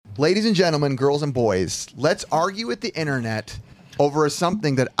ladies and gentlemen, girls and boys, let's argue with the internet over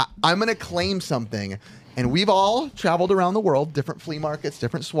something that I'm going to claim something. And we've all traveled around the world, different flea markets,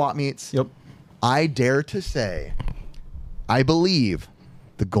 different swap meets. Yep. I dare to say, I believe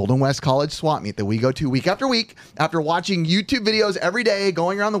the Golden West College swap meet that we go to week after week, after watching YouTube videos every day,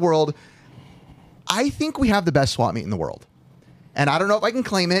 going around the world, I think we have the best swap meet in the world. And I don't know if I can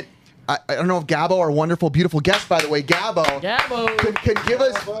claim it. I don't know if Gabbo, our wonderful, beautiful guest, by the way, Gabbo, could give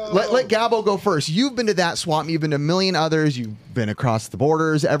us, let Gabbo go first. You've been to that swap meet. You've been to a million others. You've been across the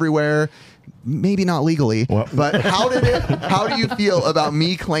borders everywhere. Maybe not legally, but how do you feel about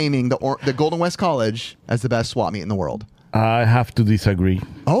me claiming the Golden West College as the best swap meet in the world? I have to disagree.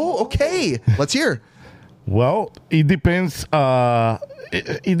 Oh, okay. Let's hear. Well, it depends.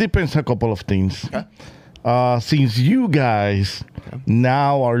 It depends a couple of things. Okay. Since you guys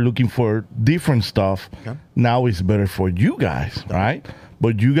now are looking for different stuff, now it's better for you guys, right?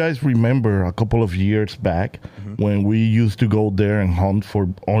 But you guys remember a couple of years back when we used to go there and hunt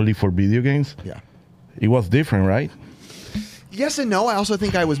only for video games? Yeah. It was different, right? Yes and no. I also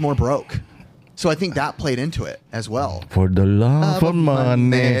think I was more broke. So I think that played into it as well. For the love of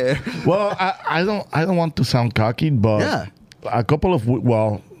money. Well, I don't want to sound cocky, but a couple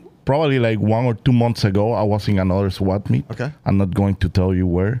of probably like 1 or 2 months ago, I was in another SWAT meet. Okay. I'm not going to tell you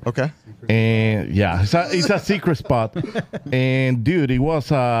where. Okay. And yeah, it's a secret spot. And dude, it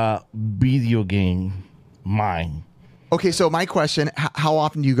was a video game mine. Okay, so my question, how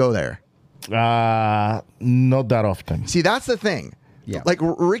often do you go there? Not that often. See, that's the thing. Yeah. Like,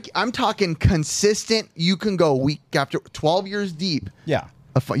 Rick, I'm talking consistent. You can go week after 12 years deep. Yeah.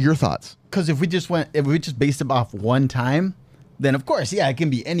 Your thoughts? Because if we just based it off one time, then of course, yeah, it can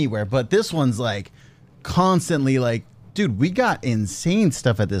be anywhere. But this one's like constantly like, dude, we got insane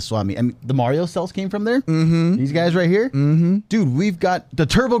stuff at this swap meet. I mean, the Mario cells came from there. Mm-hmm. These guys right here. Mm-hmm. Dude, we've got the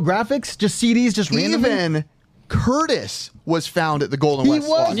Turbo Graphics, just CDs, just randomly. Even Curtis was found at the Golden West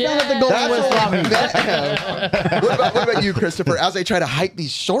swap. He was found at the Golden West swap meet. What about you, Christopher? As I try to hike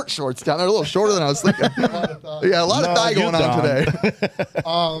these short shorts down, they're a little shorter than I was thinking. Yeah, a lot of thigh going on today.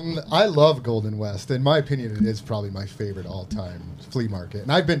 I love Golden West. In my opinion, it is probably my favorite all-time flea market.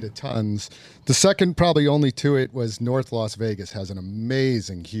 And I've been to tons. The second, probably only to it, was North Las Vegas. Has an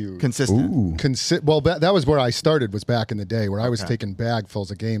amazing, huge... Consistent. That was where I started, was back in the day, where I was taking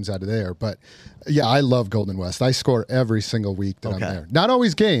bagfuls of games out of there. But yeah, I love Golden West. I score every single week that I'm there. Not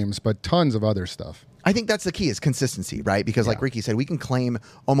always games, but tons of other stuff. I think that's the key is consistency, right? Because like Ricky said, we can claim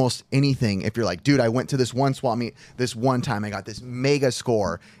almost anything. If you're like, dude, I went to this one swap meet this one time, I got this mega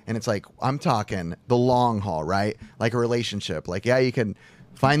score. And it's like, I'm talking the long haul, right? Like a relationship. Like, yeah, you can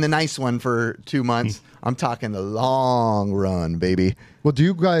find the nice one for 2 months. I'm talking the long run, baby. Well, do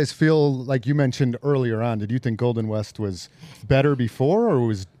you guys feel, like you mentioned earlier on, did you think Golden West was better before or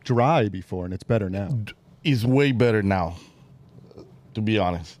was dry before and it's better now? It's way better now, to be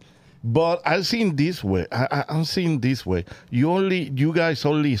honest. But I'm seeing this way. I'm seeing this way. You guys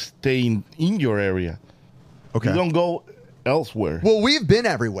only stay in your area. Okay. You don't go elsewhere. Well, we've been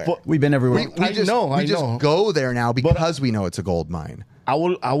everywhere. We've been everywhere. We just go there now because we know it's a gold mine. I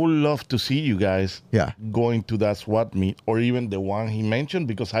would love to see you guys going to that SWAT meet or even the one he mentioned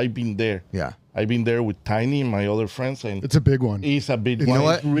because I've been there. Yeah. I've been there with Tiny and my other friends. And it's a big one. It's a big one. You know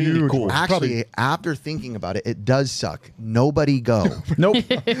what? It's really cool. Actually, after thinking about it, it does suck. Nobody go. Nope.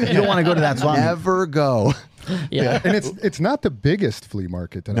 You don't want to go to that swap meet. Never go. Yeah. And it's not the biggest flea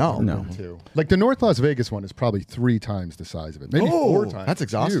market that I've been to. Like the North Las Vegas one is probably 3 times the size of it. Maybe 4 times. That's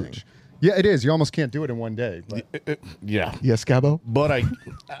exhausting. Huge. Yeah, it is. You almost can't do it in one day. Yeah. Yes, Gabbo? But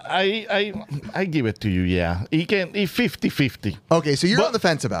I give it to you, yeah. It's 50-50. Okay, so you're on the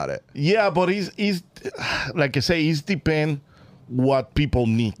fence about it. Yeah, but it's like I say, it depends what people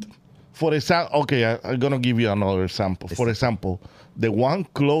need. For example, okay, I'm going to give you another example. For example, the one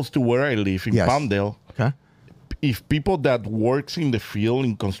close to where I live in Palmdale, if people that works in the field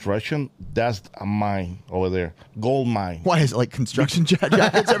in construction, that's a mine over there, gold mine. Why is it like construction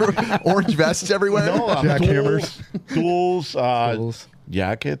jackets everywhere, orange vests everywhere? No, jackhammers, tools,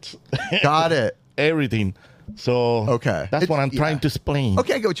 jackets. Got it. Everything. So that's what I'm trying to explain.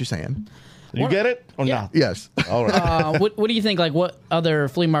 Okay, I get what you're saying. You get it or not? Yes. All right. What do you think? Like, what other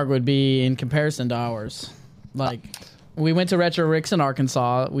flea market would be in comparison to ours? Like. We went to Retro Rick's in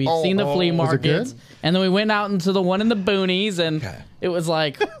Arkansas. We've seen the flea markets. And then we went out into the one in the boonies, and it was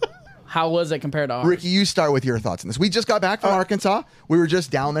like, how was it compared to ours? Ricky, you start with your thoughts on this. We just got back from Arkansas. We were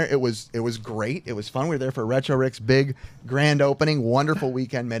just down there. It was great. It was fun. We were there for Retro Rick's big grand opening. Wonderful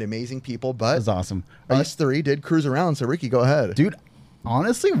weekend. Met amazing people. But it was awesome. Us three did cruise around. So, Ricky, go ahead. Dude,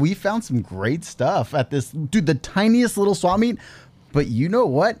 honestly, we found some great stuff at this. Dude, the tiniest little swap meet. But you know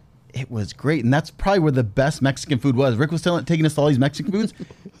what? It was great, and that's probably where the best Mexican food was. Rick was taking us to all these Mexican foods,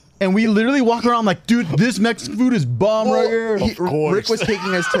 and we literally walk around like, dude, this Mexican food is bomb right here. Of course. Rick was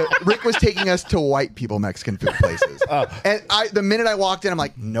taking us to white people Mexican food places, and the minute I walked in, I'm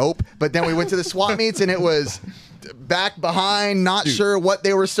like, nope. But then we went to the swap meets, and it was back behind, not sure what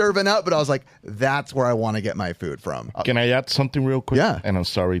they were serving up, but I was like, that's where I want to get my food from. Can I add something real quick? Yeah. And I'm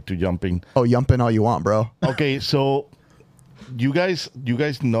sorry to jump in. Oh, yump in all you want, bro. Okay, so you guys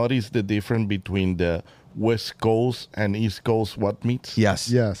notice the difference between the West Coast and East Coast what meats?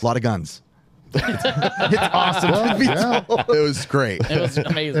 Yes. A lot of guns. It's awesome. Well, yeah. It was great. It was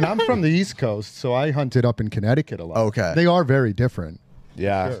amazing. And I'm from the East Coast, so I hunted up in Connecticut a lot. Okay. They are very different.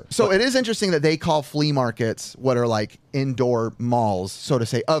 Yeah. Sure. So it is interesting that they call flea markets what are like indoor malls, so to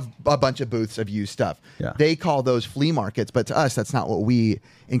say, of a bunch of booths of used stuff. Yeah. They call those flea markets, but to us, that's not what we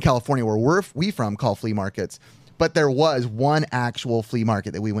in California, where we from, call flea markets. But there was one actual flea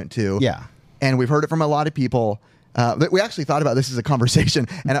market that we went to. Yeah. And we've heard it from a lot of people. We actually thought about this as a conversation,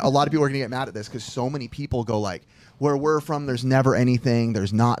 and a lot of people are going to get mad at this because so many people go like, where we're from, there's never anything.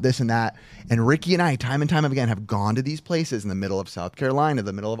 There's not this and that. And Ricky and I, time and time again, have gone to these places in the middle of South Carolina,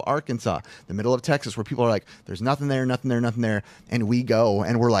 the middle of Arkansas, the middle of Texas, where people are like, there's nothing there, nothing there, nothing there. And we go,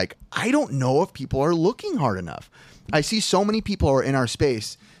 and we're like, I don't know if people are looking hard enough. I see so many people who are in our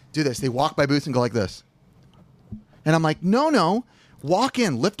space do this. They walk by booths and go like this. And I'm like, no. Walk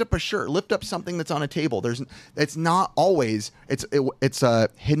in, lift up a shirt, lift up something that's on a table. It's not always, it's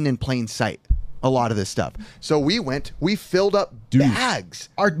hidden in plain sight. A lot of this stuff. So we filled up bags.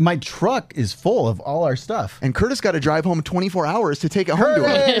 My truck is full of all our stuff. And Curtis got to drive home 24 hours to take it home to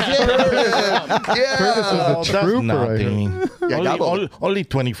him. Curtis is a Oh, that's trooper right here. nothing. Yeah, only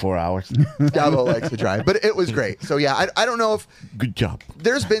 24 hours. Gabbo likes to drive. But it was great. So yeah, I don't know if Good job.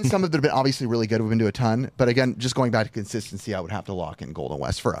 there's been some that have been obviously really good. We've been to a ton. But again, just going back to consistency, I would have to lock in Golden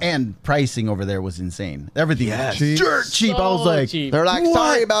West for us. And pricing over there was insane. Everything Yes. was dirt cheap. I was So like, cheap. They're like, What?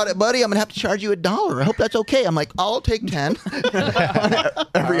 sorry about it, buddy. I'm going to have to charge you $1. I hope that's okay. I'm like, I'll take 10 on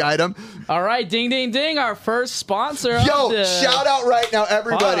every item. All right, ding, ding, ding. Our first sponsor. Yo, of the shout out right now,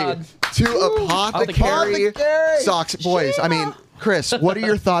 everybody, pod. to Apothecary Apothecary. Socks. Boys, I mean, Chris, what are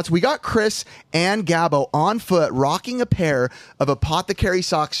your thoughts? We got Chris and Gabbo on foot rocking a pair of Apothecary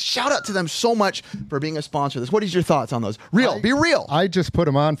socks. Shout out to them so much for being a sponsor of this. What is your thoughts on those? Be real. I just put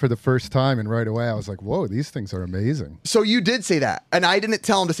them on for the first time, and right away I was like, whoa, these things are amazing. So you did say that, and I didn't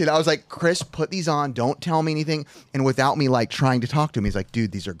tell him to say that. I was like, Chris, put these on. Don't tell me anything. And without me like trying to talk to him, he's like,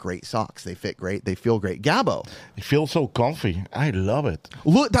 dude, these are great socks. They fit great. They feel great. Gabbo. It feels so comfy. I love it.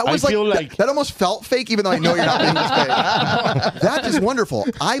 Look, that was I feel like- that almost felt fake, even though I know you're not being this fake. That is wonderful.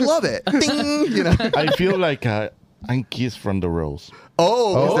 I love it. Ding, you know. I feel like I'm kissed from the rose.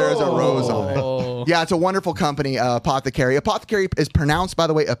 Oh, there's a rose on Oh. it. Yeah, it's a wonderful company, Apothecary. Apothecary is pronounced, by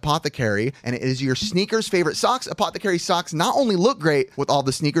the way, Apothecary, and it is your sneakers' favorite socks. Apothecary socks not only look great with all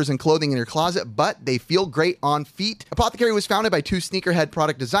the sneakers and clothing in your closet, but they feel great on feet. Apothecary was founded by two sneakerhead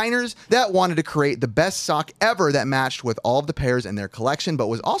product designers that wanted to create the best sock ever that matched with all of the pairs in their collection, but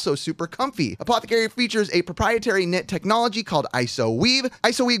was also super comfy. Apothecary features a proprietary knit technology called ISO Weave.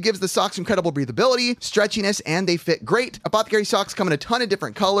 ISO Weave gives the socks incredible breathability, stretchiness, and they fit great. Apothecary socks come in a ton of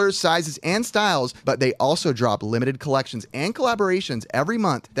different colors, sizes, and styles, but they also drop limited collections and collaborations every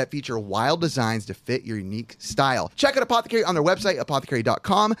month that feature wild designs to fit your unique style. Check out Apothecary on their website,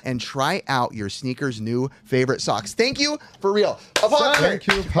 apothecary.com, and try out your sneakers' new favorite socks. Thank you, for real. Apothecary. Thank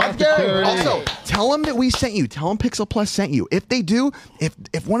you, Apothecary. Also, tell them that we sent you. Tell them Pixel Plus sent you. If they do,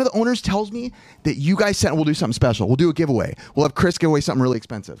 if one of the owners tells me that you guys sent, we'll do something special. We'll do a giveaway. We'll have Chris give away something really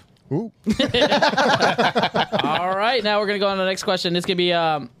expensive. Ooh. All right, now we're gonna go on to the next question. This could be: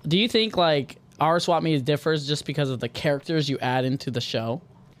 do you think like our swap meet differs just because of the characters you add into the show?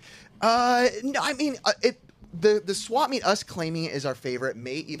 No, I mean the swap meet, us claiming it is our favorite,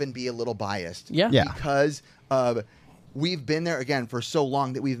 may even be a little biased. Yeah. Because we've been there again for so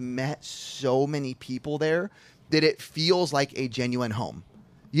long that we've met so many people there that it feels like a genuine home.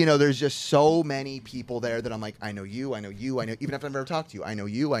 You know, there's just so many people there that I'm like, I know you, I know you, I know, even if I've never talked to you, I know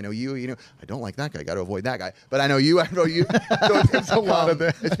you, I know you, you know, I don't like that guy, got to avoid that guy, but I know you, I know you. So it's a lot of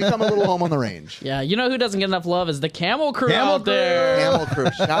it. It's become a little home on the range. Yeah, you know who doesn't get enough love is the Camel Crew out there. Camel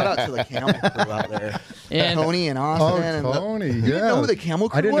Crew. Shout out to the Camel Crew out there. And Tony and Austin. and Tony, you yeah. didn't know who the Camel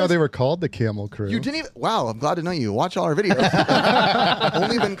Crew I didn't know was? they were called the Camel Crew. You didn't even. Wow, I'm glad to know you. Watch all our videos.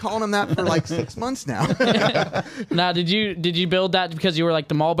 Only been calling them that for like 6 months now. now, did you build that because you were like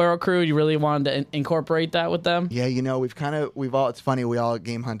the Marlboro Crew? You really wanted to incorporate that with them? Yeah, you know, we've all. It's funny. We all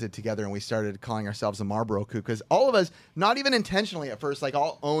game hunted together, and we started calling ourselves the Marlboro Crew because all of us, not even intentionally at first, like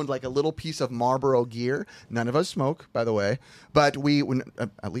all owned like a little piece of Marlboro gear. None of us smoke, by the way, but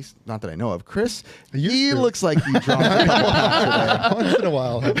at least not that I know of. Chris, he looks like he dropped a couple pounds today. Once in a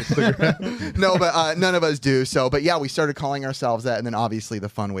while, have a cigarette. No, but none of us do. So, but yeah, we started calling ourselves that, and then obviously the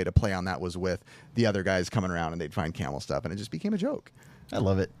fun way to play on that was with the other guys coming around, and they'd find Camel stuff, and it just became a joke. I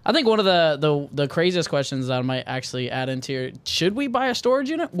love it. I think one of the craziest questions that I might actually add into here: should we buy a storage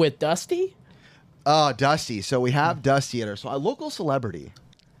unit with Dusty? Oh, Dusty. So we have Dusty at our a local celebrity.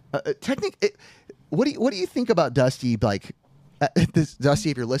 What do you think about Dusty? Like,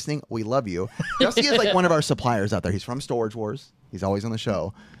 Dusty, if you're listening, we love you. Dusty is like one of our suppliers out there. He's from Storage Wars. He's always on the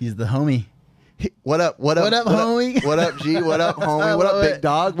show. He's the homie. What up, homie? What up, G? What up, homie? What up, big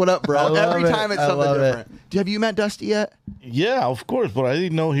dog? What up, bro? Every time it's something different. Have you met Dusty yet? Yeah, of course, but I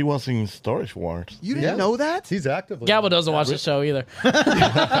didn't know he was in Storage Wars. You didn't know that? He's actively. Gabbo doesn't watch the show either.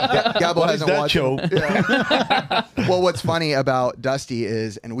 Gabbo What is hasn't that watched show? it. Yeah. Well, what's funny about Dusty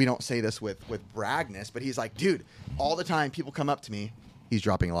is, and we don't say this with bragness, but he's like, dude, all the time people come up to me. He's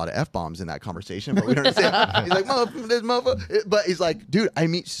dropping a lot of F-bombs in that conversation, but we don't say it. He's like, motherfucker. But he's like, dude, I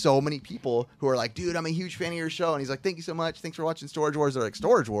meet so many people who are like, dude, I'm a huge fan of your show. And he's like, thank you so much. Thanks for watching Storage Wars. They're like,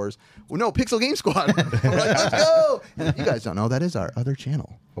 Storage Wars? Well, no, Pixel Game Squad. We're like, let's go. And if you guys don't know, that is our other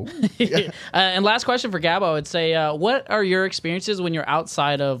channel. And last question for Gabbo, I would say, what are your experiences when you're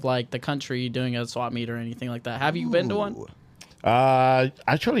outside of like the country doing a swap meet or anything like that? Have you been to one?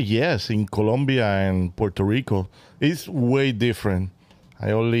 Actually, yes, in Colombia and Puerto Rico. It's way different. I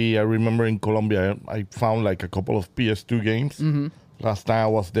remember in Colombia, I found like a couple of PS2 games. Last time I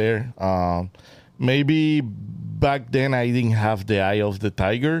was there. Maybe back then I didn't have the eye of the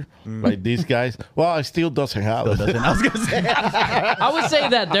tiger like these guys. Well, I still doesn't have it. I was gonna say. I would say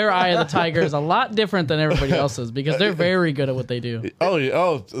that their eye of the tiger is a lot different than everybody else's because they're very good at what they do.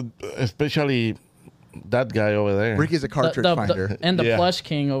 Especially that guy over there. Ricky's a cartridge finder. And the Yeah. plush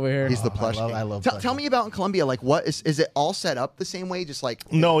king over here. He's the plush king. I love Tell me about in Colombia. Like, what is it all set up the same way? Just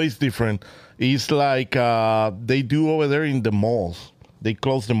like No, it's different. It's like they do over there in the malls. They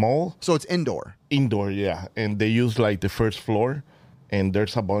close the mall. So it's indoor. Indoor, yeah. And they use like the first floor. And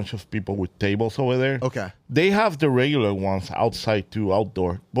there's a bunch of people with tables over there. Okay. They have the regular ones outside too,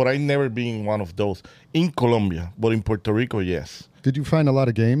 outdoor. But I never been in one of those in Colombia. But in Puerto Rico, yes. Did you find a lot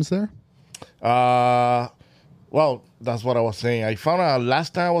of games there? Well, that's what I was saying. I found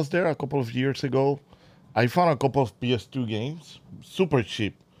last time I was there a couple of years ago, I found a couple of PS2 games, super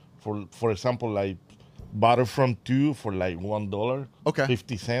cheap. For example, like Battlefront 2 for like $1, Okay.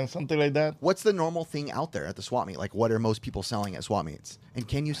 50 cents, something like that. What's the normal thing out there at the swap meet? Like, what are most people selling at swap meets? And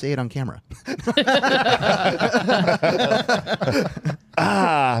can you say it on camera?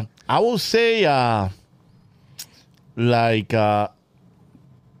 I will say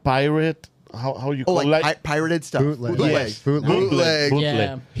pirate. How you call like pirated stuff. Bootleg. Bootleg. Bootleg. Bootleg.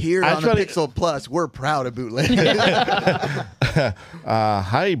 Yeah. Here on the Pixel Plus, we're proud of bootleg.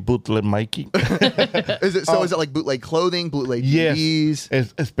 Hi, bootleg Mikey. Is it like bootleg clothing, bootleg Yes,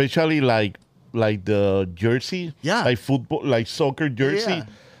 DVDs? especially like the jersey, Yeah. like football, like soccer jersey.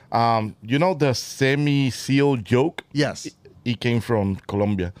 Yeah. You know the semi-sealed joke? Yes. It came from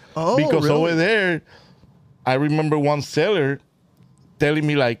Colombia. Oh, because really? over there, I remember one seller telling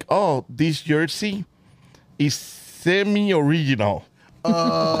me like, "Oh, this jersey is semi-original."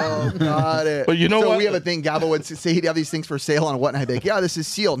 Oh, got it. But you know so what? we have a thing. Gabbo would say he'd have these things for sale on what, and I'd be like, "Yeah, this is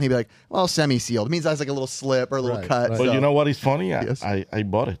sealed," and he'd be like, "Well, semi-sealed." It means that's like a little slip or a little Right, cut. right. But so- you know what is funny? Yes. I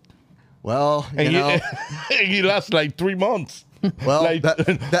bought it. well, you And know, it lasts like 3 months. well, like, that's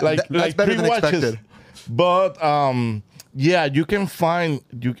better 3 than expected. But yeah, you can find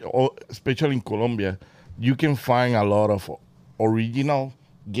especially in Colombia, you can find a lot of original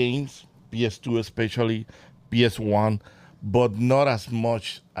games, PS2 especially, PS1, but not as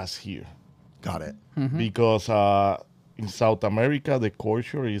much as here. Got it. Because in South America, the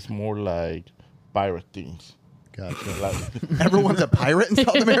culture is more like pirate things. Gotcha. Everyone's a pirate in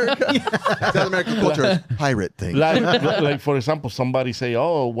South America. South American culture is pirate thing. Like for example, somebody say,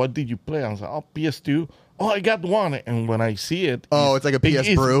 "Oh, what did you play?" I say, "Oh, PS2." "Oh, I got one." And when I see it, Oh, it's like a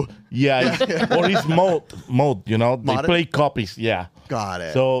PS Brew. Yeah, or it's mode. You know, they Modded? play copies. Yeah. Got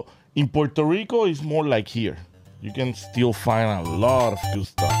it. So in Puerto Rico, it's more like here. You can still find a lot of good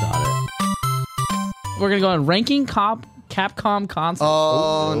stuff. We're gonna go on ranking Capcom console.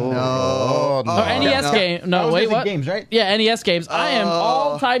 Oh, no. Or NES game. No, wait, what? Games, right? Yeah, NES games. I am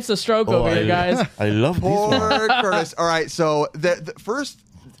all types of stroke over here, guys. I love these Poor ones. Curtis. All right, so the first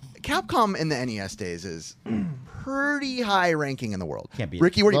Capcom in the NES days is pretty high ranking in the world. Can't beat it.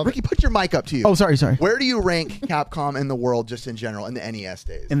 Ricky, Ricky, put your mic up to you. Oh, sorry. Where do you rank Capcom in the world just in general in the NES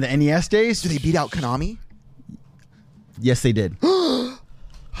days? In the NES days? Do they beat out Konami? Yes, they did. What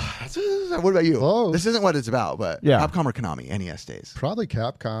about you? Close. This isn't what it's about, but Yeah. Capcom or Konami, NES days. Probably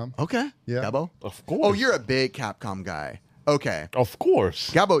Capcom. Okay. Yeah. Gabbo? Of course. Oh, you're a big Capcom guy. Okay. Of course.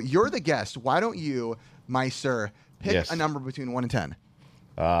 Gabbo, you're the guest. Why don't you, my sir, pick Yes. a number between 1 and 10?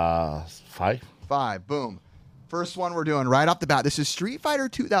 5. 5. Boom. First one we're doing right off the bat. This is Street Fighter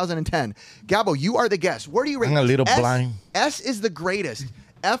 2010. Gabbo, you are the guest. Where do you rate I'm a this? little S, blind. S is the greatest.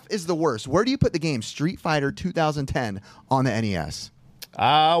 F is the worst. Where do you put the game Street Fighter 2010 on the NES?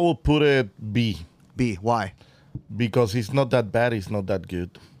 I will put it B B. Why? because it's not that bad. It's not that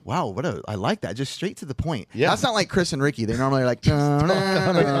good. Wow, I like that. Just straight to the point. Yeah. That's not like Chris and Ricky. They normally are like,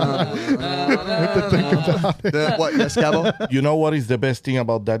 what? Yes, Gabbo? You know what is the best thing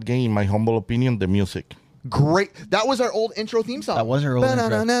about that game, in my humble opinion? The music. Great. That was our old intro theme song. That was our old intro.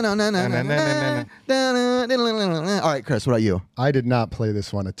 All right, Chris, what about you? I did not play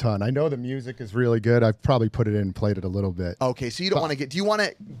this one a ton. I know the music is really good. I've probably put it in and played it a little bit. Okay, so you don't want to do you want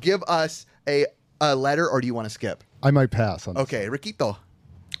to give us a letter or do you want to skip? I might pass on this. Okay, Riquito.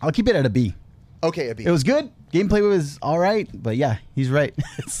 I'll keep it at a B. Okay, a B. It was good. Gameplay was all right, but yeah, he's right.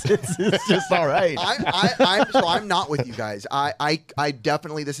 it's just all right. I'm not with you guys. I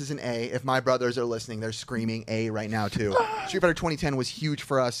definitely, this is an A. If my brothers are listening, they're screaming A right now too. Street Fighter 2010 was huge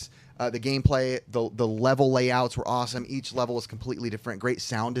for us. The gameplay, the level layouts were awesome. Each level was completely different. Great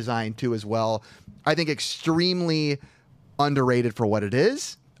sound design too as well. I think extremely underrated for what it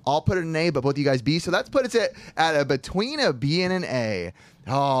is. I'll put it in A, but both you guys B. So that's put it at between a B and an A.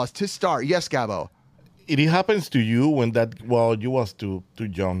 Oh, to start. Yes, Gabbo. It happens to you when that. Well, you was too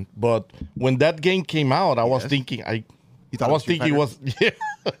young, but when that game came out, I was thinking. You thought I was thinking it was. Yeah.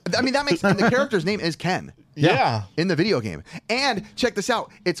 I mean, that makes sense. The character's name is Ken. Yeah. In the video game. And check this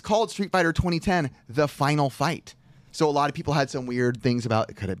out. It's called Street Fighter 2010, The Final Fight. So a lot of people had some weird things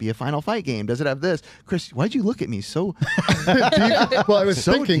about, could it be a Final Fight game? Does it have this? Chris, why'd you look at me so... Well, I was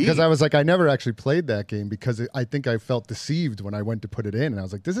So thinking because deep. I was like, I never actually played that game because I think I felt deceived when I went to put it in, and I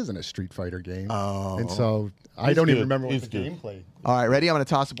was like, this isn't a Street Fighter game. Oh. And so I don't good. even remember what It's the good. gameplay. All right, ready? I'm going to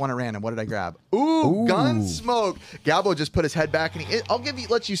toss up one at random. What did I grab? Ooh, Gunsmoke. Gabbo just put his head back and I'll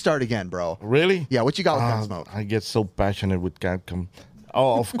let you start again, bro. Really? Yeah, what you got with Gunsmoke? I get so passionate with Capcom.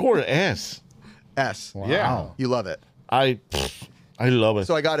 Oh, of course, S. S. Yeah. You love it. I love it.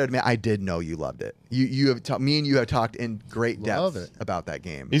 So I got to admit, I did know you loved it. You have me and you have talked in great Love depth it. about that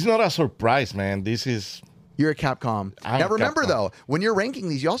game. It's not a surprise, man. This is You're a Capcom. I'm Now remember Capcom. though, when you're ranking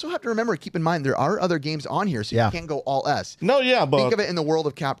these, you also have to remember, keep in mind there are other games on here, so Yeah. you can't go all S. no, yeah, but Think of it in the world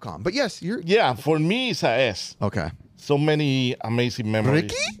of Capcom. But yes, you're yeah, for me it's a S. okay. So many amazing memories.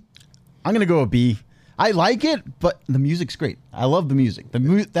 Ricky? I'm gonna go a B. I like it, but the music's great. I love the music.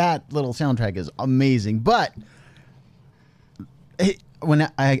 That little soundtrack is amazing. But when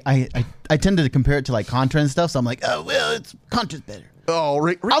I tend to compare it to like Contra and stuff, so I'm like, oh well, Contra's better. Oh,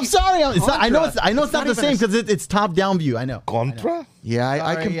 Ricky. I'm sorry. It's not, I know it's not the even same a- because it's top down view. I know. Contra? Yeah,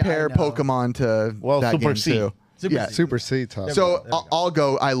 I Sorry, compare I know. Pokemon to Well, that Super game C. too. Super yeah. C. Super C tough. So I'll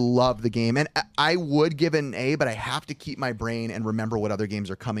go. I love the game, and I would give it an A, but I have to keep my brain and remember what other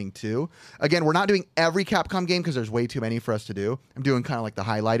games are coming too. Again, we're not doing every Capcom game because there's way too many for us to do. I'm doing kind of like the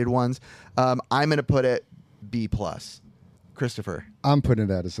highlighted ones. I'm going to put it B+. Christopher. I'm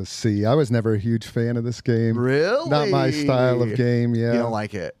putting it as a C. I was never a huge fan of this game. Really? Not my style of game. Yeah. You don't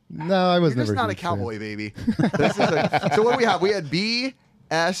like it? No, I was You're never. just not a huge fan. cowboy, baby. So what do we have? We had B,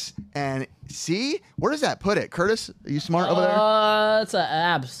 S, and C. Where does that put it? Curtis, are you smart over there? It's a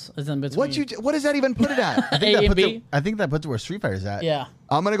abs. It's in between. What does that even put it at? A and B? I think that puts it where Street Fighter's at. Yeah.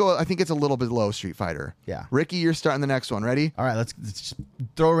 I'm gonna go. I think it's a little bit below Street Fighter. Yeah. Ricky, you're starting the next one. Ready? All right, let's just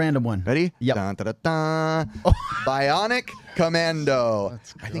throw a random one. Ready? Yep. Dun, dun, dun, dun. Bionic Commando.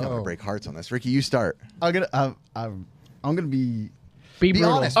 I think I'm gonna go. break hearts on this. Ricky, you start. I'm gonna be. Be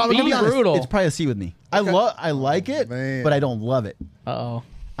brutal. honest. I'm gonna Be honest, brutal. It's probably a C with me. Okay. I like it, Man. but I don't love it. Uh-oh.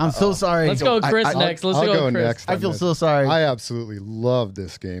 I'm so sorry. Let's go with Chris I- next. Let's I'll go go with Chris. next. I on feel this. so sorry. I absolutely love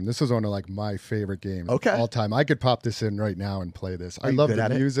this game. This is one of like my favorite games Okay. all time. I could pop this in right now and play this. I you love good the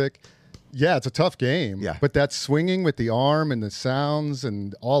at it? music. Yeah, it's a tough game. Yeah. But that swinging with the arm and the sounds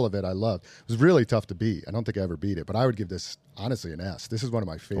and all of it, I love. It was really tough to beat. I don't think I ever beat it, but I would give this honestly an S. This is one of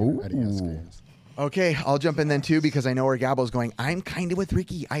my favorite NES games. Okay, I'll jump in then too because I know where Gabbo's going. I'm kind of with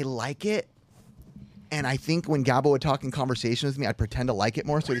Ricky. I like it, And I think when Gabbo would talk in conversation with me, I'd pretend to like it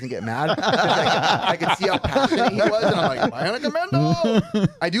more so he didn't get mad. I could see how passionate he was, and I'm like, Bionic Commando.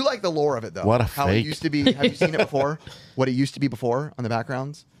 I do like the lore of it, though. What a how fake. it used to be. Have you seen it before? What it used to be before on the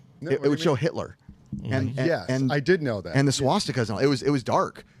backgrounds? No, It would show Hitler. And Yes, and I did know that. and the swastikas. And all. It was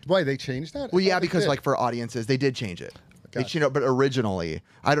dark. Why they changed that? Well, yeah, Oh, they because did. like for audiences, they did change it. They Gotcha. changed it, but originally,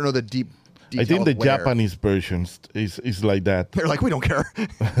 I don't know the deep. I think the detail of where. Japanese versions is like that. They're like, we don't care.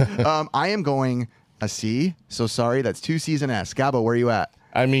 I am going a C. So sorry, that's 2 C's and S. Gabbo, where are you at?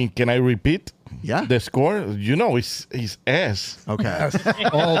 I mean, can I repeat? Yeah. The score, it's S. Okay.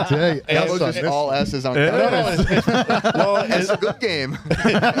 all day. Gabbo's Yes, on just this all one. S's on. No, well, It's a good game.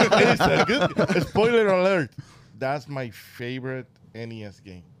 it's a good spoiler alert. That's my favorite NES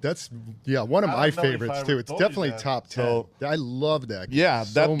game. That's one of I my don't know if favorites I too. ever It's told you definitely that. top 10. So- I love that game. Yeah,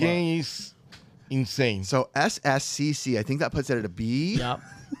 so that much. game is insane. So SSCC, I think that puts it at a B. Yep.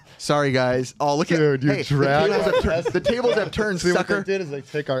 Sorry, guys. Oh, look Dude, you at dragged the tables have turned, See what sucker. they did is they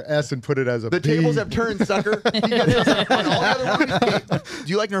take our S and put it as a The B. tables have turned, sucker. He gets this on all the other movies.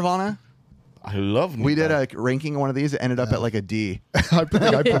 Do you like Nirvana? I love We did Nirvana. a ranking of one of these. It ended up at like a D. I think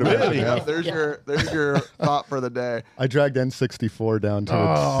I put it as Really? an F. There's your thought for the day. I dragged N64 down to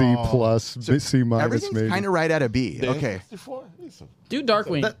a C plus, C minus Everything's maybe. kind of right at a B. The Okay. N64? It's a- Do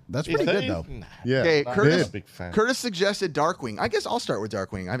Darkwing. That's it's pretty a- good though. Nah. Yeah. Okay, I'm Curtis. a big fan. Curtis suggested Darkwing. I guess I'll start with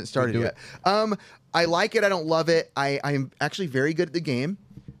Darkwing. I haven't started Do yet. I like it. I don't love it. I'm actually very good at the game.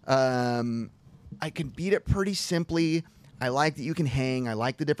 I can beat it pretty simply. I like that you can hang. I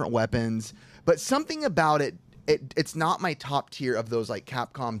like the different weapons. But something about it, it's not my top tier of those like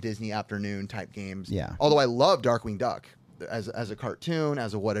Capcom Disney Afternoon type games. Yeah. Although I love Darkwing Duck as a cartoon,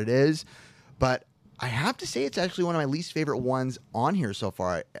 as a what it is. But I have to say it's actually one of my least favorite ones on here so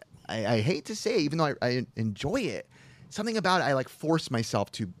far. I hate to say, even though I enjoy it, something about it, I like force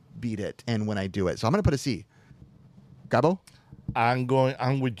myself to beat it, and when I do it. So I'm going to put a C. Gabbo? I'm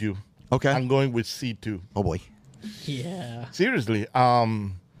with you. Okay. I'm going with C2. Oh, boy. Yeah. Seriously,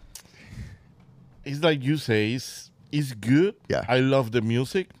 it's like you say, it's good. Yeah. I love the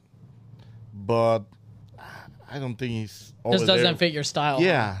music, but I don't think it's over Just doesn't there. fit your style.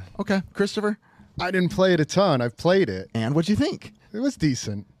 Yeah. Okay. Christopher? I didn't play it a ton. I've played it. And what'd you think? It was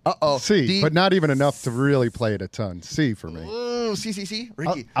decent. Uh-oh. C, D. but not even enough to really play it a ton. C for me. Ooh, C.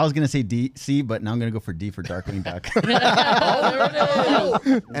 Ricky. I was gonna say D, C, but now I'm gonna go for D for Darkwing Duck.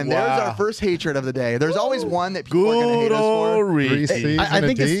 And there's our first hatred of the day. There's always one that people are going to hate Good us for. old Three Ricky. C's I and a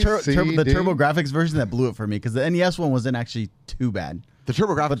think D, it's C, the D. Turbo Graphics version that blew it for me because the NES one wasn't actually too bad. The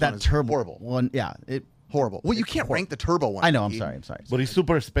TurboGrafx But that one is Turbo horrible. one, yeah, it. Horrible. Well, you can't rank the Turbo one. I know. I'm Ricky. sorry. But it's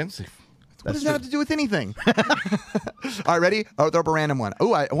super expensive. What does that have to do with anything? All right, ready? I'll throw up a random one.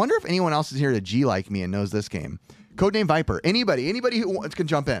 Oh, I wonder if anyone else is here to G like me and knows this game. Codename Viper. Anybody who wants can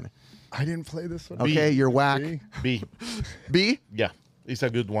jump in. I didn't play this one. Okay, you're whack. B. B. B? Yeah. It's a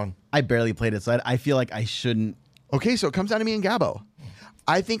good one. I barely played it, so I feel like I shouldn't. Okay, so it comes down to me and Gabbo.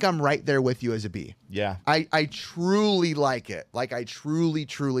 I think I'm right there with you as a B. Yeah. I truly like it. Like, I truly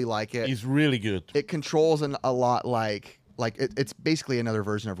like it. It's really good. It controls a lot like it's basically another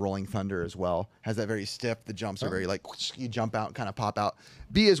version of Rolling Thunder as well. Has that very stiff. The jumps are very like you jump out and kind of pop out.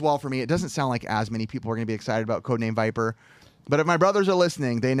 B as well for me. It doesn't sound like as many people are going to be excited about Codename Viper, but if my brothers are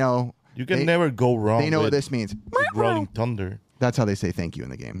listening, they know. You can they- never go wrong. They know what with- this means. with Rolling Thunder. That's how they say thank you in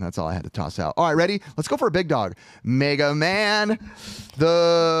the game. That's all I had to toss out. All right, ready? Let's go for a big dog. Mega Man,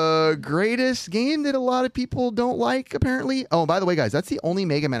 the greatest game that a lot of people don't like, apparently. Oh, by the way, guys, that's the only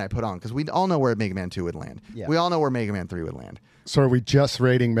Mega Man I put on because we all know where Mega Man 2 would land. Yeah. We all know where Mega Man 3 would land. So are we just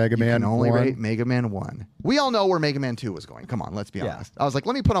rating Mega You Man can only 1? rate Mega Man 1. We all know where Mega Man 2 was going. Come on, let's be Yeah. honest. I was like,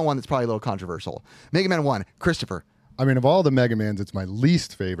 let me put on one that's probably a little controversial. Mega Man 1, Christopher. I mean, of all the Mega Mans, it's my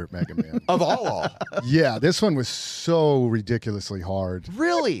least favorite Mega Man. Of all. Yeah, this one was so ridiculously hard.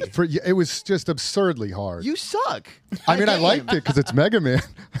 Really? It was just absurdly hard. You suck. I mean, I liked it because it's Mega Man.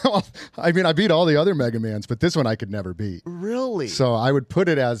 I mean, I beat all the other Mega Mans, but this one I could never beat. Really? So I would put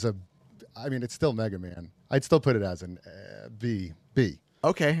it as a. I mean, it's still Mega Man. I'd still put it as an B.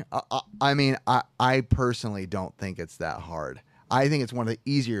 Okay. I mean, I personally don't think it's that hard. I think it's one of the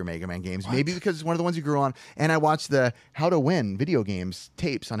easier Mega Man games. Maybe because it's one of the ones you grew on. And I watched the How to Win video games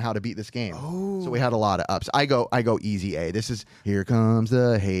tapes on how to beat this game. Oh. So we had a lot of ups. I go easy A. This is Here Comes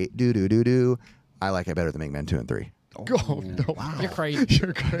the Hate. Do. I like it better than Mega Man 2 and 3. Oh, no. Wow. You're crazy.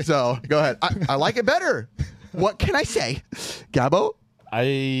 You're crazy. So go ahead. I like it better. What can I say? Gabbo? I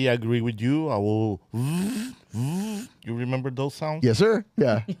agree with you. I will. You remember those sounds? Yes, sir.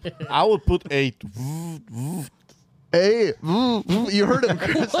 Yeah. I would put 8. A. You heard him,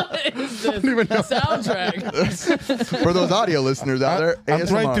 Chris. What is this soundtrack? For those audio listeners out there, I'm ASMR.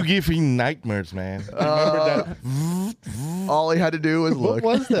 trying to give him nightmares, man. Remember that? All he had to do was look.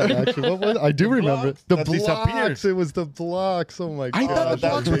 What was that actually? What was I do remember blocks the that blocks. disappeared. It was the blocks. Oh my god! I thought the that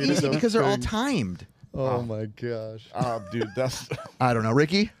blocks were created easy those because they're all things. timed. Oh my gosh! Oh, dude, that's I don't know,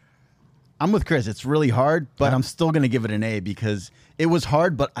 Ricky. I'm with Chris. It's really hard, but I'm still going to give it an A because it was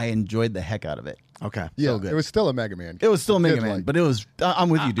hard, but I enjoyed the heck out of it. Okay. Yeah, good. it was still a Mega Man. It was still Mega Good, Man, like- but it was. I'm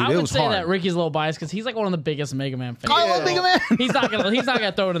with you, dude. I It would was say hard. that Ricky's a little biased because he's like one of the biggest Mega Man fans. I love Mega Man. He's not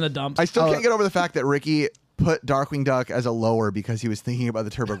gonna throw it in the dumps. I still can't get over the fact that Ricky put Darkwing Duck as a lower because he was thinking about the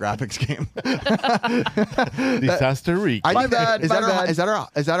TurboGrafx game. disaster Rick. I My think bad, Is my that bad.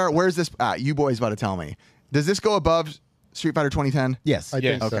 is that our? Where's this? You boys about to tell me. Does this go above Street Fighter 2010? Yes, I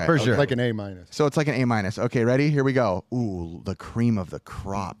think Yes. so. Okay, for sure. Like an A minus. So it's like an A minus. Okay, ready? Here we go. Ooh, the cream of the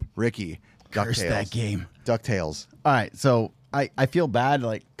crop. Ricky, Curse DuckTales. that game. DuckTales. All right, so I feel bad.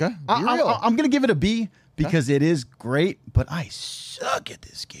 Like Okay, be I, real. I'm going to give it a B because it is great, but I suck at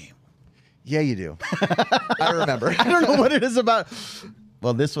this game. Yeah, you do. I remember. I don't know what it is about.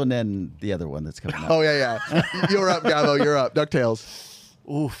 Well, this one and the other one that's coming out. Oh yeah. You're up, Gabbo. You're up. DuckTales.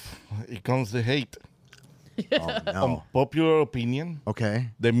 Oof, it comes the hate. Oh no. Popular opinion. Okay.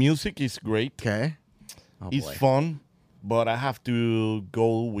 The music is great. Okay. Oh, It's boy. fun, but I have to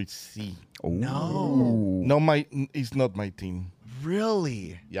go with C. No. No, it's not my team.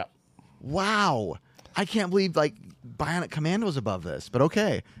 Really? Yeah. Wow. I can't believe like Bionic Commando's above this, but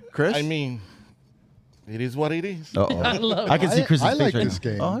okay. Chris? I mean, it is what it is. Uh-oh. I can see Chris's I face like right this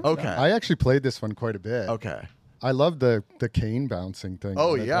now. game. Oh, Okay. I actually played this one quite a bit. Okay. I love the cane bouncing thing.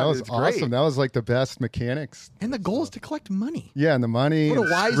 Oh, That yeah, was it's great. awesome. That was like the best mechanics. And the goal is to collect money. Yeah, and the money, What a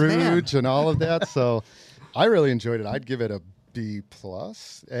and wise Scrooge, man. and all of that. So, I really enjoyed it. I'd give it a B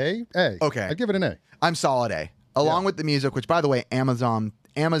plus, A. Okay. I'd give it an A. I'm solid A. Along Yeah. with the music, which by the way,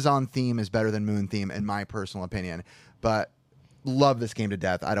 Amazon theme is better than Moon theme in my personal opinion. But love this game to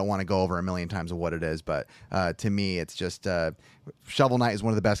death. I don't want to go over a million times of what it is, but to me, it's just Shovel Knight is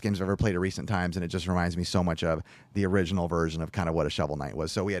one of the best games I've ever played at recent times, and it just reminds me so much of the original version of kind of what a Shovel Knight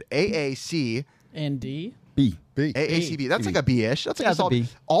was. So we had AAC, And D. B. B. AACB. That's like a B-ish. That's like Yeah, a it's a solid. B.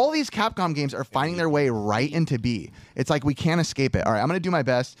 All these Capcom games are finding their way right into B. It's like we can't escape it. All right, I'm going to do my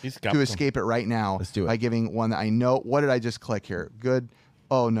best It's to Capcom. escape it right now. Let's do it. By giving one that I know. What did I just click here? Good.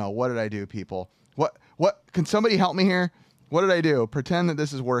 Oh no, what did I do, people? What? Can somebody help me here? What did I do? Pretend that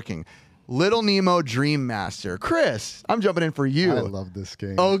this is working. Little Nemo Dream Master. Chris, I'm jumping in for you. I love this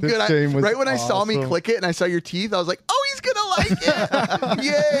game. Oh, This good. game was Right when I saw me awesome. click it and I saw your teeth, I was like, oh, he's going to like it.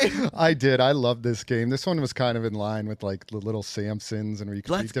 Yay. I did. I love this game. This one was kind of in line with like the little Samsons and where you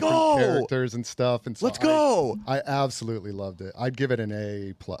could Let's be different go. characters and stuff. And so Let's go. I absolutely loved it. I'd give it an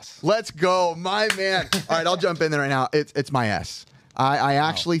A plus. Let's go, my man. All right, I'll jump in there right now. It's my S. I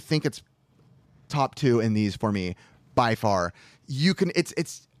actually think it's top 2 in these for me by far. You can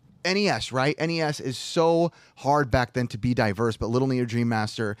it's NES, right? NES is so hard back then to be diverse, but Little Nemo Dream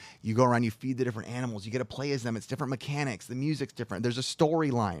Master, you go around, you feed the different animals, you get to play as them. It's different mechanics. The music's different. There's a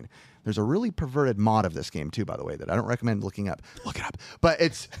storyline. There's a really perverted mod of this game too, by the way, that I don't recommend looking up. Look it up. But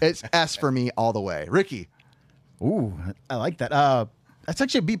it's S for me all the way. Ricky. Ooh, I like that. That's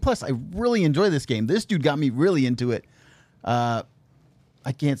actually a B plus. I really enjoy this game. This dude got me really into it.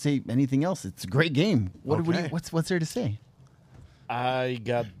 I can't say anything else. It's a great game. Okay. What's there to say? I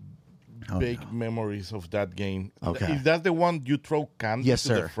got Oh, big no. memories of that game. Okay. Is that the one you throw candy Yes, to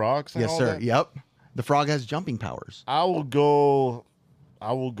sir. the frogs? And Yes, all sir. that? Yep. The frog has jumping powers. I will go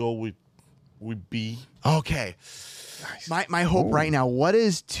with B. Okay. My hope right now, what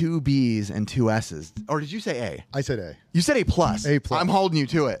is 2 B's and 2 S's? Or did you say A? I said A. You said A plus. A plus. I'm holding you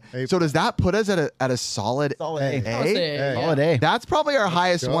to it. A So does that put us at a solid Solid A. I would say, Hey. yeah. Solid A. That's probably our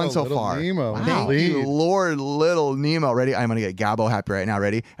highest go, one so Little far. Nemo. Wow. Thank Lead. you, Lord, Little Nemo. Ready? I'm going to get Gabbo happy right now.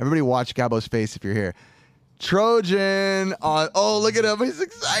 Ready? Everybody watch Gabbo's face if you're here. Trojan on. Oh, look at him. He's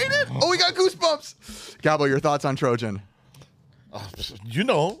excited. Oh, we got goosebumps. Gabbo, your thoughts on Trojan? You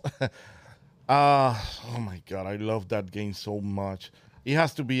know. Oh my god, I love that game so much. It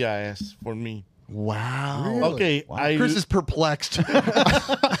has to be a S for me. Wow. Really? Okay, I Chris is perplexed.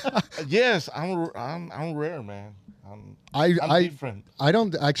 yes, I'm rare, man. I'm I different. I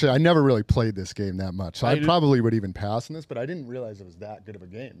don't actually. I never really played this game that much. So I I- probably would even pass in this, but I didn't realize it was that good of a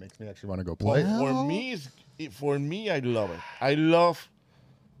game. Makes me actually want to go play. it. For me, I love it. I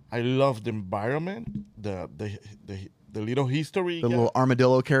love the environment, the little history. The little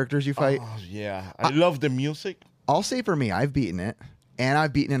armadillo characters you fight. Oh yeah, I love the music. I'll say for me, I've beaten it, and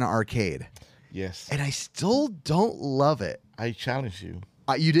I've beaten an arcade, Yes, and I still don't love it. I challenge you.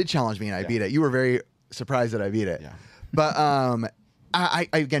 You did challenge me, and I beat it. You were very surprised that I beat it. Yeah. But I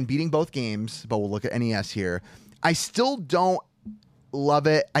again beating both games, but we'll look at NES here. I still don't love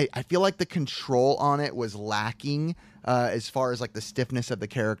it. I feel like the control on it was lacking as far as like the stiffness of the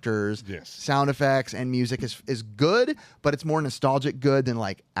characters. Yes. Sound effects and music is good, but it's more nostalgic good than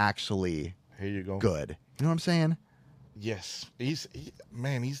like actually Here you go. good. You know what I'm saying? Yes, he's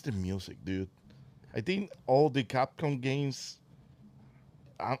the music, dude. I think all the Capcom games,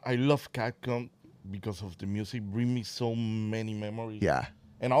 I love Capcom because of the music. Bring me so many memories. Yeah,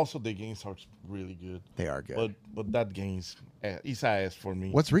 and also the games are really good. they are good. But that game's is ass for me.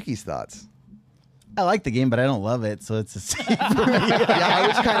 What's Ricky's thoughts? I like the game, but I don't love it, so it's a C. Yeah, I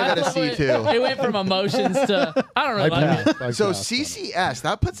was kind of at a C too. It went from emotions to I don't really like it. So CCS,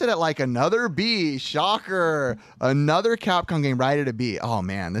 that puts it at like another B. Shocker. Another Capcom game right at a B. Oh,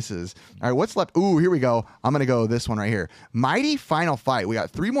 man, this is... All right, what's left? Ooh, here we go. I'm going to go this one right here. Mighty Final Fight. We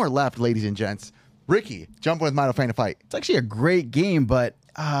got 3 more left, ladies and gents. Ricky, jump with Mighty Final Fight. It's actually a great game, but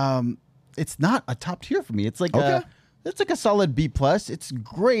it's not a top tier for me. It's like it's like a solid B plus. It's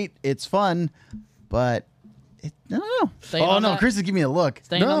great. It's fun, but I don't know. Staying on that- Chris is giving me a look.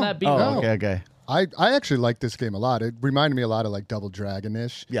 Staying on that beat. Oh, okay. I actually like this game a lot. It reminded me a lot of like Double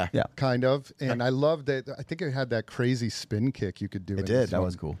Dragon-ish. Yeah. Kind of. And I love that. I think it had that crazy spin kick you could do. It in did. this That one,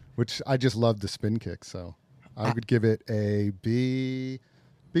 was cool. Which I just loved the spin kick. So I would give it a B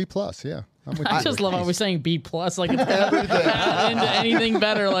plus. Yeah. I'm with I you. just love how we're saying B plus, like it's into anything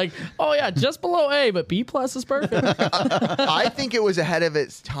better. Like, oh yeah, just below A, but B plus is perfect. I think it was ahead of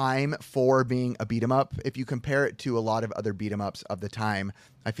its time for being a beat 'em up. If you compare it to a lot of other beat 'em ups of the time,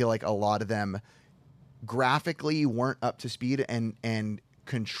 I feel like a lot of them graphically weren't up to speed and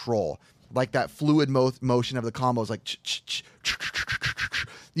control. Like that fluid motion of the combos, like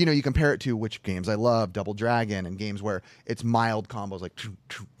you know, you compare it to which games I love, Double Dragon, and games where it's mild combos like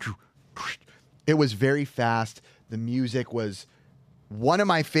it was very fast. The music was one of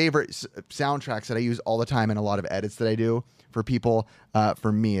my favorite soundtracks that I use all the time in a lot of edits that I do for people.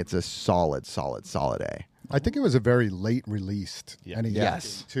 For me, it's a solid A. I think it was a very late released NES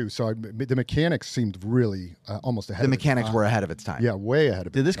Yes. game too. So the mechanics seemed really almost ahead. The of its mechanics time. were ahead of its time. Yeah, way ahead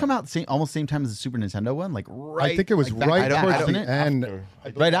of. Did its this time. come out almost same time as the Super Nintendo one? Like right. I think it was like right I towards don't- the end. After.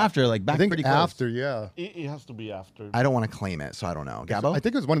 right after, like I back think pretty close. after, yeah. It has to be after. I don't want to claim it, so I don't know. Gabbo? I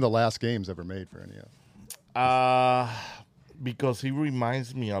think it was one of the last games ever made for NES. Because he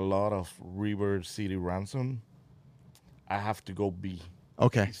reminds me a lot of River City Ransom. I have to go B.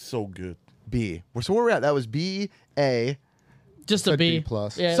 Okay, It's so good. B. So where we're at, that was B, A. Just a Said B. B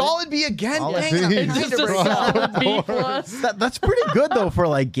plus. Yeah, Solid B again? Solid Dang, B. I'm it's trying just to a bring it up. solid B plus. That's pretty good though for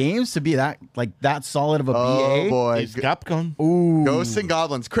like games to be that solid of a Oh, BA. boy. It's Capcom. Ooh. Ghosts and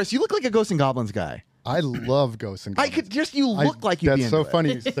Goblins. Chris, you look like a Ghosts and Goblins guy. I love Ghosts and I Goblins. could just, you look like you'd be That's into so it.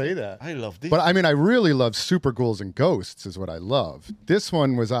 funny you say that. I love this. But I mean, I really love Super Ghouls and Ghosts is what I love. This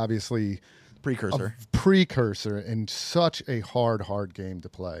one was obviously Precursor. a precursor and such a hard game to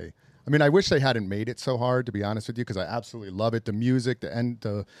play. I mean, I wish they hadn't made it so hard, to be honest with you, because I absolutely love it. The music,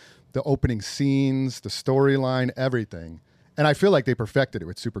 the opening scenes, the storyline, everything. And I feel like they perfected it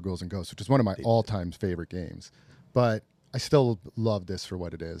with Super Ghouls and Ghosts, which is one of my all-time favorite games. But I still love this for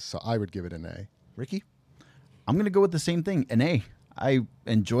what it is, so I would give it an A. Ricky? I'm gonna go with the same thing, an A. I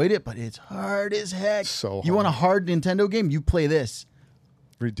enjoyed it, but it's hard as heck. So You want a hard. hard Nintendo game? You play this.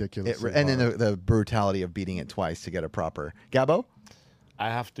 Ridiculous. And then the brutality of beating it twice to get a proper. Gabbo? I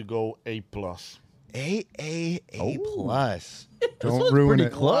have to go A plus. A plus. Don't ruin pretty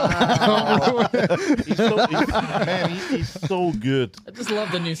it. close. He's so good. I just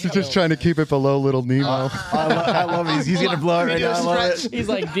love the new He's just trying to keep it below Little Nemo. I love it. He's gonna blow it right now. I love it. He's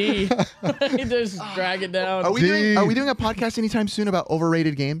like D. He just drag it down. Are we doing a podcast anytime soon about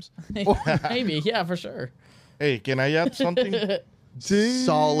overrated games? Maybe, yeah, for sure. Hey, can I add something?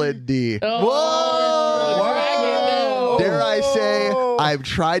 Solid D. Oh, drag it down. Dare I say, I've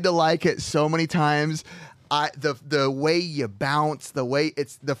tried to like it so many times. The way you bounce, the way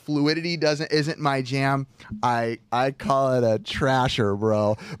the fluidity isn't my jam. I call it a trasher,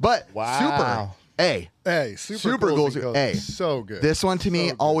 bro. But Wow. super A. Hey, Super Ghouls and A. Ghosts, so good. This one to me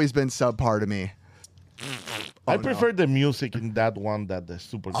So good. always been subpar to me. I prefer the music in that one that the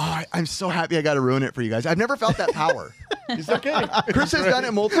Super. Oh, I'm so happy I got to ruin it for you guys. I've never felt that power. It's okay. Chris has done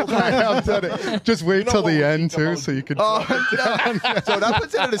it multiple times. I've done it. Just wait know till what the we end think too, about- so you can. Oh, so that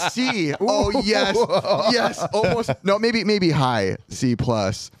puts it at a C. Oh yes, yes, almost. No, maybe high C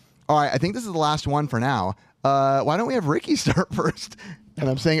plus. All right, I think this is the last one for now. Why don't we have Ricky start first? And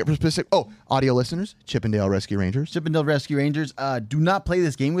I'm saying it for specific. Oh, audio listeners, Chippendale Rescue Rangers. Chippendale Rescue Rangers. Do not play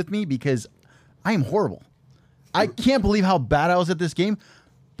this game with me because I am horrible. I can't believe how bad I was at this game.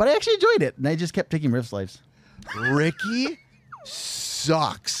 But I actually enjoyed it, and I just kept taking Rift's lives. Ricky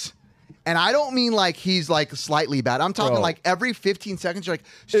sucks. And I don't mean like he's like slightly bad. I'm talking like every 15 seconds, you're like,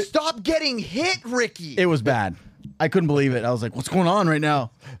 stop getting hit, Ricky. It was bad. I couldn't believe it. I was like, what's going on right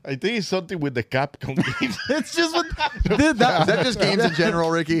now? I think it's something with the Capcom games. It's just what Is that just games in general,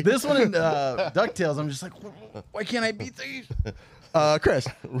 Ricky? this one in DuckTales. I'm just like, why can't I beat these? Chris,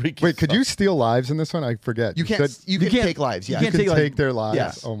 Ricky Wait, could you sucks. steal lives in this one? I forget. you can't. said You can can't- take lives. Yeah. you you can't can take, take their lives.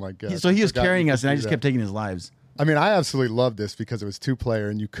 Yes. Oh my god. So he was Forgot carrying you us, could and I do just that. kept taking his lives. I mean, I absolutely loved this because it was 2-player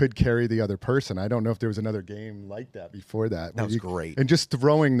and you could carry the other person. I don't know if there was another game like that before that. That where was you- great. And just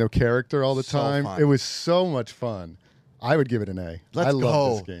throwing the character all the So time. fun. It was so much fun. I would give it an A. Let's I go.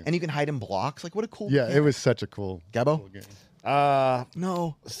 love this game. And you can hide in blocks. Like what a cool. Yeah, it was such a cool Gabbo? game.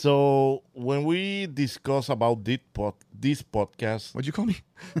 No. So when we discuss about this podcast, What'd you call me?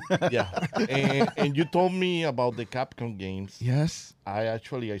 yeah, and you told me about the Capcom games, Yes. I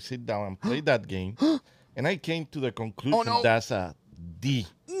sit down and play that game, and I came to the conclusion Oh, no. that's a D.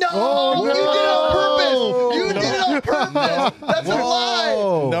 No. You did it on purpose. You did it on purpose. That's a lie.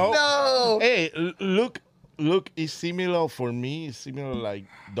 No. No. Hey, look, it's similar for me. It's similar like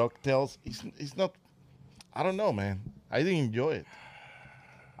DuckTales. It's not. I don't know, man. I didn't enjoy it.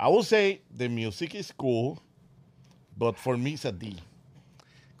 I will say the music is cool, but for me it's a D.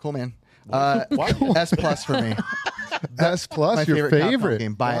 Cool, man. Why? S plus for me. S plus, my your favorite Capcom favorite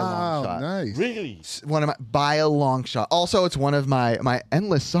game by a long shot. Nice. Really? It's one of my by a long shot. Also, it's one of my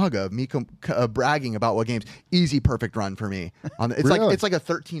endless saga of me bragging about what games. Easy, perfect run for me. It's Really? like it's like a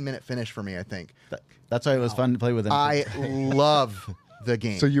 13-minute finish for me. I think. That's why it was fun to play with him. I love the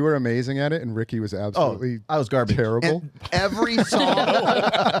game. So you were amazing at it, and Ricky was absolutely I was garbage. terrible. And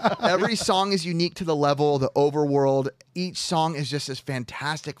every song is unique to the level, the overworld. Each song is just this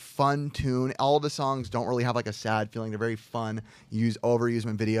fantastic, fun tune. All the songs don't really have like a sad feeling. They're very fun,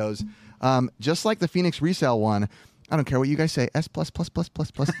 overusement videos. Just like the Phoenix Resale one. I don't care what you guys say. S plus plus plus plus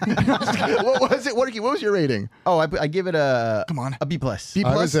plus. What was it? What was your rating? Oh, I give it a Come on. a B plus. B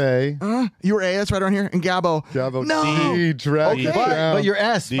I plus. was A. You were A. That's right around here. And Gabbo. Gabbo No. D, dragged Okay. it But, down. but your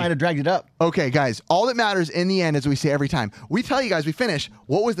S D. might have dragged it up. Okay, guys, all that matters in the end, as we say every time, we tell you guys, we finish,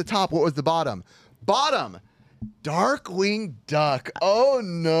 what was the top, what was the bottom? Bottom, Darkwing Duck. Oh,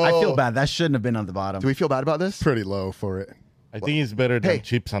 no. I feel bad. That shouldn't have been on the bottom. Do we feel bad about this? pretty low for it. I think it's better than Hey.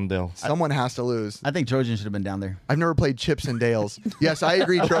 Chips and Dale. Someone has to lose. I think Trojan should have been down there. I've never played Chips and Dales. Yes, I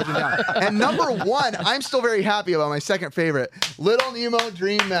agree, Trojan down. And number one, I'm still very happy about my second favorite, Little Nemo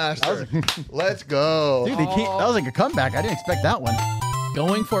Dream Master. Let's go. Dude, that was like a comeback. I didn't expect that one.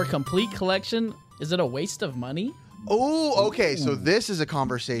 Going for a complete collection, is it a waste of money? Oh, okay. So this is a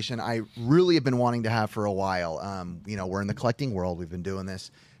conversation I really have been wanting to have for a while. We're in the collecting world. We've been doing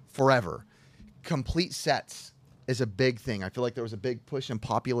this forever. Complete sets is a big thing. I feel like there was a big push in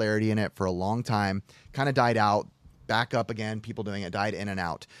popularity in it for a long time. Kind of died out, back up again. People doing it, died in and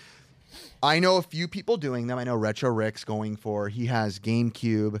out. I know a few people doing them. I know Retro Rick's going for, he has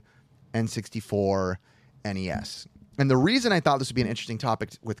GameCube, N64, NES. And the reason I thought this would be an interesting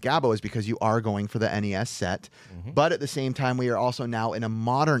topic with Gabbo is because you are going for the NES set, but at the same time, we are also now in a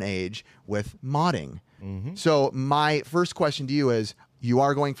modern age with modding. So my first question to you is, you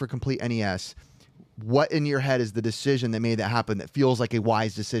are going for complete NES. What in your head is the decision that made that happen that feels like a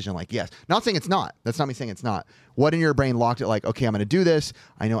wise decision? Like, yes. Not saying it's not. That's not me saying it's not. What in your brain locked it like, okay, I'm going to do this.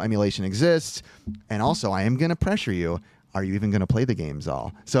 I know emulation exists. And also, I am going to pressure you. Are you even going to play the games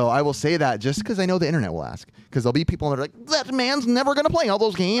all? So I will say that just because I know the internet will ask. Because there'll be people that are like, that man's never going to play all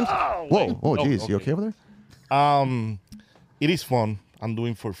those games. Oh, Whoa. wait. Oh, No, geez. You okay. okay over there? It is fun. I'm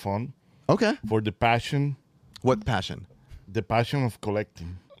doing for fun, Okay. for the passion What passion? of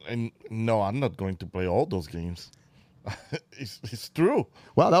collecting. And no, I'm not going to play all those games. It's true.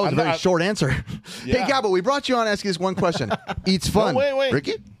 Well, that was I'm a very not- short answer. Yeah. Hey, Gabbo, we brought you on to ask you this one question. Eats fun. wait.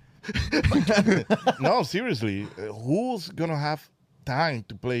 Ricky? No, seriously. Who's going to have time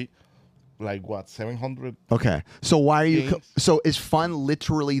to play, 700? Okay. So why are you? Games. So is fun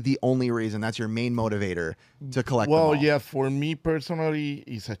literally the only reason? That's your main motivator to collect them Well, all? yeah, for me personally,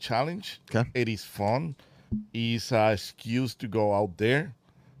 it's a challenge. Okay. It is fun. It's an excuse to go out there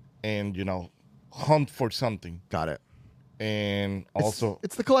and, hunt for something. Got it. And It's- also,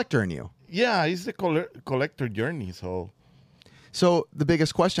 it's the collector in you. yeah, it's the collector journey. So the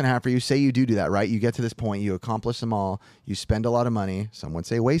biggest question I have for you, say you do that, right? You get to this point, you accomplish them all, you spend a lot of money, some would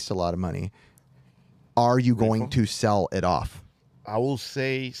say waste a lot of money. Are you going to sell it off? I will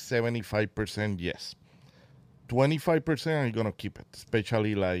say 75% yes. 25% I'm going to keep it,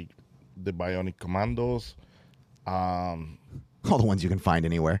 especially like the Bionic Commandos. All the ones you can find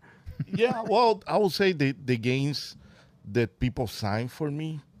anywhere. Yeah, well, I will say the games that people sign for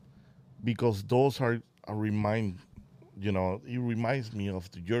me, because those are a remind. It reminds me of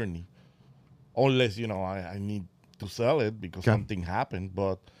the journey. Unless I need to sell it because something happened,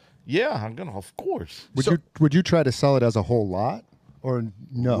 but yeah, I'm gonna, of course. Would you try to sell it as a whole lot, or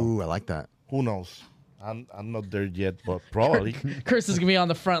no? Ooh, I like that. Who knows? I'm not there yet, but probably. Chris is gonna be on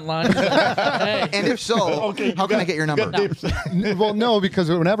the front line. Hey. And if so, how can I get your number? Well, no, because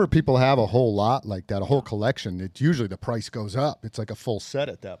whenever people have a whole lot like that, a whole collection, it's usually the price goes up. It's like a full set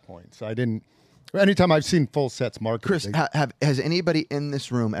at that point. So I didn't. Anytime I've seen full sets marketed, Chris, has anybody in this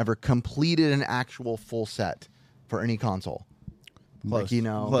room ever completed an actual full set for any console? Close. Like,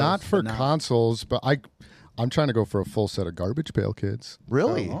 Close, not for but not- consoles, but I'm trying to go for a full set of Garbage Pail Kids.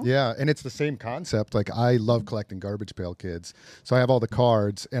 Really? Yeah, and it's the same concept. Like, I love collecting Garbage Pail Kids, so I have all the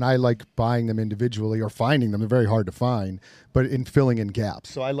cards, and I like buying them individually or finding them. They're very hard to find, but in filling in gaps.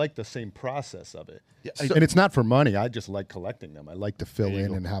 So I like the same process of it. Yeah, And it's not for money. I just like collecting them. I like to fill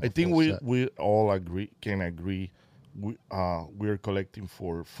in and have. I a think full set. we all can agree. We're collecting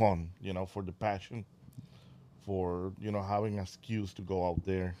for fun, for the passion, for having an excuse to go out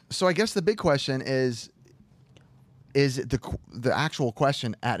there. So I guess the big question is the actual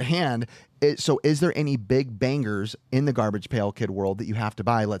question at hand. So is there any big bangers in the Garbage Pail Kid world that you have to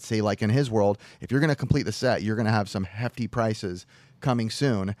buy? Let's say, like in his world, if you're going to complete the set, you're going to have some hefty prices coming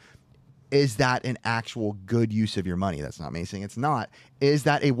soon. Is that an actual good use of your money? That's not me saying it's not. Is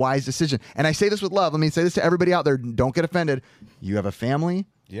that a wise decision? And I say this with love. Let me say this to everybody out there. Don't get offended. You have a family.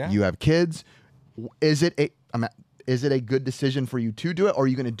 Yeah. You have kids. Is it a good decision for you to do it, or are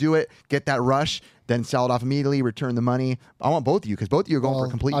you going to do it, get that rush, then sell it off immediately, return the money? I want both of you, because both of you are going for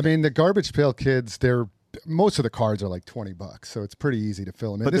complete. I mean, the Garbage Pail Kids, most of the cards are like $20, so it's pretty easy to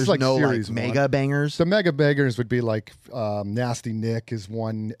fill them in. But This there's is like no series like one. mega bangers. The mega bangers would be like Nasty Nick is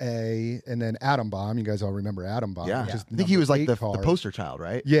 1A, and then Atom Bomb. You guys all remember Atom Bomb? Yeah, which is I think he was like the card. poster child,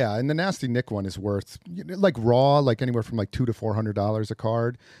 right? Yeah, and the Nasty Nick one is worth like raw, like anywhere from like $200 to $400 a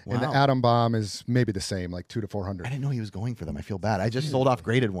card, and the Wow. Atom Bomb is maybe the same, like $200 to I $400. didn't know he was going for them. I feel bad. I just sold off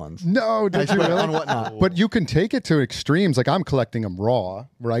graded ones. No, did you really? On whatnot. But you can take it to extremes. Like, I'm collecting them raw,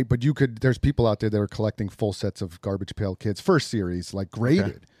 right? But there's people out there that are collecting full sets of Garbage Pail Kids, first series, like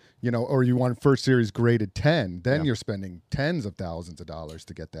graded, or you want first series graded 10, then you're spending tens of thousands of dollars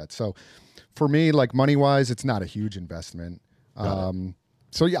to get that. So for me, like money wise, it's not a huge investment.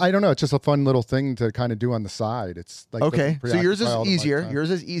 So yeah, I don't know. It's just a fun little thing to kind of do on the side. It's like Okay, so yours is preoccupy all of my easier. time.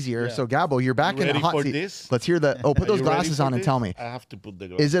 Yours is easier. Yeah. So Gabbo, you're back You in the ready hot for seat. this? Let's hear the. Oh, put Are those you ready glasses for on and this? tell me. I have to put the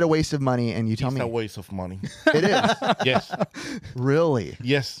glasses. Is it a waste of money? And you tell It's me. a waste of money. It is. Yes. Really?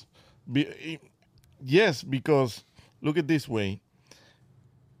 Yes. Yes, because look at this way.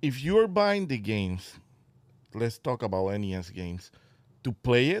 If you're buying the games, let's talk about NES games, to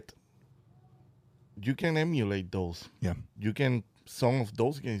play it, you can emulate those. Yeah. Some of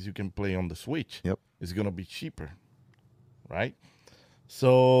those games you can play on the Switch. Yep. It's going to be cheaper, right?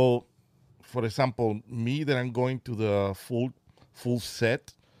 So, for example, me that I'm going to the full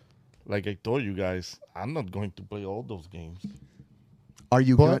set, like I told you guys, I'm not going to play all those games. Are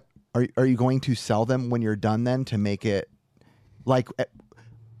you But- are you going to sell them when you're done then to make it like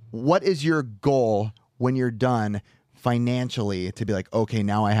what is your goal when you're done financially to be like, okay,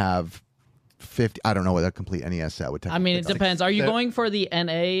 now I have 50, I don't know what a complete NES set would take. I mean, it depends. Are you the- going for the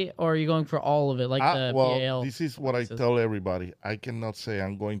NA or are you going for all of it, like the PAL? This is what I tell everybody. I cannot say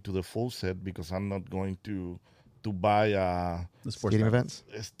I'm going to the full set because I'm not going to buy The sports skating card. events.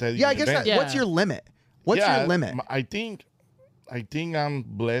 a stadium Yeah, I guess event. that, what's your limit? What's your limit? I think I'm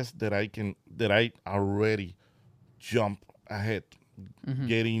blessed that I already jump ahead,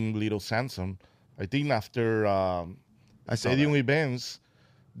 getting little Samsung. I think after I saw stadium that. events,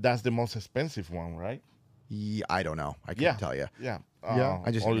 that's the most expensive one, right? Yeah, I don't know. I can't tell you. Yeah.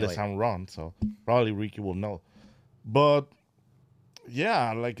 I just unless relate. I'm wrong, so probably Ricky will know. But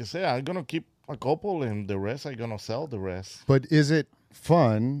yeah, like I said, I'm gonna keep a couple, and the rest I'm gonna sell the rest. But is it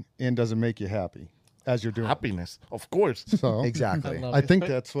fun and does it make you happy as you're doing it? Happiness, of course. So Exactly. love I think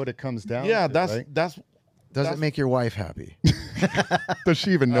that's what it comes down Yeah, to. that's right? that's. Does it make your wife happy? Does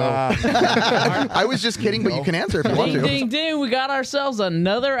she even know? I was just kidding, but you can answer if you want Ding, to. ding, ding. We got ourselves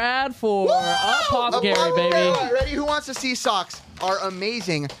another ad for Apothecary, baby. All right, ready? Who Wants to See Socks are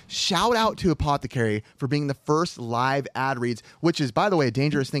amazing. Shout out to Apothecary for being the first live ad reads, which is, by the way, a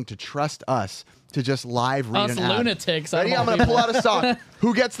dangerous thing to trust us to just live read Us an ad. lunatics. Ready? I'm going to pull out a sock.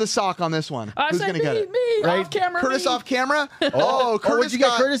 Who gets the sock on this one? I Who's said going to get it? me, off camera. Curtis me. off camera? Oh, Curtis what'd you get,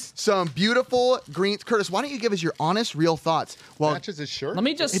 got Curtis? some beautiful greens. Curtis, why don't you give us your honest, real thoughts? Well, Matches his shirt. Let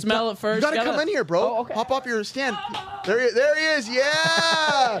me just smell it first. you gotta come in here, bro. Oh, okay. Hop off your stand. There he is.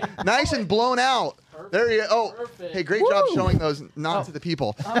 Yeah, nice and blown out. There you go. Oh, Perfect. hey, great job showing those not to the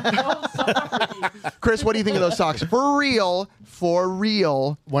people. I'm so sorry. Chris, what do you think of those socks? For real.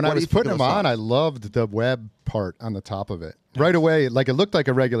 When I was putting them on, I loved the web part on the top of it. Right away, like it looked like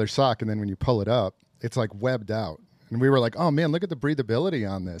a regular sock, and then when you pull it up, it's like webbed out. And we were like, oh man, look at the breathability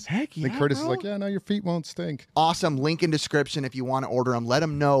on this. Heck yeah, And Curtis is bro. like, yeah, no, your feet won't stink. Awesome. Link in description if you want to order them. Let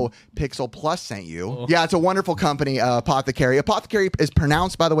them know Pixel Plus sent you. Yeah, it's a wonderful company, Apothecary. Apothecary is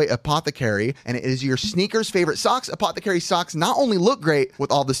pronounced, by the way, Apothecary, and it is your sneakers' favorite socks. Apothecary socks not only look great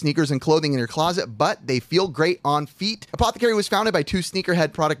with all the sneakers and clothing in your closet, but they feel great on feet. Apothecary was founded by two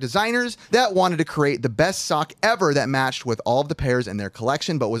sneakerhead product designers that wanted to create the best sock ever that matched with all of the pairs in their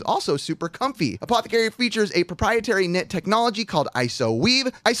collection, but was also super comfy. Apothecary features a proprietary knit technology called ISO Weave.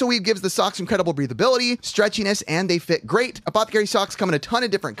 ISO Weave gives the socks incredible breathability, stretchiness, and they fit great. Apothecary socks come in a ton of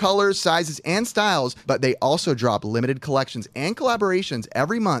different colors, sizes, and styles, but they also drop limited collections and collaborations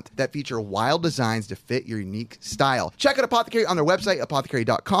every month that feature wild designs to fit your unique style. Check out Apothecary on their website,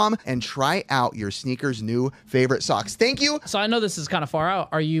 apothecary.com, and try out your sneakers' new favorite socks. Thank you. So I know this is kind of far out.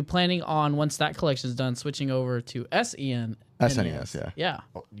 Are you planning on, once that collection is done, switching over to SEN? SNES, yeah. Yeah.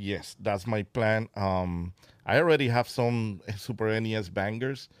 Oh, yes, that's my plan. I already have some Super NES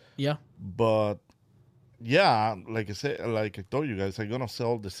bangers, Yeah. but yeah, like I said, like I told you guys, I'm gonna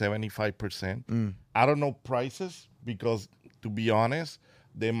sell the 75%. I don't know prices because, to be honest,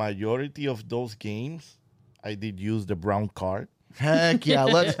 the majority of those games, I did use the brown card. Heck yeah,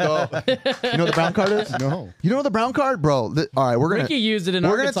 let's go. You know what the brown card is? No. You know the brown card? Bro, all right, Ricky used it in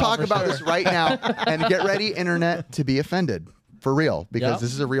we're gonna Arkansas talk for about sure. this right now and get ready, internet, to be offended. For real, because Yep.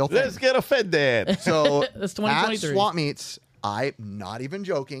 this is a real thing. Let's get offended. So That's at 2023. swap meets, I'm not even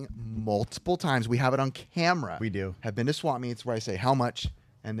joking, multiple times, we have it on camera. We do. Have been to swap meets where I say, how much?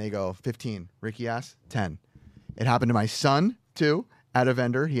 And they go, 15. Ricky asks, 10. It happened to my son, too, at a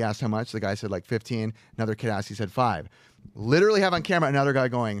vendor. He asked how much. The guy said like 15. Another kid asked, he said 5. Literally have on camera another guy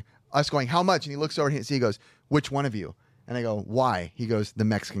going, how much? And he looks over and he goes, which one of you? And I go, why? He goes, the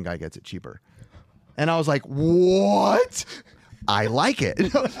Mexican guy gets it cheaper. And I was like, what? I like it.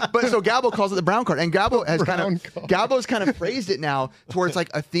 But so Gabbo calls it the brown card. And Gabbo has Gabbo's kind of phrased it now to where it's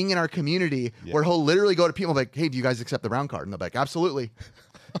like a thing in our community where he'll literally go to people like, hey, do you guys accept the brown card? And they'll be like, absolutely.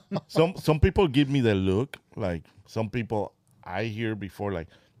 Some people give me the look, like some people I hear before, like,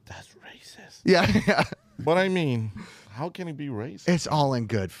 that's racist. Yeah. But I mean, how can it be racist? It's all in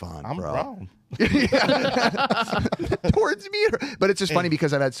good fun, I'm bro. brown. Towards me. But it's just funny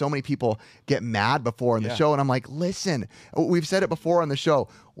because I've had so many people get mad before on the show, and I'm like, listen, we've said it before on the show.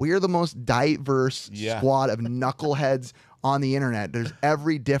 We are the most diverse squad of knuckleheads on the internet. There's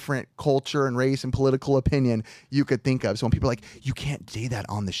every different culture and race and political opinion you could think of. So when people are like, you can't say that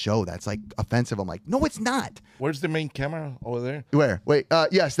on the show, that's like offensive. I'm like, no, it's not. Where's the main camera over there? Where? Wait,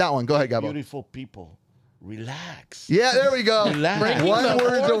 yes, that one. Go ahead, Gabbo. Beautiful people. Relax. Yeah, there we go. Relax. One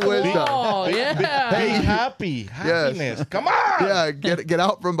words of wisdom. Oh, yeah. Be happy. Happiness. Come on. Yeah, get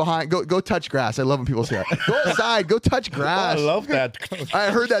out from behind. Go touch grass. I love when people say that. Go outside. Go touch grass. I love that.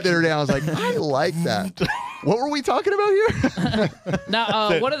 I heard that the other day. I was like, I like that. What were we talking about here?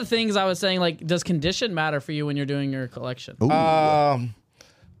 Now, one of the things I was saying, like, does condition matter for you when you're doing your collection?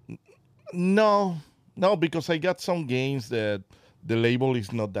 No, because I got some games that the label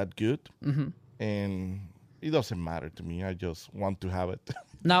is not that good, and it doesn't matter to me. I just want to have it.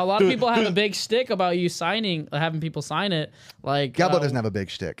 Now, a lot of people have a big stick about you having people sign it. Like Gabbo doesn't have a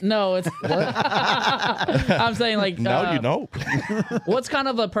big shtick. No, it's. I'm saying, like, Now you know. what's kind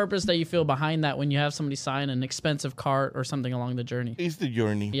of the purpose that you feel behind that when you have somebody sign an expensive cart or something along the journey? It's the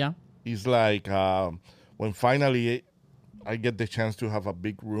journey. Yeah. It's like when finally I get the chance to have a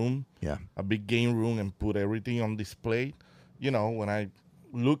big room, a big game room, and put everything on display. You know, when I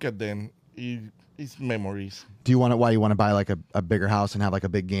look at them, it's memories. Do you want it? Why you want to buy like a bigger house and have like a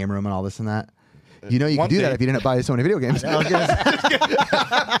big game room and all this and that? You know, you One could do that day. if you didn't buy so many video games.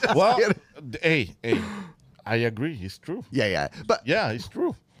 Well, hey, I agree. It's true. Yeah. But Yeah, it's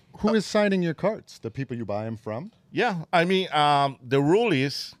true. Who is signing your carts? The people you buy them from? Yeah, I mean, the rule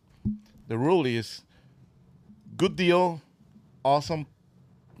is good deal, awesome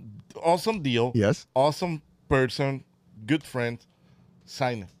deal. Yes. Awesome person, good friend,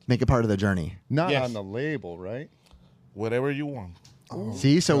 sign it. make it part of the journey. Not Yes. on the label, right? Whatever you want.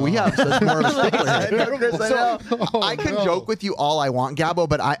 See, so we have such more of a stickler here. Chris, I know. I can no. joke with you all I want, Gabbo,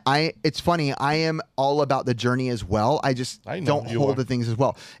 but I it's funny. I am all about the journey as well. I just I know don't you hold are. the things as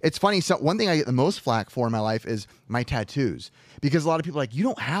well. It's funny. So one thing I get the most flack for in my life is my tattoos, because a lot of people are like, you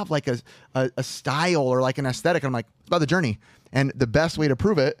don't have like a style or like an aesthetic. I'm like, it's about the journey, and the best way to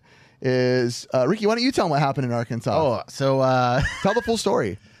prove it is Ricky. Why don't you tell them what happened in Arkansas? Oh, so Tell the full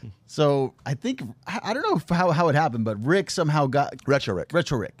story. So I think I don't know how it happened, but Rick somehow got Retro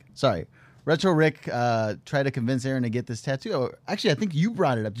Rick. Sorry, Retro Rick tried to convince Aaron to get this tattoo. Oh, actually, I think you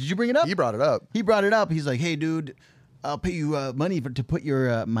brought it up. Did you bring it up? He brought it up. He brought it up. He's like, "Hey, dude, I'll pay you money to put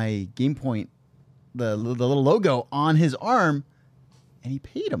your my Game Point, the little logo on his arm," and he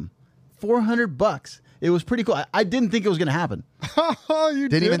paid him $400. It was pretty cool. I didn't think it was going to happen. You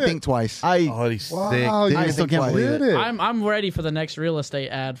Didn't even think twice. Oh, he's sick. Wow, you I still can't did believe it. I'm ready for the next real estate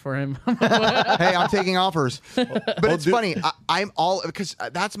ad for him. Hey, I'm taking offers. But it's funny. I'm all because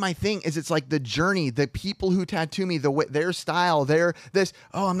that's my thing. Is it's like the journey, the people who tattoo me, their style, their this.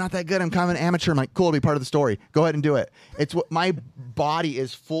 Oh, I'm not that good. I'm kind of an amateur. I'm like, cool, to be part of the story. Go ahead and do it. It's what my body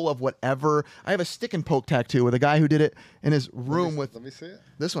is full of. Whatever. I have a stick and poke tattoo with a guy who did it in his room with. Let me see it.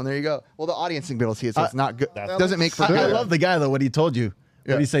 This one. There you go. Well, the audience can be able to see it, so it's not good. Doesn't make for I good. love the guy though. What he told you.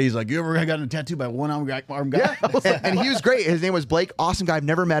 Yeah. What he say? He's like, "You ever gotten a tattoo by one arm guy?" Yeah, and he was great. His name was Blake. Awesome guy. I've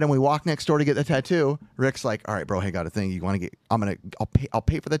never met him. We walked next door to get the tattoo. Rick's like, "All right, bro. Hey, got a thing. You want to get? I'll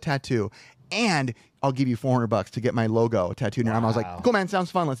pay for the tattoo, and I'll give you $400 to get my logo tattooed in your arm." I was like, "Cool, man.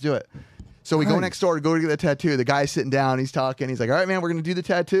 Sounds fun. Let's do it." So we go next door to go to get the tattoo. The guy's sitting down. He's talking. He's like, "All right, man. We're gonna do the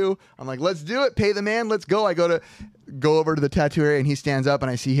tattoo." I'm like, "Let's do it. Pay the man. Let's go." I go over to the tattoo area, and he stands up,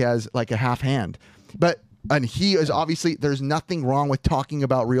 and I see he has like a half hand, and he is obviously, there's nothing wrong with talking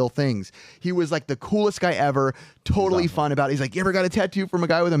about real things. He was like the coolest guy ever, totally fun about it. He's like, "You ever got a tattoo from a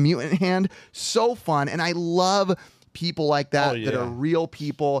guy with a mutant hand?" So fun. And I love people like that, that are real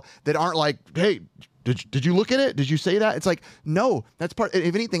people, that aren't like, "Hey, did you look at it? Did you say that?" It's like, no, that's part.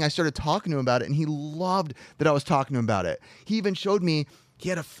 If anything, I started talking to him about it, and he loved that I was talking to him about it. He even showed me, he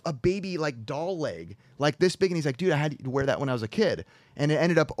had a baby like doll leg like this big, and he's like, "Dude, I had to wear that when I was a kid." And it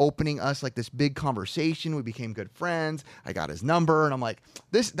ended up opening us like this big conversation. We became good friends. I got his number, and I'm like,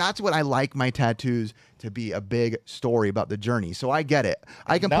 that's what I like my tattoos to be, a big story about the journey. So I get it.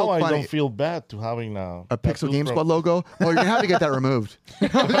 I can Now poke I fun don't at feel bad to having a Pixel Game Squad logo. Well, you're gonna have to get that removed.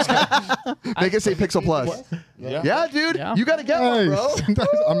 Make it say Pixel Plus. Yeah, dude, Yeah. you got to get one, bro.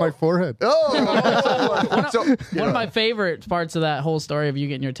 That's on my forehead. Oh, so One of my favorite parts of that whole story of you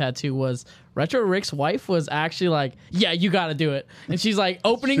getting your tattoo was Retro Rick's wife was actually like, "Yeah, you got to do it," and she's like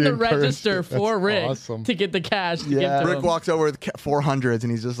opening She the encouraged register it. for That's Rick awesome. to get the cash to give to Rick him. walks over with 400s,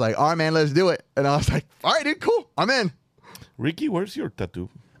 and he's just like, "All right, man, let's do it." And I was like, "All right, dude, cool, I'm in." Ricky, where's your tattoo?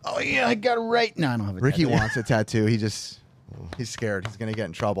 Oh yeah, I got it right. No, I don't have a Ricky tattoo. wants a tattoo. He's scared. He's gonna get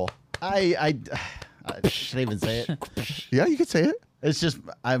in trouble. I should I even say it? Yeah, you could say it. It's just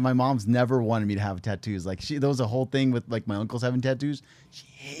my mom's never wanted me to have tattoos. Like there was a whole thing with like my uncles having tattoos.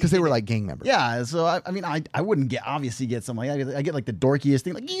 Because they were like gang members. Yeah, so I mean I wouldn't obviously get something like that. I get like the dorkiest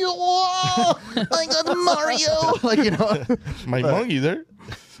thing, like I got Mario, like My monkey there.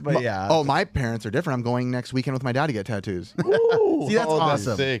 But yeah, Oh, my parents are different. I'm going next weekend with my dad to get tattoos. Ooh, See, that's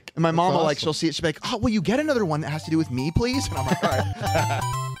awesome. Sick. And my mom will like, awesome. she'll see it. She'll be like, "Oh, will you get another one that has to do with me, please?" And I'm like, "All right."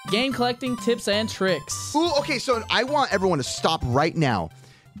 Game collecting tips and tricks. Ooh, okay, so I want everyone to stop right now.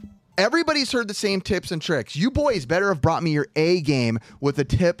 Everybody's heard the same tips and tricks. You boys better have brought me your A game with a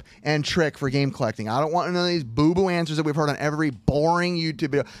tip and trick for game collecting. I don't want none of these boo-boo answers that we've heard on every boring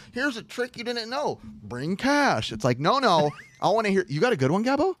YouTube video. Here's a trick you didn't know. Bring cash. It's like, no. I want to hear. You got a good one,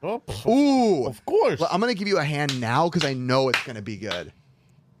 Gabbo? Oh, Ooh. of course. Well, I'm going to give you a hand now because I know it's going to be good.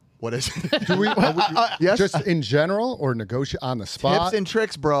 What is it? Do we, Yes? just in general or negotiate on the spot? Tips and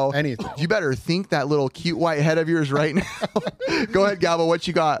tricks, bro. Anything. You better think that little cute white head of yours right now. Go ahead, Gabbo. What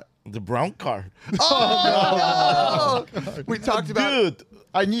you got? The brown card. Oh, no! We talked about. Dude,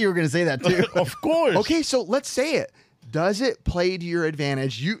 I knew you were gonna say that too. of course. Okay, so let's say it. Does it play to your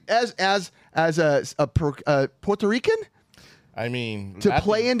advantage? You as a Puerto Rican I mean, to Latin-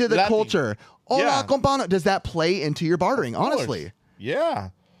 play into the Latin. culture. Hola, Yeah. compano. Does that play into your bartering? Of course. Honestly. Yeah.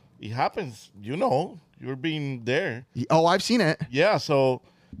 It happens. You're being there. Oh, I've seen it. Yeah, so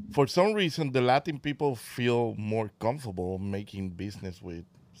for some reason, the Latin people feel more comfortable making business with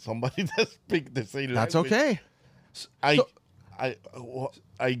somebody that speaks the same That's language. okay.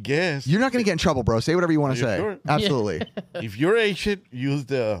 I guess You're not going to get in trouble, bro. Say whatever you want to Are you say. sure? Absolutely. if you're Asian, use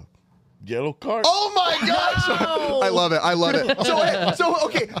the yellow card. Oh my gosh! I love it.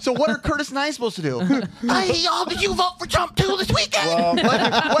 So what are Curtis and I supposed to do? Hey, y'all, did you vote for Trump too this weekend?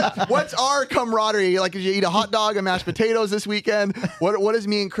 What's our camaraderie? Like, did you eat a hot dog and mashed potatoes this weekend? What is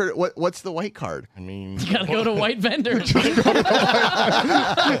me and Curtis? What's the white card? I mean, You gotta go to white vendors. Few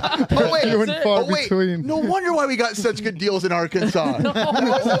and far between. No wonder why we got such good deals in Arkansas. That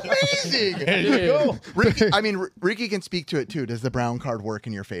was amazing. there you go. Ricky can speak to it too. Does the brown card work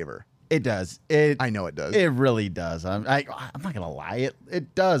in your favor? It does. I know it does. It really does. I'm not gonna lie.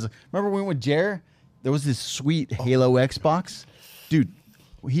 It does. Remember when we went with Jer? There was this sweet Halo Xbox, dude.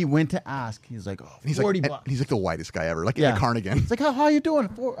 he went to ask. He's like, oh, He's 40 like, bucks. he's like the whitest guy ever, like in a cardigan. It's like, how you doing?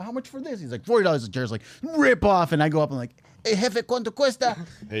 How much for this? He's like, $40. The chair's like, rip off. And I go up and like, hey, jefe, ¿cuánto cuesta?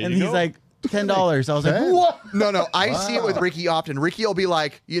 And he's like, $10. I was like, what? No, I see it with Ricky often. Ricky will be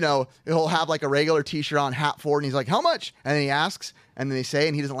like, he'll have like a regular t-shirt on, hat forward, and he's like, how much? And then he asks, and then they say,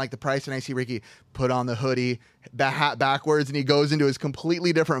 and he doesn't like the price, and I see Ricky put on the hoodie, the hat backwards, and he goes into his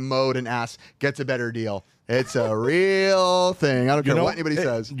completely different mode and gets a better deal. It's a real thing. I don't care what anybody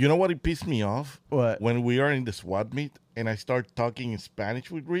says. You know what? It pissed me off? What? When we are in the SWAT meet, and I start talking in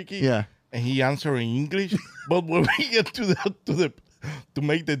Spanish with Ricky. Yeah. And he answer in English. But when we get to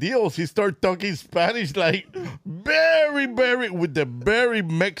make the deals, he start talking Spanish like with the very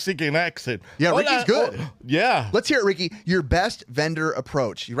Mexican accent. Yeah, Ricky's good. Yeah. Let's hear it, Ricky. Your best vendor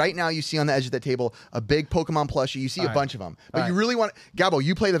approach. Right now, you see on the edge of the table a big Pokemon plushie. You see a bunch of them. But you really want... Gabbo,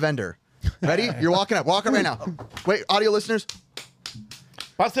 you play the vendor. Ready? You're walking up. Walk up right now. Wait, audio listeners.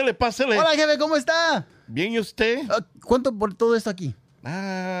 Pásele. Hola, jefe, ¿cómo está? Bien, ¿y usted? ¿Cuánto por todo esto aquí?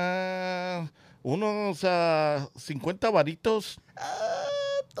 Unos 50 varitos.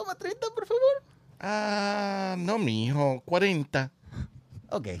 Toma 30, por favor. No, mijo, 40.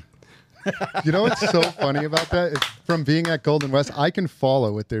 Okay. You know what's so funny about that? It's from being at Golden West, I can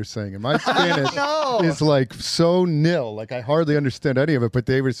follow what they're saying. And my Spanish is like so nil. Like I hardly understand any of it. But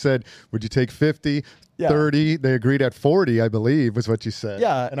they said, would you take 50, 30? They agreed at 40, I believe, was what you said.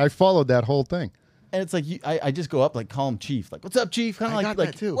 Yeah. And I followed that whole thing. And it's like I just go up, like call him Chief, like, "What's up, Chief?" Kind of I got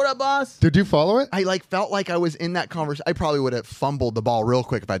like, that too. "What up, boss?" Did you follow it? I felt like I was in that conversation. I probably would have fumbled the ball real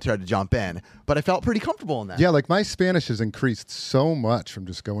quick if I tried to jump in, but I felt pretty comfortable in that. Yeah, like my Spanish has increased so much from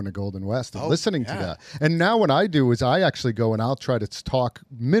just going to Golden West and listening to that. And now what I do is I actually go and I'll try to talk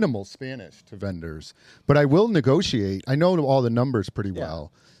minimal Spanish to vendors, but I will negotiate. I know all the numbers pretty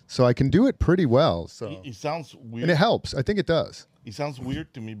well, so I can do it pretty well. So It sounds weird. and it helps. I think it does. It sounds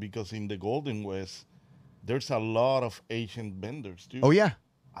weird to me because in the Golden West, there's a lot of Asian vendors too. Oh yeah.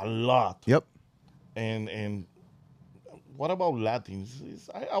 A lot. Yep. And what about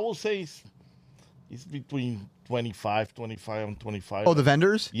Latins? I will say it's between 25 and 25. Oh, the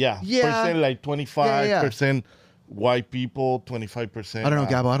vendors? Yeah. Yeah. Percent like 25% white people, 25%. I don't know,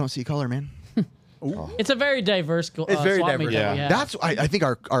 Gabbo. I don't see color, man. It's a very diverse It's very swap meet diverse. that we have. That's I think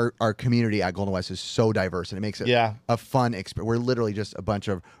our community at Golden West is so diverse, and it makes it a fun experience. We're literally just a bunch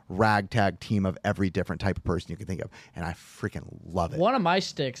of ragtag team of every different type of person you can think of, and I freaking love it. One of my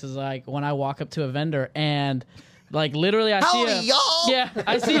sticks is like when I walk up to a vendor and like literally I Howdy, y'all!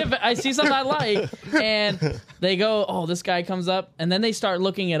 I see something I like, and they go, "Oh, this guy comes up," and then they start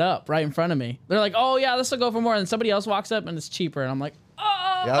looking it up right in front of me. They're like, "Oh yeah, this will go for more," and somebody else walks up and it's cheaper, and I'm like, "Oh."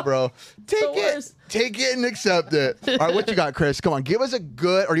 Yeah, bro. Take it and accept it. All right, what you got, Chris? Come on, give us a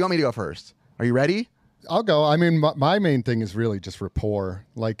good, or do you want me to go first? Are you ready? I'll go. I mean, my main thing is really just rapport.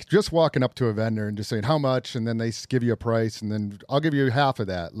 Like just walking up to a vendor and just saying how much, and then they give you a price, and then I'll give you half of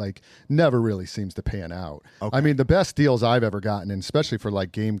that. Like never really seems to pan out. Okay. I mean, the best deals I've ever gotten, and especially for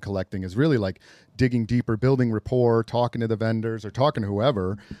like game collecting, is really like digging deeper, building rapport, talking to the vendors or talking to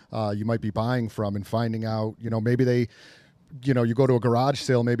whoever you might be buying from, and finding out, maybe they. You go to a garage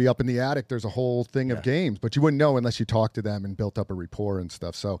sale, maybe up in the attic, there's a whole thing of games, but you wouldn't know unless you talked to them and built up a rapport and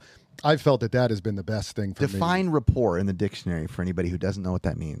stuff. So I've felt that has been the best thing for me. Define rapport in the dictionary for anybody who doesn't know what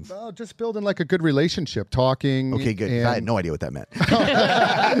that means. Just building like a good relationship, talking. Okay, good. I had no idea what that meant.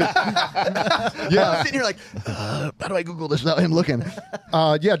 Yeah. I'm sitting here like, how do I Google this without him looking?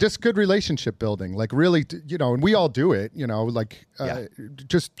 Just good relationship building. Like really, and we all do it,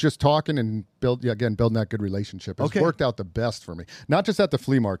 just talking and building that good relationship has worked out the best for me. Not just at the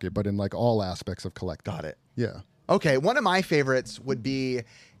flea market, but in like all aspects of collecting. Got it. Yeah. Okay, one of my favorites would be,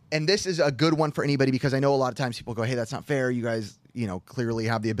 and this is a good one for anybody because I know a lot of times people go, hey, that's not fair. You guys, clearly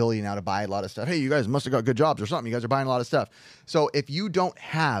have the ability now to buy a lot of stuff. Hey, you guys must have got good jobs or something. You guys are buying a lot of stuff. So if you don't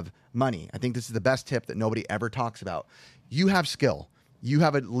have money, I think this is the best tip that nobody ever talks about. You have skill. You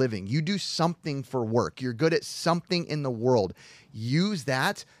have a living. You do something for work. You're good at something in the world. Use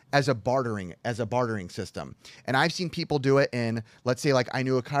that as a bartering system. And I've seen people do it in, let's say, like I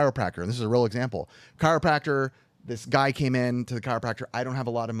knew a chiropractor, and this is a real example. Chiropractor, this guy came in to the chiropractor. I don't have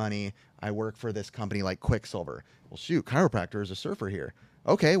a lot of money. I work for this company like Quicksilver. Well, shoot, chiropractor is a surfer here.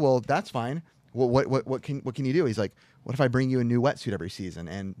 Okay, well, that's fine. Well, what can you do? He's like, what if I bring you a new wetsuit every season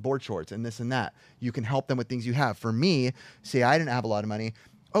and board shorts and this and that? You can help them with things you have. For me, say I didn't have a lot of money.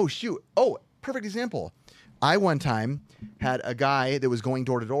 Oh, shoot. Oh, perfect example. I one time had a guy that was going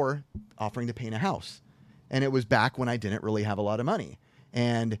door to door offering to paint a house. And it was back when I didn't really have a lot of money.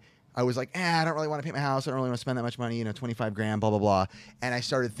 And I was like, I don't really want to paint my house. I don't really want to spend that much money, 25 grand, blah, blah, blah. And I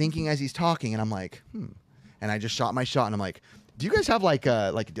started thinking as he's talking, and I'm like, And I just shot my shot, and I'm like, do you guys have like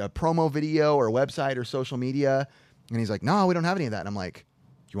a promo video or website or social media? And he's like, no, we don't have any of that. And I'm like,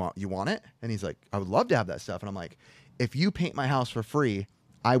 you want it? And he's like, I would love to have that stuff. And I'm like, if you paint my house for free,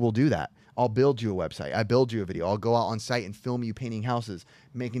 I will do that. I'll build you a website. I build you a video. I'll go out on site and film you painting houses,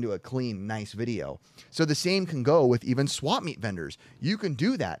 make into a clean, nice video. So the same can go with even swap meet vendors. You can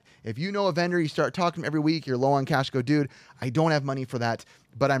do that. If you know a vendor, you start talking to them every week, you're low on cash, go, dude, I don't have money for that,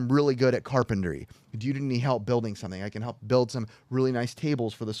 but I'm really good at carpentry. Do you need help building something? I can help build some really nice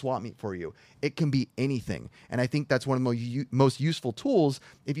tables for the swap meet for you. It can be anything. And I think that's one of the most useful tools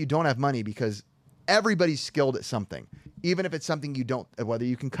if you don't have money, because everybody's skilled at something. Even if it's something you don't, whether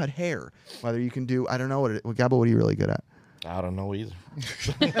you can cut hair, whether you can do, I don't know, Gabbo, what are you really good at? I don't know either.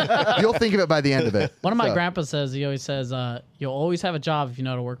 You'll think of it by the end of it. One of my grandpa says, he always says, you'll always have a job if you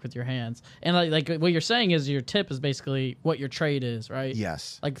know how to work with your hands. And like what you're saying is your tip is basically what your trade is, right?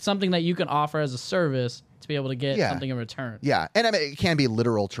 Yes. Like something that you can offer as a service to be able to get something in return. Yeah. And I mean, it can be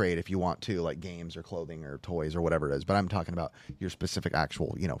literal trade if you want to, like games or clothing or toys or whatever it is. But I'm talking about your specific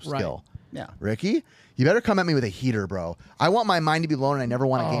actual, skill. Yeah. Ricky, you better come at me with a heater, bro. I want my mind to be blown and I never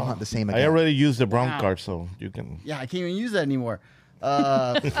want to game hunt the same again. I already used the brown card, so you can. Yeah, I can't even use that anymore.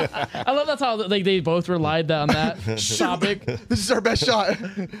 I love that's how they both relied on that topic. This is our best shot.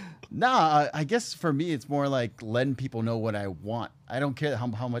 Nah, I guess for me, it's more like letting people know what I want. I don't care how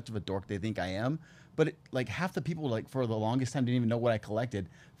much of a dork they think I am. But like half the people, like for the longest time, didn't even know what I collected.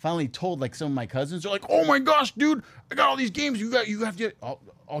 Finally told like some of my cousins, they're like, "Oh my gosh, dude, I got all these games. You have to.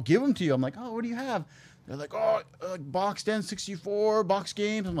 I'll give them to you." I'm like, "Oh, what do you have?" They're like, "Oh, box N64, box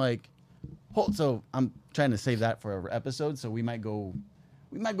games." I'm like, "Hold." So I'm trying to save that for an episode. So we might go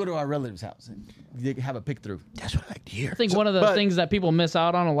to our relative's house and have a pick through. That's what I like to hear. I think one of the things that people miss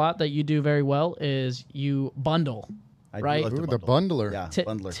out on a lot that you do very well is you bundle. Right? Ooh, the bundler. Yeah,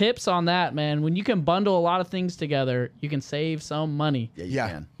 bundler. Tips on that, man. When you can bundle a lot of things together, you can save some money. Yeah, Yeah.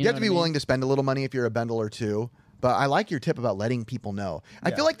 can. You have to be willing to spend a little money if you're a bundler too. But I like your tip about letting people know.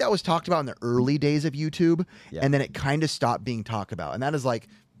 I feel like that was talked about in the early days of YouTube, and then it kind of stopped being talked about. And that is like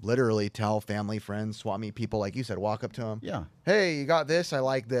literally tell family, friends, swap meet people, like you said, walk up to them. Yeah. Hey, you got this? I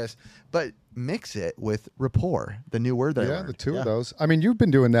like this. But mix it with rapport, the new word that I learned. The two of those. I mean, you've been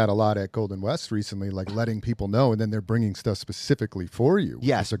doing that a lot at Golden West recently, like letting people know, and then they're bringing stuff specifically for you.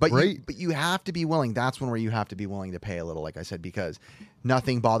 Yes, but you have to be willing. That's one where you have to be willing to pay a little, like I said, because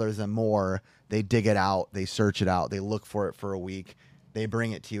nothing bothers them more. They dig it out, they search it out, they look for it for a week, they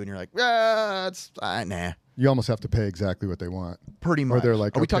bring it to you, and you're like, it's nah. You almost have to pay exactly what they want. Pretty much. Or they're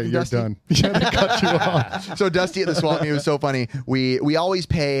like, Are we okay, talking you're Dusty? done. Yeah, they cut you off. So Dusty at the swap meet was so funny. We always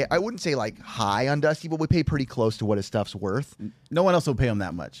pay, I wouldn't say like high on Dusty, but we pay pretty close to what his stuff's worth. No one else will pay them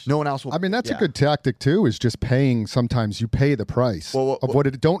that much. No one else will. I mean, that's a good tactic too, is just paying. Sometimes you pay the price of what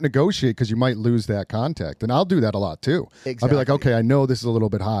it, don't negotiate because you might lose that contact. And I'll do that a lot too. Exactly. I'll be like, okay, I know this is a little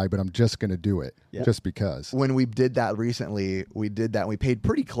bit high, but I'm just going to do it just because. When we did that recently, we did that and we paid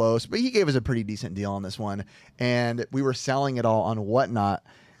pretty close, but he gave us a pretty decent deal on this one. And we were selling it all on Whatnot.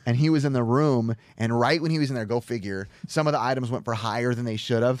 And he was in the room, and right when he was in there, go figure, some of the items went for higher than they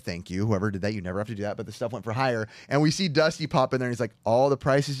should have. Thank you, whoever did that. You never have to do that, but the stuff went for higher. And we see Dusty pop in there, and he's like, the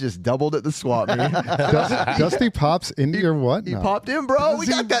prices just doubled at the swap meet. Dusty pops into your what? He popped in, bro. We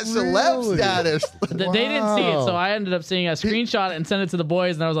got that celeb status. They didn't see it, so I ended up seeing a screenshot and sent it to the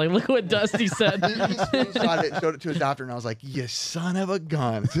boys, and I was like, look what Dusty said. He screenshot it, showed it to his doctor, and I was like, you son of a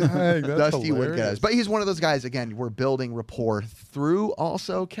gun. Dang, that's Dusty would get us. hilarious. But he's one of those guys, again, we're building rapport through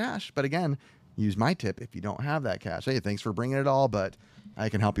also cash. But again, use my tip if you don't have that cash. Hey, thanks for bringing it all, but I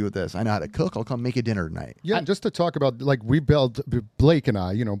can help you with this. I know how to cook. I'll come make you dinner tonight. Yeah, and just to talk about, like, we built Blake and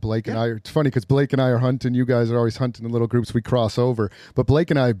I, Blake and I, it's funny because Blake and I are hunting. You guys are always hunting in little groups. We cross over. But Blake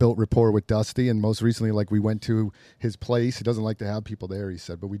and I built rapport with Dusty. And most recently, like, we went to his place. He doesn't like to have people there, he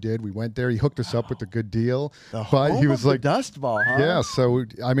said. But we did. We went there. He hooked us up with a good deal. But he was like, dust ball, huh? yeah. So,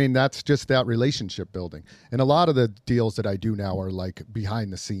 I mean, that's just that relationship building. And a lot of the deals that I do now are like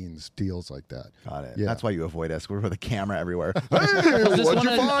behind the scenes deals like that. Got it. Yeah. That's why you avoid us. We're with a camera everywhere. Was this What'd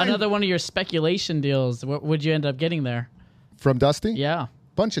you find? another one of your speculation deals? What would you end up getting there? From Dusty? Yeah.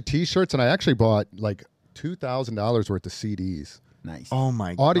 Bunch of T-shirts. And I actually bought like $2,000 worth of CDs. Nice. Oh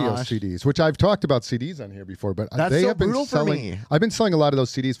my Audio gosh. CDs, which I've talked about CDs on here before, but That's they so have been brutal for selling. me. I've been selling a lot of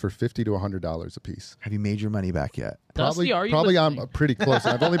those CDs for $50 to $100 a piece. Have you made your money back yet? Dusty, are you Probably I'm listening? pretty close.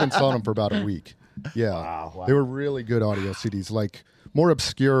 I've only been selling them for about a week. Yeah, Wow. They were really good audio CDs, like more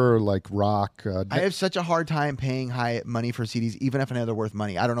obscure, like rock. I have such a hard time paying high money for CDs, even if I know they're worth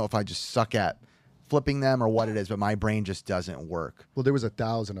money. I don't know if I just suck at flipping them or what it is, but my brain just doesn't work. Well, there was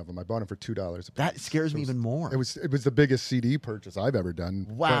 1,000 of them. I bought them for $2. That scares me even more. It was the biggest CD purchase I've ever done.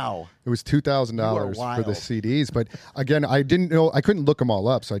 Wow. It was $2,000 for the wild. CDs. But again, I didn't know, I couldn't look them all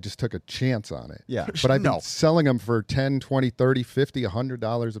up, so I just took a chance on it. Yeah. But I've No. been selling them for $10, $20, $30, $50,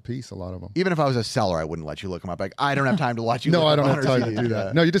 $100 a piece, a lot of them. Even if I was a seller, I wouldn't let you look them up. Like, I don't have time to watch you. No, look I up don't have 100 time to CDs. do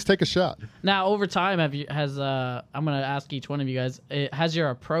that. No, you just take a shot. Now, over time, I'm going to ask each one of you guys, has your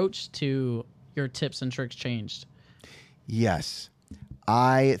approach to your tips and tricks changed? Yes.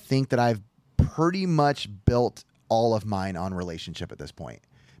 I think that I've pretty much built all of mine on relationship at this point,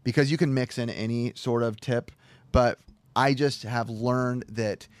 because you can mix in any sort of tip, but I just have learned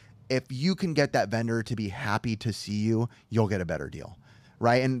that if you can get that vendor to be happy to see you, you'll get a better deal.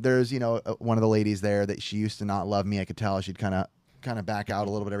 Right. And there's, one of the ladies there that she used to not love me. I could tell she'd kind of back out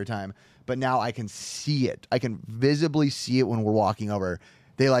a little bit every time, but now I can see it. I can visibly see it when we're walking over.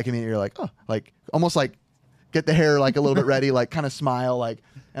 They like me and you're like, oh, like almost like get the hair like a little bit ready, like kind of smile, like,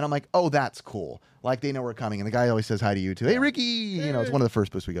 and I'm like, oh, that's cool. Like they know we're coming. And the guy always says hi to you too. Hey, Ricky, it's one of the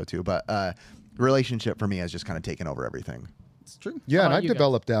first booths we go to, but relationship for me has just kind of taken over everything. It's true. Yeah, How and about I've you guys?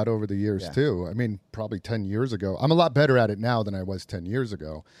 developed that over the years too. I mean, probably 10 years ago. I'm a lot better at it now than I was 10 years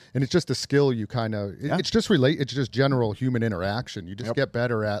ago. And it's just a skill you kind of, it's just general human interaction. You just get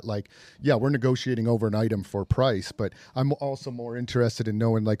better at like, yeah, we're negotiating over an item for price, but I'm also more interested in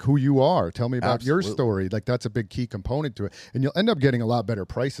knowing like who you are. Tell me about your story. Like that's a big key component to it. And you'll end up getting a lot better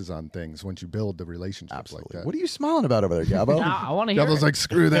prices on things once you build the relationship like that. What are you smiling about over there, Gabbo? Now, I want to hear Devil's it. like,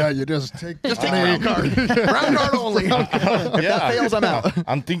 screw that. You just take Just take brown card. Brown card only. If that fails, I'm out.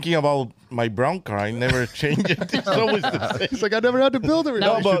 I'm thinking about my brown car. I never change it. It's always the same. It's like I never had to build a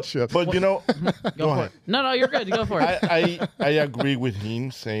No, relationship. but Go for ahead. it. No, you're good. Go for it. I agree with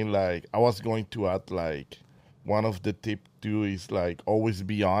him saying like I was going to add like one of the tip too is like always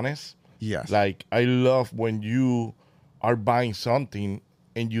be honest. Yes. Like I love when you are buying something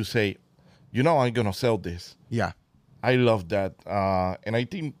and you say, I'm gonna sell this. Yeah, I love that, and I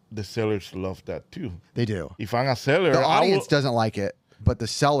think the sellers love that too. they do. If I'm a seller, The I audience will, doesn't like it, but the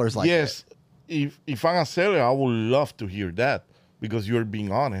sellers like it. yes. If I'm a seller, I would love to hear that because you're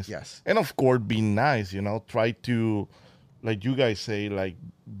being honest. Yes. And of course, being nice. Try to, like you guys say, like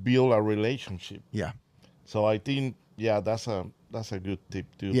build a relationship. Yeah. So I think, that's a good tip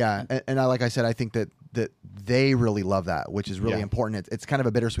too. Yeah, and like I said, I think that they really love that, which is really Yeah. important. It's kind of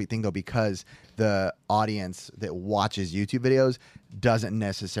a bittersweet thing though, because the audience that watches YouTube videos doesn't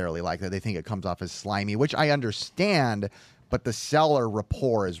necessarily like that. They think it comes off as slimy, which I understand, but the seller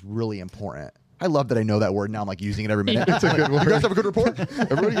rapport is really important. I love that I know that word now. I'm like using it every minute. It's a good word. You guys have a good rapport?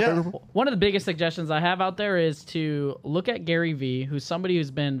 Everybody? One of the biggest suggestions I have out there is to look at Gary Vee, who's somebody who's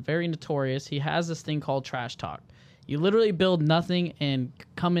been very notorious. He has this thing called trash talk. You literally build nothing and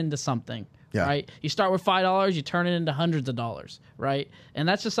come into something. Yeah. Right. You start with $5, you turn it into hundreds of dollars. Right. And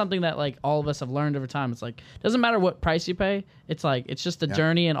that's just something that like all of us have learned over time. It's like it doesn't matter what price you pay. It's like it's just a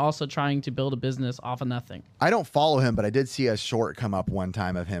journey and also trying to build a business off of nothing. I don't follow him, but I did see a short come up one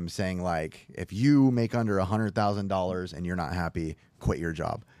time of him saying like, if you make under $100,000 and you're not happy, quit your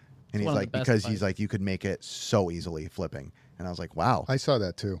job. And he's one of the like, best because advice. he's like, you could make it so easily flipping. And I was like, wow. I saw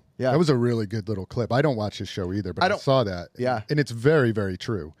that too. Yeah. That was a really good little clip. I don't watch his show either, but I saw that. Yeah. And it's very, very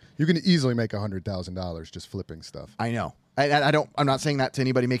true. You can easily make $100,000 just flipping stuff. I know. I'm not saying that to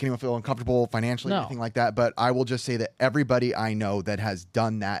anybody, making anyone feel uncomfortable financially or No. anything like that. But I will just say that everybody I know that has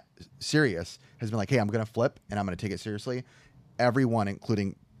done that serious has been like, hey, I'm going to flip and I'm going to take it seriously. Everyone,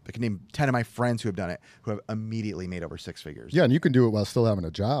 including, I can name 10 of my friends who have done it, who have immediately made over six figures. Yeah, and you can do it while still having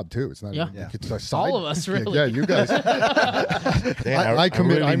a job too. It's not Yeah. even, it's a side, All of us, really. Yeah, you guys. Damn, I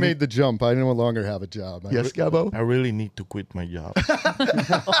commit. really I made the jump. I no longer have a job. Yes, Gabbo? I really need to quit my job.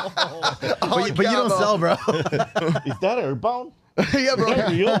 But you don't sell, bro. Is that Earthbound? Yeah, bro.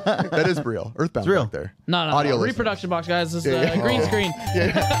 Real? That is real. Earthbound's real. back there. No. Audio listeners. Reproduction box, guys. This is green screen.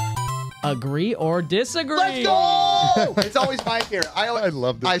 Agree or disagree? Let's go! It's always Mike here. I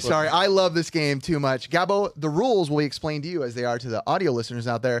love this one. I love this game too much. Gabbo, the rules will be explained to you as they are to the audio listeners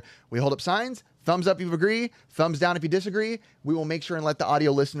out there. We hold up signs. Thumbs up if you agree. Thumbs down if you disagree. We will make sure and let the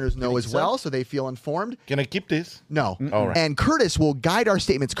audio listeners know as well so they feel informed. Can I keep this? No. All right. And Curtis will guide our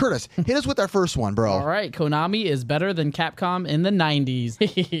statements. Curtis, hit us with our first one, bro. All right. Konami is better than Capcom in the 90s.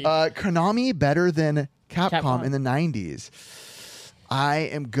 Konami better than Capcom Capcom. in the 90s. I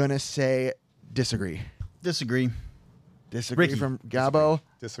am going to say disagree. Disagree. Disagree Ricky. from Gabbo.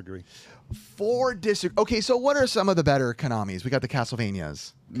 Disagree. Okay, so what are some of the better Konamis? We got the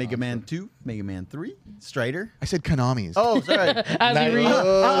Castlevanias. Mega Man 2, Mega Man 3, Strider. I said Konamis. Oh, sorry. As you read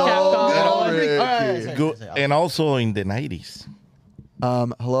Oh, Capcom. Ricky. All right, Good. And also in the 90s.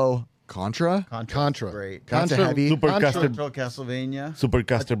 Hello, Contra? Contra. Great. That's a heavy. Super Contra- Castlevania. Super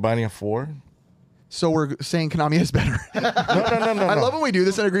Castlevania 4. So we're saying Konami is better. No. I love when we do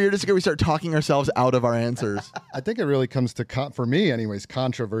this and agree or disagree. We start talking ourselves out of our answers. I think it really comes to, for me anyways,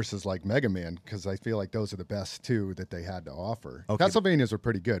 Contra versus like Mega Man, because I feel like those are the best two that they had to offer. Okay. Castlevanias are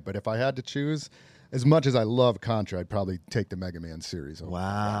pretty good, but if I had to choose, as much as I love Contra, I'd probably take the Mega Man series over.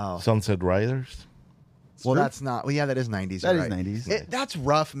 Wow. Sunset Riders. Well, that's not. Well, yeah, that is 90s. That you're is right. 90s. That's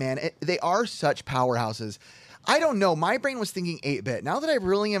rough, man. They are such powerhouses. I don't know. My brain was thinking 8-bit. Now that I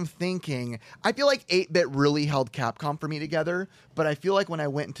really am thinking, I feel like 8-bit really held Capcom for me together. But I feel like when I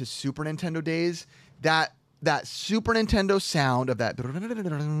went into Super Nintendo days, that Super Nintendo sound of that.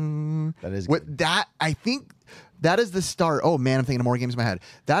 That is with good. that. I think that is the start. Oh man, I'm thinking of more games in my head.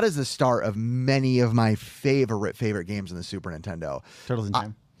 That is the start of many of my favorite games in the Super Nintendo. Turtles in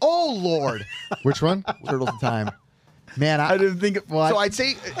Time. Oh Lord, Which one? Turtles in Time. Man, I didn't think. Well, so I'd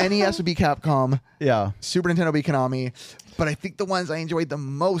say NES would be Capcom, yeah. Super Nintendo would be Konami, but I think the ones I enjoyed the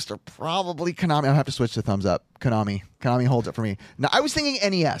most are probably Konami. I'll have to switch to thumbs up. Konami holds it for me. Now I was thinking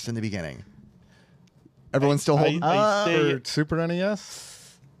NES in the beginning. Everyone's still holding. I say For Super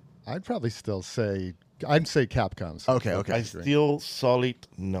NES, I'd probably still say, I'd say Capcom's. Okay. I still solid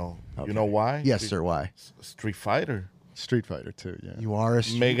no. You know why? Yes, sir. Why? Street Fighter. Street Fighter too, yeah. You are a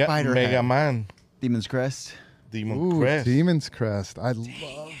Street Mega Fighter Mega head. Man. Demon's Crest. Demon Ooh, Crest. Demon's Crest. I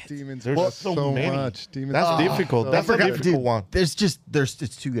love Demon's There's Crest so so many. much. Demon's That's Crest. difficult. So That's a good. difficult one. It's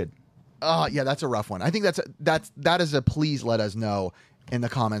too good. Yeah, that's a rough one. I think that is a please let us know in the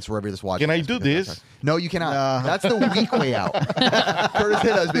comments wherever this watches. Can I do this? No, you cannot. No. That's the weak way out. Curtis,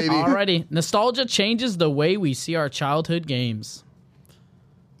 hit us, baby. Alrighty. Nostalgia changes the way we see our childhood games.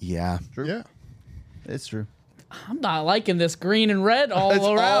 Yeah. Yeah. It's true. I'm not liking this green and red all It's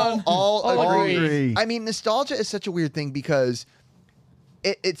around. all agree. agree. I mean, nostalgia is such a weird thing because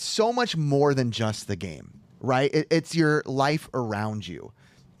it's so much more than just the game, right? It's your life around you.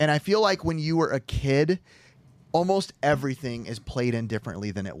 And I feel like when you were a kid, almost everything is played in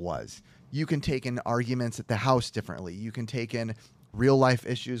differently than it was. You can take in arguments at the house differently. You can take in real life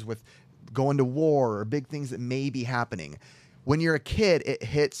issues with going to war or big things that may be happening. When you're a kid, it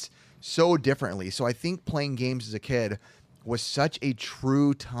hits so differently. So I think playing games as a kid was such a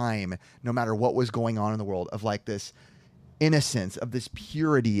true time, no matter what was going on in the world, of like this innocence, of this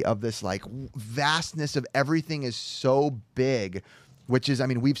purity, of this like vastness of everything is so big, which is, I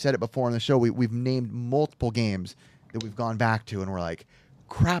mean, we've said it before on the show. We've named multiple games that we've gone back to and we're like,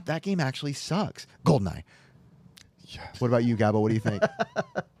 crap, that game actually sucks. GoldenEye. Yes. What about you, Gabbo? What do you think?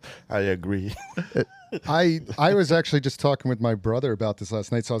 I agree. I was actually just talking with my brother about this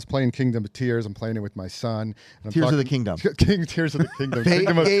last night. So I was playing Kingdom of Tears. I'm playing it with my son. And I'm Tears of talking- the Kingdom. Tears of the Kingdom. Fake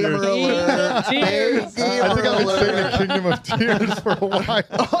Kingdom of gamer Tears. alert. Tears. Fake gamer I think I've been alert. saying Kingdom of Tears for a while.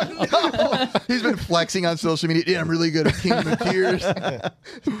 Oh, no. He's been flexing on social media. Yeah, I'm really good at Kingdom of Tears.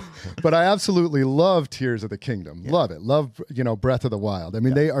 But I absolutely love Tears of the Kingdom. Love it. Love, Breath of the Wild. I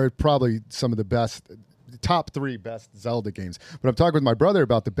mean, they are probably some of the best, top 3 best Zelda games. But I'm talking with my brother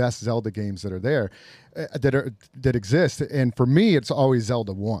about the best Zelda games that are there, that exist. And for me, it's always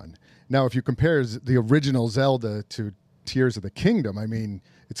Zelda 1. Now, if you compare the original Zelda to Tears of the Kingdom, I mean,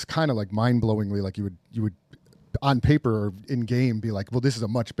 it's kind of like mind-blowingly like you would on paper or in game be like, well, this is a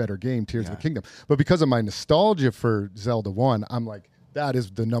much better game, Tears of the Kingdom. But because of my nostalgia for Zelda 1, I'm like, that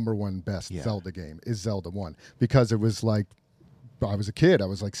is the number one best Zelda game is Zelda 1, because it was like, I was a kid. I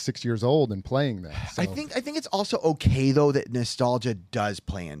was like 6 years old and playing that. So. I think it's also okay though that nostalgia does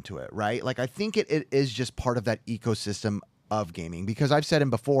play into it, right? Like I think it is just part of that ecosystem of gaming, because I've said it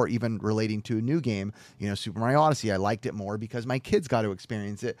before, even relating to a new game, Super Mario Odyssey, I liked it more because my kids got to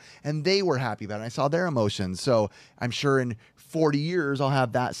experience it and they were happy about it. I saw their emotions. So I'm sure in 40 years I'll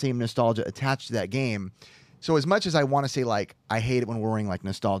have that same nostalgia attached to that game. So as much as I want to say like I hate it when we're wearing like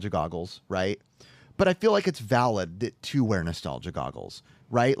nostalgia goggles, right? But I feel like it's valid to wear nostalgia goggles,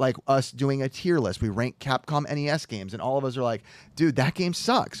 right? Like us doing a tier list. We rank Capcom NES games, and all of us are like, dude, that game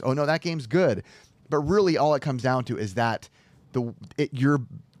sucks. Oh, no, that game's good. But really all it comes down to is that your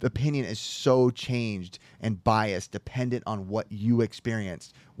opinion is so changed and biased dependent on what you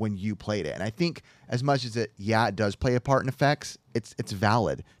experienced when you played it. And I think as much as it does play a part in effects, it's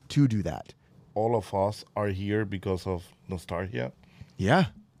valid to do that. All of us are here because of nostalgia, Yeah,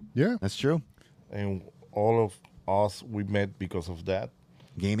 Yeah. that's true. and all of us we met because of that.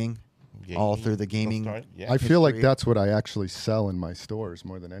 Gaming, all through the gaming. Yeah. I feel like history. that's what I actually sell in my stores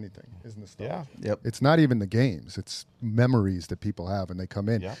more than anything, is nostalgia. Yeah. Yep. It's not even the games. It's memories that people have, and they come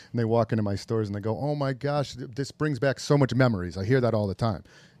in Yeah. and they walk into my stores and they go, "Oh my gosh, this brings back so much memories." I hear that all the time.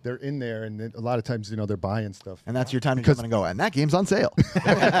 they're in there, and a lot of times, they're buying stuff. And that's your time to come in and go, and that game's on sale.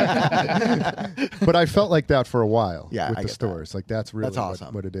 But I felt like that for a while with I the get stores. Like that's really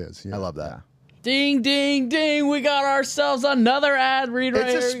awesome. what it is. Yeah. I love that. Ding, ding, ding. We got ourselves another ad read right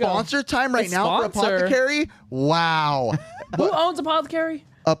It's a here. sponsor time right It's now for sponsor. Apothecary. Wow. Who owns Apothecary?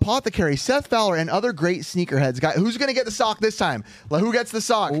 Apothecary, Seth Fowler, and other great sneakerheads. Who's going to get the sock this time? Who gets the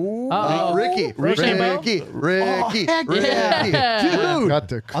sock? Uh-oh. Ricky. Ricky. heck yeah. Dude. Got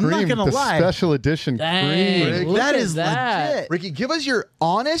the I'm not cream, gonna the lie. special edition Dang, cream. look That at is that. legit. Ricky, give us your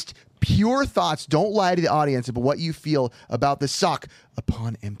honest, pure thoughts. Don't lie to the audience about what you feel about the sock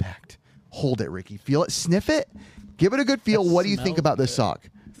upon impact. Hold it, Ricky. Feel it. Sniff it. Give it a good feel. What do you think about this sock?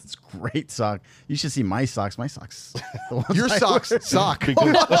 It's a great sock. You should see my socks. My socks. the ones Your I socks wear. sock. Oh,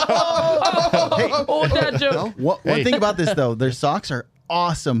 that joke. One thing about this though, their socks are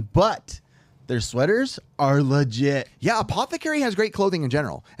awesome, but their sweaters are legit. Yeah, Apothecary has great clothing in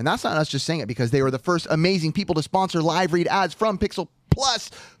general. And that's not us just saying it because they were the first amazing people to sponsor live read ads from Pixel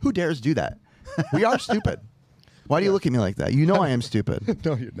Plus. Who dares do that? We are stupid. Why do you look at me like that? You know I am stupid.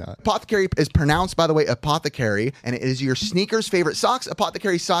 No, you're not. Apothecary is pronounced, by the way, Apothecary, and it is your sneakers' favorite socks.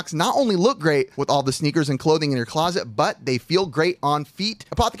 Apothecary socks not only look great with all the sneakers and clothing in your closet, but they feel great on feet.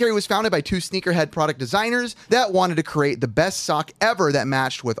 Apothecary was founded by two sneakerhead product designers that wanted to create the best sock ever that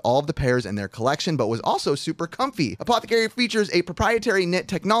matched with all of the pairs in their collection, but was also super comfy. Apothecary features a proprietary knit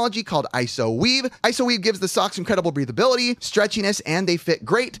technology called ISO Weave. ISO Weave gives the socks incredible breathability, stretchiness, and they fit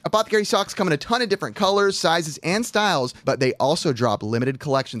great. Apothecary socks come in a ton of different colors, sizes, and styles, but they also drop limited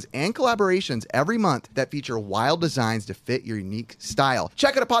collections and collaborations every month that feature wild designs to fit your unique style.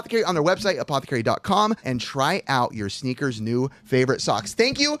 Check out Apothecary on their website, apothecary.com, and try out your sneakers' new favorite socks.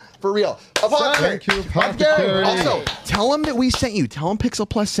 Thank you, for real. Apothecary. Thank you, Apothecary. Also, tell them that we sent you. Tell them Pixel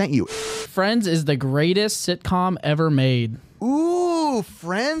Plus sent you. Friends is the greatest sitcom ever made. Ooh,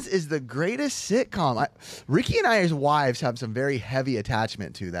 Friends is the greatest sitcom. Ricky and I's wives have some very heavy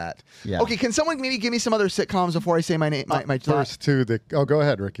attachment to that. Yeah. Okay, can someone maybe give me some other sitcoms before I say my name? My First two. Go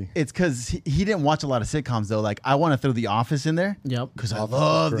ahead, Ricky. It's because he didn't watch a lot of sitcoms though. Like I want to throw The Office in there Yep. because I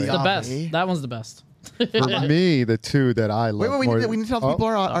love great. The The Office. best. That one's the best. For me, the two that I love. Wait, we need to tell the people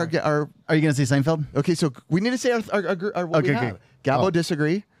our Are you gonna say Seinfeld? okay, so we need to say our what we Okay, have. okay. Gabbo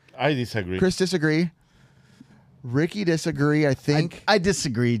disagree. I disagree. Chris disagree. Ricky disagree, I think. I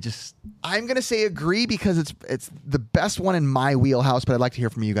disagree. Just I'm going to say agree because it's the best one in my wheelhouse, but I'd like to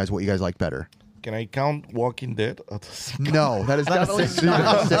hear from you guys what you guys like better. Can I count Walking Dead? No, that is definitely not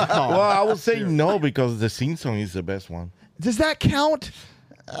a sitcom. Well, I would say no because The Simpsons is the best one. Does that count?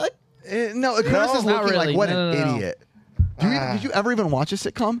 No, Chris is not looking really. like, what No, an no, no. idiot. Did you ever even watch a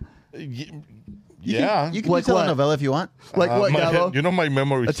sitcom? Yeah. you can Like do what? telenovela if you want. Like what, Gabbo? You know my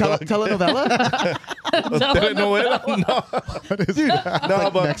memory. A telenovela? Telenovela? No. No,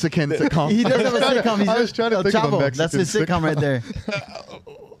 Like but Mexican sitcom. He does have a sitcom. He's I was trying to El think of a Chavo. Mexican That's his sitcom right there.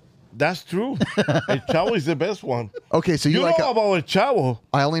 that's true. El Chavo is the best one. Okay, so you You like know about El Chavo?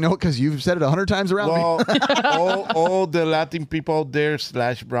 I only know it because you've said it 100 times around me. Well, all the Latin people out there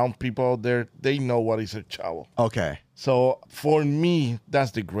 / brown people out there, they know what is El Chavo. Okay. So for me, that's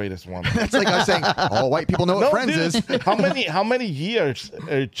the greatest one. That's like us saying, all white people know what Friends dude, is. how many years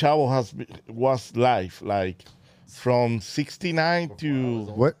El Chavo was live? Like from 69 to.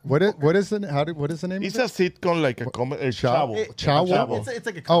 What is the name? It's of a it? sitcom like a comedy. El Chavo. Chavo? It's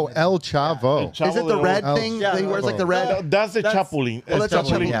like a Oh, comedy. El Chavo. Chavo Is it the de red Oro. thing Yeah, that he wears like the red? No, that's the That's- Chapulin. Oh, that's El El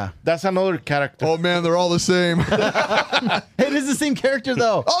Chapulin. Yeah. That's another character. Oh man, they're all the same. Hey, it is the same character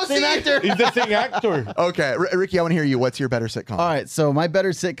though. Oh, same see? actor. He's the same actor. Okay, Ricky, I want to hear you. What's your better sitcom? All right, so my better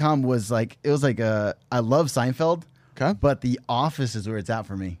sitcom was like I love Seinfeld, Okay. but The Office is where it's at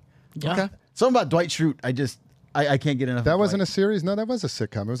for me. Yeah. Okay. Something about Dwight Schrute, I can't get enough. That of wasn't a Dwight. series. No, that was a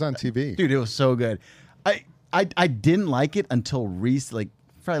sitcom. It was on TV. Dude, it was so good. I didn't like it until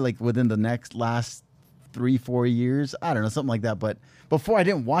probably like within the last 3-4 years. I don't know, something like that. But before I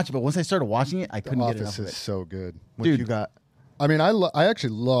didn't watch it, but once I started watching it, I couldn't get enough Office of is it. so good. What Dude. you got? I mean, I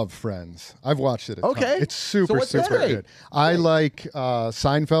actually love Friends. I've watched it. A ton. Okay. It's super, So what's super better? good. I like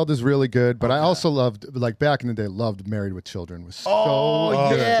Seinfeld is really good, but I also loved, like back in the day, loved Married with Children. Was so Oh,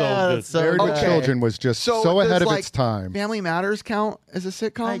 good. yeah. so that's so Married with Okay. Children was just so does, ahead of like, its time. Family Matters count as a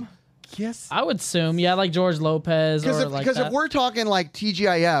sitcom? Yes. I would assume, yeah, like George Lopez or like Because that. if we're talking like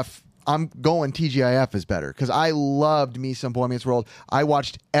TGIF, I'm going TGIF is better because I loved me some Boy Meets World. I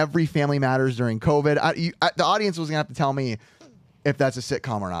watched every Family Matters during COVID. The audience was gonna have to tell me if that's a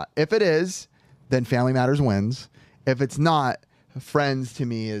sitcom or not. If it is, then Family Matters wins. If it's not, Friends to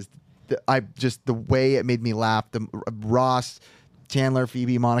me is the way it made me laugh. The Ross, Chandler,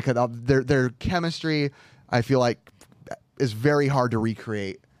 Phoebe, Monica, their chemistry, I feel like is very hard to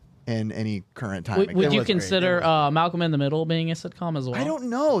recreate in any current time. Would you was great. consider Malcolm in the Middle being a sitcom as well? I don't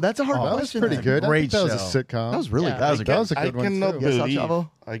know. That's a hard That was question. pretty good. Great I think that was a show. sitcom. That was really Yeah. good. That was a That was a I good one cannot too. Yes, believe. Chavo?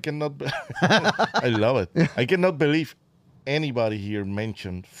 I cannot. I love it. I cannot believe anybody here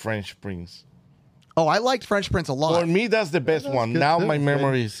mentioned French Prince. Oh, I liked French Prince a lot. For me, that's the best one. good Now too. my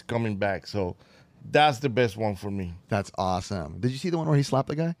memory is coming back, so that's the best one for me. That's awesome. Did you see the one where he slapped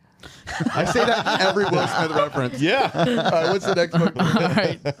the guy? I say that in every Will Smith reference. Yeah. All right, what's the next one?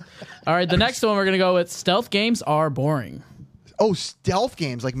 All right. The next one we're gonna go with stealth games are boring. Oh, stealth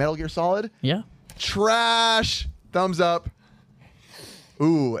games like Metal Gear Solid? Yeah. Trash. Thumbs up.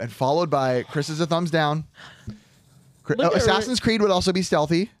 Ooh, and followed by Chris is a thumbs down. Look at Assassin's Creed would also be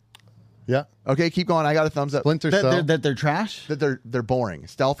stealthy. Yeah. Okay, keep going. I got a thumbs up. Splinter Cell. That they're trash. That they're boring.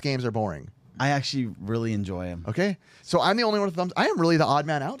 Stealth games are boring. I actually really enjoy them. Okay, so I'm the only one with thumbs. I am really the odd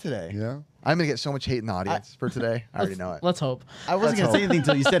man out today. Yeah. I'm gonna get so much hate in the audience for today. I already know it. Let's hope. I wasn't Let's gonna say anything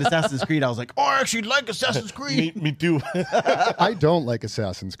until you said Assassin's Creed. I was like, oh, I actually like Assassin's Creed. me too. I don't like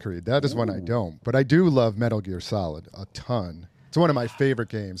Assassin's Creed. That is one I don't. But I do love Metal Gear Solid a ton. It's one of my favorite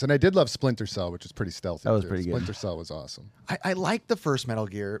games. And I did love Splinter Cell, which is pretty stealthy. That was too. pretty good. Splinter Cell was awesome. I liked the first Metal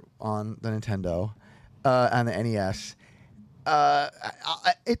Gear on the Nintendo, on the NES.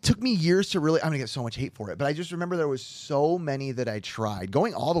 It took me years to really. I'm gonna get so much hate for it, but I just remember there was so many that I tried,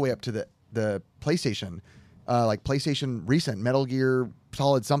 going all the way up to the PlayStation, like PlayStation recent Metal Gear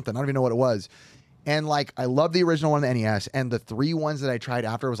Solid something. I don't even know what it was. And like I love the original one on the NES, and the 3 ones that I tried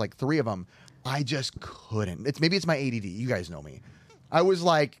after was like 3 of them. I just couldn't. Maybe it's my ADD. You guys know me. I was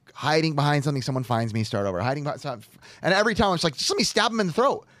like hiding behind something. Someone finds me, start over. Hiding behind something, and every time I was like, just let me stab him in the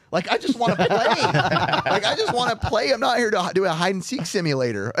throat. Like I just want to play. Like I just want to play. I'm not here to do a hide and seek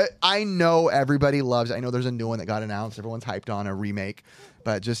simulator. I know everybody loves it. I know there's a new one that got announced. Everyone's hyped on a remake,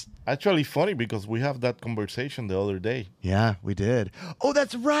 but just Actually, funny because we have that conversation the other day. yeah, we did. Oh,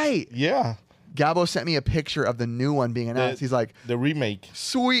 that's right. Yeah. Gabbo sent me a picture of the new one being announced. He's like, the remake.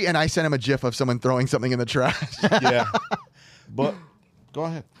 sweet, and I sent him a GIF of someone throwing something in the trash. Yeah. But go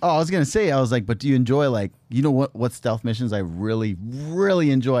ahead. Oh, I was gonna say, I was like, but do you enjoy what stealth missions I really,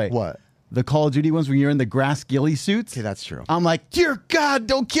 really enjoy? What? The Call of Duty ones where you're in the grass ghillie suits. Okay, that's true. I'm like, dear God,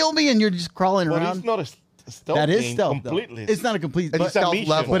 don't kill me, and you're just crawling But around. it's not a stealth That is game stealth. Though. completely. It's not a complete. It's but, stealth mission.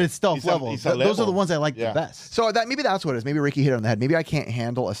 level. but it's stealth It's a- level. it's a Those are the level. ones I like Yeah. the best. So maybe that's what it is. Maybe Ricky hit it on the head. Maybe I can't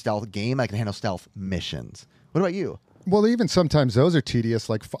handle a stealth game. I can handle stealth missions. What about you? Well, even sometimes those are tedious.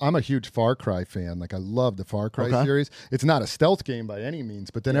 Like I'm a huge Far Cry fan. Like I love the Far Cry Okay. series. It's not a stealth game by any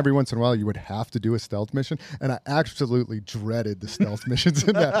means, but then every once in a while you would have to do a stealth mission, and I absolutely dreaded the stealth missions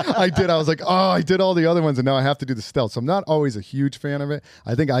in that. I did. I was like, oh, I did all the other ones, and now I have to do the stealth. So I'm not always a huge fan of it.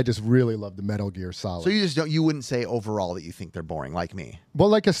 I think I just really love the Metal Gear Solid. So you just don't. You wouldn't say overall that you think they're boring, like me. Well,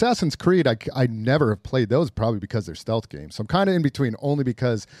 like Assassin's Creed, I never have played those probably because they're stealth games. So I'm kind of in between only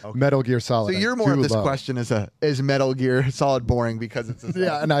because Metal Gear Solid. So you're I more do of this love. question is Metal Gear Solid boring because it's a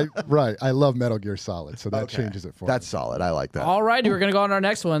Yeah, and I love Metal Gear Solid, so that Okay. changes it for That's me. solid. I like that. All righty, we're gonna go on our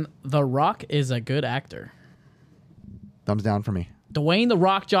next one. The Rock is a good actor. Thumbs down for me. Dwayne the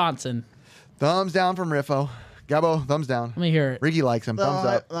Rock Johnson. Thumbs down from Riffo. Gabbo, thumbs down. Let me hear it. Ricky likes him. Thumbs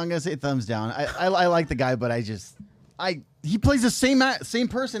up. I'm gonna say thumbs down. I like the guy, but he plays the same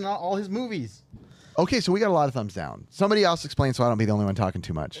person in all his movies. Okay, so we got a lot of thumbs down. Somebody else explain so I don't be the only one talking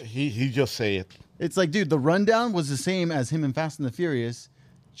too much. He just say it. It's like, dude, the Rundown was the same as him in Fast and the Furious.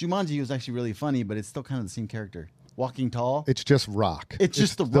 Jumanji was actually really funny, but it's still kind of the same character. Walking Tall. It's just Rock. It's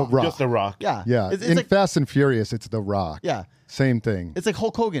just The The Rock. Rock. Just the Rock. Yeah. Yeah, It's in like, Fast and Furious, it's The Rock. yeah. Same thing. It's like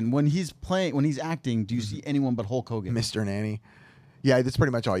Hulk Hogan. When he's acting, do you see anyone but Hulk Hogan? Mr. Nanny. Yeah, that's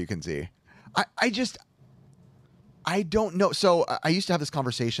pretty much all you can see. I don't know. So I used to have this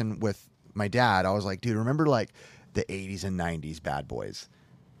conversation with my dad. I was like, dude, remember like the 80s and 90s bad boys?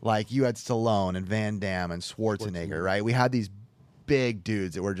 Like you had Stallone and Van Damme and Schwarzenegger, right? We had these big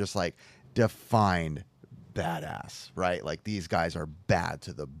dudes that were just like defined badass, right? Like these guys are bad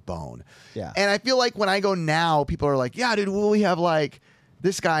to the bone. Yeah. And I feel like when I go now, people are like, yeah, dude, well, we have like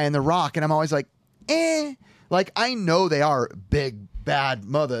this guy in The Rock. And I'm always like, like I know they are big, bad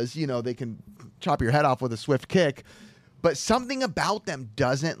mothers. You know, they can chop your head off with a swift kick. But something about them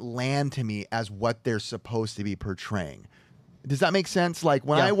doesn't land to me as what they're supposed to be portraying. Does that make sense? Like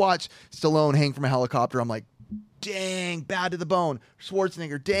when Yeah. I watch Stallone hang from a helicopter, I'm like, dang, bad to the bone.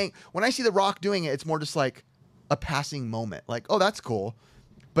 Schwarzenegger, dang. When I see The Rock doing it, it's more just like a passing moment. Like, oh, that's cool.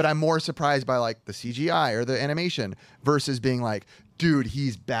 But I'm more surprised by like the CGI or the animation versus being like, dude,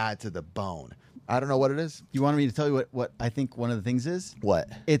 he's bad to the bone. I don't know what it is. You wanted me to tell you what I think one of the things is? What?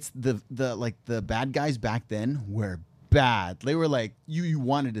 It's the bad guys back then were bad. They were like, you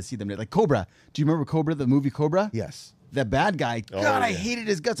wanted to see them. Like Cobra. Do you remember Cobra, the movie Cobra? Yes. the bad guy. Oh, God, I yeah. hated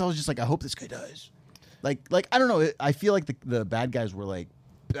his guts. I was just like, I hope this guy dies. Like I don't know. I feel like the bad guys were like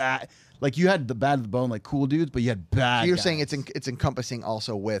bad. Like you had the bad of the bone, like cool dudes, but you had bad. So you're guys. saying it's encompassing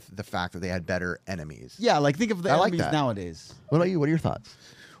also with the fact that they had better enemies. Yeah, like think of the I like enemies that. nowadays. What about you? What are your thoughts?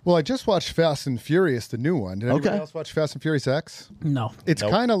 Well, I just watched Fast and Furious, the new one. Did anybody else watch Fast and Furious X? No. It's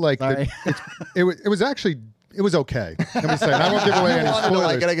Nope. kind of like Sorry. it was actually it was okay. Let me say, and I won't give away any I wanted to spoilers.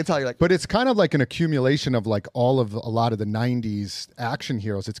 like it, I can tell you're like, But it's kind of like an accumulation of like a lot of the '90s action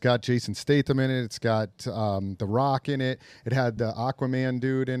heroes. It's got Jason Statham in it. It's got The Rock in it. It had the Aquaman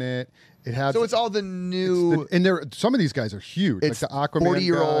dude in it. It had so it's all the new. and there some of these guys are huge. It's like the Aquaman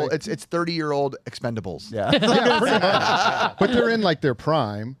 40-year-old. guy. It's 30-year-old Expendables. Yeah. Yeah, pretty much. But they're in like their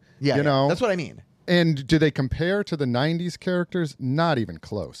prime. Yeah, you yeah. know. That's what I mean. And do they compare to the '90s characters? Not even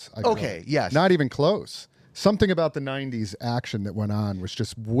close. Okay, yes. Not even close. Something about the '90s action that went on was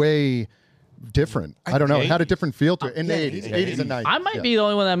just way different. I don't know. It had a different feel to it in the '80s, '80s and '90s. I might be the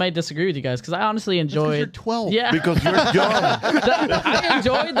only one that might disagree with you guys because I honestly enjoyed. You're 12. Yeah, Because you're young. I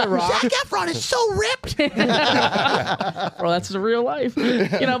enjoyed The Rock. Zac Efron is so ripped. Bro, that's the real life.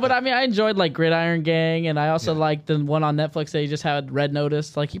 But I mean, I enjoyed like Gridiron Gang, and I also liked the one on Netflix that he just had, Red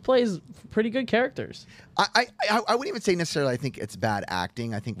Notice. Like he plays pretty good characters. I wouldn't even say necessarily I think it's bad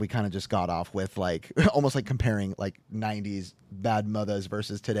acting. I think we kind of just got off with like almost like comparing like 90s bad mothers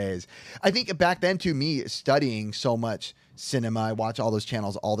versus today's. I think back then to me studying so much cinema, I watch all those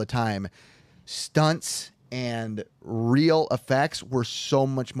channels all the time. Stunts and real effects were so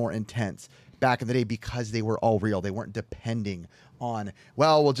much more intense back in the day because they were all real. They weren't depending on,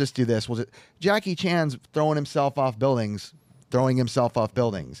 well, we'll just do this. Jackie Chan's throwing himself off buildings.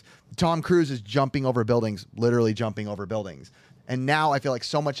 Tom Cruise is jumping over buildings, literally jumping over buildings. And now I feel like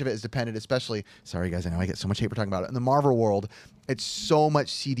so much of it is dependent, especially, sorry guys, I know I get so much hate for talking about it. In the Marvel world, it's so much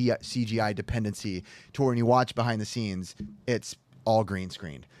CGI dependency to where when you watch behind the scenes, it's all green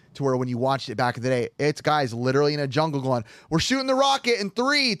screened. To where when you watched it back in the day, it's guys literally in a jungle going, we're shooting the rocket in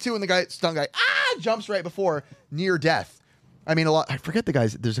 3, 2, and the stun guy, jumps right before near death. I mean, I forget the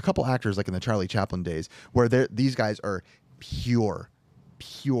guys. There's a couple actors like in the Charlie Chaplin days where these guys are pure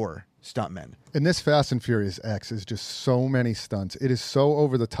stuntmen. And this Fast and Furious X is just so many stunts. It is so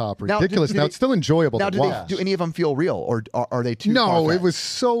over the top, ridiculous. do Now they- it's still enjoyable Now, to do watch. any of them feel real, or are they too? No, far-fetched? it was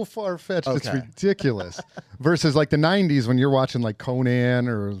so far fetched. It's Okay. ridiculous. Versus like the '90s when you're watching like Conan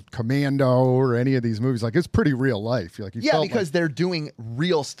or Commando or any of these movies, like it's pretty real life. You felt because like, they're doing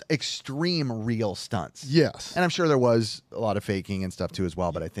real, extreme real stunts. yes, And I'm sure there was a lot of faking and stuff too as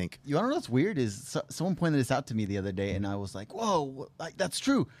well. But I think You want to know what's weird is someone pointed this out to me the other day, and I was like, "Whoa, like, that's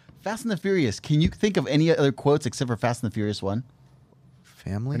true." Fast and the Furious. Can you think of any other quotes except for Fast and the Furious 1?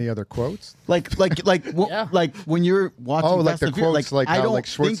 family. any other quotes? Like Yeah. like when you're watching Oh, like Fast the and the Furious, quotes, like I how, don't like,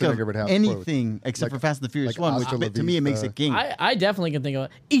 think Schwarzenegger of would have anything except Like- for Fast and the Furious like 1, which Hasta la to me it makes vista. it king. I definitely can think of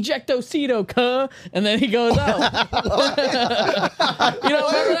ejectocito, cuh, and then he goes out. You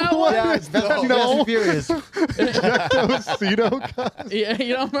don't remember that one? Yeah, it's Fast and No. Furious. Yeah,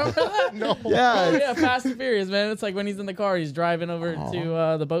 you don't remember that? No. Yeah, Oh, yeah, Fast and Furious, man. It's like when he's in the car, he's driving over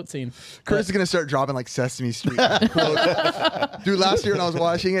to the boat scene. Chris is gonna start dropping like Sesame Street quotes. Dude, last year when I was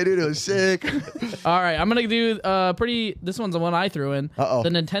watching it, dude, it was sick. All right, I'm gonna do this one's the one I threw in. Uh-oh. The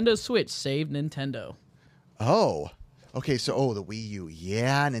Nintendo Switch saved Nintendo, Oh, okay. So, the Wii U,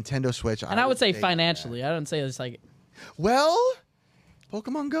 yeah, Nintendo Switch, and I would say take financially. I don't say it's like that. Well,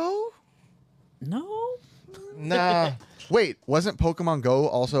 Pokemon Go. no. Nah. Wait, wasn't Pokemon Go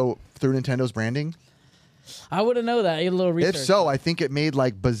also through Nintendo's branding? I wouldn't know that. I did a little research. If so, I think it made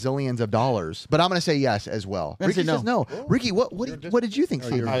like bazillions of dollars. But I'm going to say yes as well. I'm gonna Ricky say says no. Ricky, what did you think?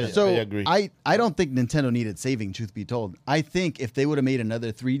 Steve? I So agree. I don't think Nintendo needed saving, truth be told. I think if they would have made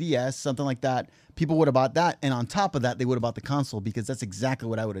another 3DS, something like that, people would have bought that. And on top of that, they would have bought the console because that's exactly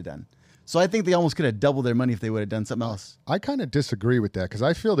what I would have done. So I think they almost could have doubled their money if they would have done something else. I kind of disagree with that because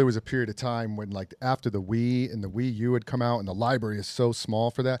I feel there was a period of time when, like, after the Wii and the Wii U had come out and the library is so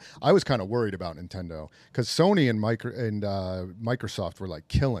small for that, I was kind of worried about Nintendo because Sony and Microsoft were like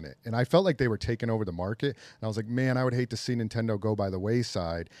killing it, and I felt like they were taking over the market. And I was like, man, I would hate to see Nintendo go by the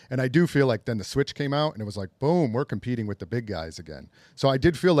wayside. And I do feel like then the Switch came out and it was like, boom, we're competing with the big guys again. So I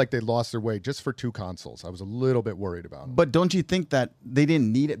did feel like they lost their way just for 2 consoles. I was a little bit worried about them. But don't you think that they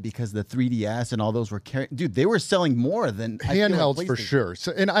didn't need it because the 3DS and all those were carrying? Dude, they were selling more than I feel like Handhelds for PlayStation. sure.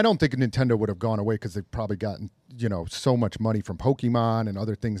 So, and I don't think Nintendo would have gone away because they've probably gotten so much money from Pokemon and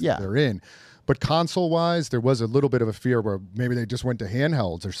other things Yeah. that they're in. But console wise, there was a little bit of a fear where maybe they just went to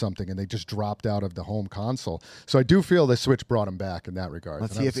handhelds or something and they just dropped out of the home console. So I do feel the Switch brought them back in that regard.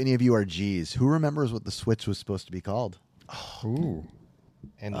 Let's And see I if any of you are G's. Who remembers what the Switch was supposed to be called? Ooh.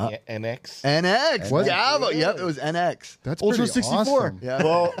 NX. NX. What? Gabbo. Yep, it was NX. That's Ultra pretty 64. awesome. Yeah.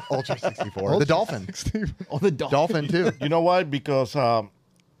 Well, Ultra 64. The Dolphin. Oh, the Dolphin too. you know why? Because I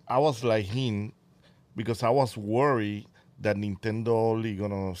was like him, because I was worried that Nintendo only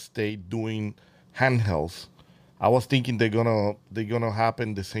gonna stay doing handhelds. I was thinking they're gonna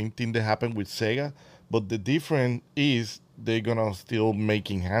happen the same thing that happened with Sega, but the difference is they're gonna still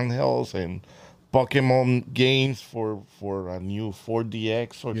making handhelds and Pokemon games for a new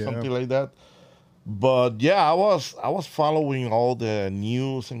 4DX or Yeah. something like that. But yeah, I was following all the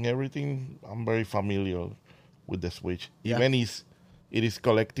news and everything. I'm very familiar with the Switch. Yeah. Even it is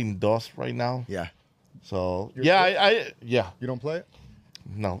collecting dust right now. Yeah. So I You don't play it?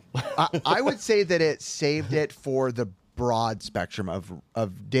 no. I would say that it saved it for the broad spectrum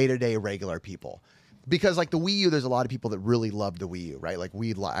of day-to-day regular people. Because like the Wii U, there's a lot of people that really loved the Wii U, right? Like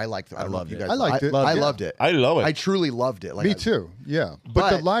I liked. I loved it. I liked it. I Yeah. loved it. I love it. I truly loved it. Like, Me too. Yeah, but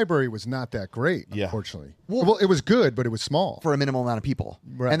the But- library was not that great, Yeah. unfortunately. Well, it was good, but it was small. for a minimal amount of people.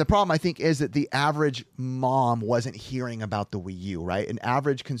 Right. And the problem I think is that the average mom wasn't hearing about the Wii U, right? An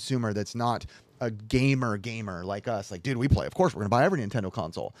average consumer that's not a gamer like us, like, dude, we play. Of course, we're gonna buy every Nintendo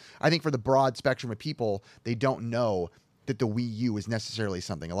console. I think for the broad spectrum of people, they don't know that the Wii U is necessarily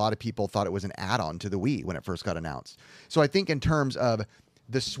something. A lot of people thought it was an add-on to the Wii when it first got announced. So I think in terms of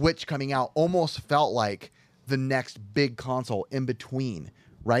the Switch coming out, almost felt like the next big console in between,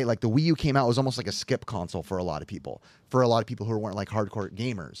 right? Like the Wii U came out, it was almost like a skip console for a lot of people who weren't like hardcore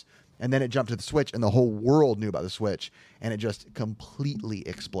gamers. And then it jumped to the Switch, and the whole world knew about the Switch, and it just completely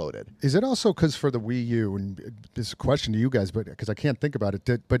exploded. Is it also because for the Wii U, and this is a question to you guys, but because I can't think about it,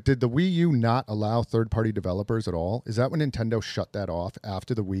 did the Wii U not allow third-party developers at all? Is that when Nintendo shut that off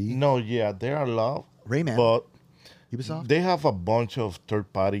after the Wii? No, yeah, there are love. Rayman. But Ubisoft? they have a bunch of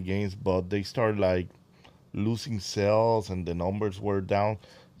third party games, but they start like losing sales and the numbers were down.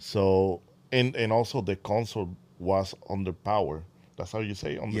 So and also the console was underpowered. That's how you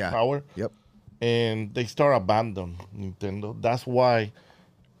say underpowered. Yep. And they start abandon Nintendo. That's why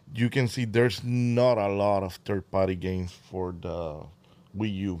you can see there's not a lot of third party games for the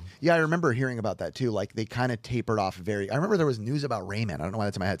Wii U. Yeah, I remember hearing about that too. Like they kind of tapered off I remember there was news about Rayman. I don't know why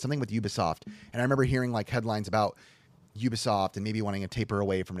that's in my head. Something with Ubisoft. And I remember hearing like headlines about Ubisoft and maybe wanting to taper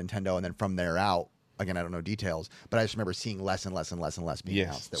away from Nintendo, and then from there out, again, I don't know details, but I just remember seeing less and less and less and less being Yes.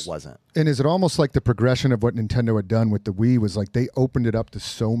 announced that wasn't. And is it almost like the progression of what Nintendo had done with the Wii was like they opened it up to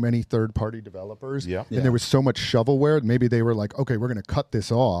so many third-party developers, Yeah. and there was so much shovelware. Maybe they were like, okay, we're going to cut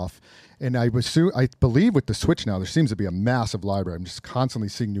this off. And I believe with the Switch now, there seems to be a massive library. I'm just constantly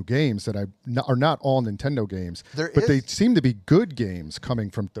seeing new games that are not all Nintendo games, but they seem to be good games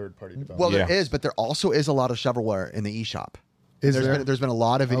coming from third-party developers. Well, Yeah. there is, but there also is a lot of shovelware in the eShop. Is There's there? been, there's been a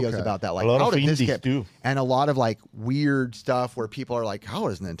lot of videos Okay. about that. Like, A lot how of did this indies, get? too. And a lot of like weird stuff where people are like, how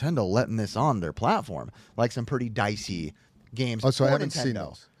is Nintendo letting this on their platform? Like some pretty dicey games. Oh, so I for haven't Nintendo. seen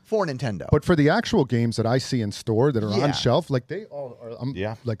those. For Nintendo. But for the actual games that I see in store that are Yeah. on shelf, like they all are,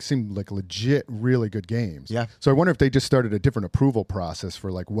 Yeah. like seem like legit, really good games. Yeah. So I wonder if they just started a different approval process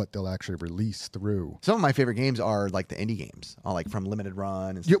for like what they'll actually release through. Some of my favorite games are like the indie games, like from Limited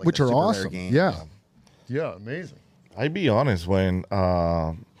Run and stuff Yeah, like which the are super rare awesome. games. Yeah. Yeah, amazing. I be honest, when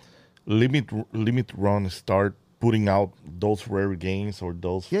Limit Run start putting out those rare games or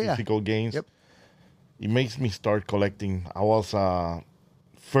those physical games, Yep. it makes me start collecting. I was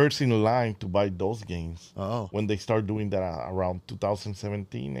first in line to buy those games when they start doing that around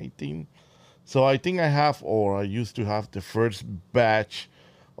 2017, 18. So I think I used to have the first batch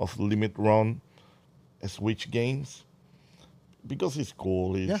of Limit Run Switch games because it's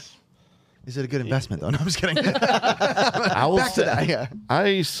cool. Yeah. Is it a good investment though? No, I'm just kidding. I will Back to that. Yeah.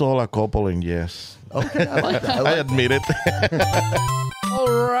 I sold a couple, and yes, Okay, I like that. I admit it.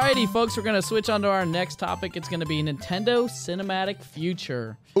 Alrighty, folks, we're gonna switch on to our next topic. It's gonna be Nintendo Cinematic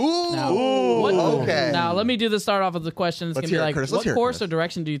Future. Ooh. Now, okay. Now, let me do the start off of the question. It's Let's gonna be hear it, like, Curtis. Let's what hear it, course Curtis. or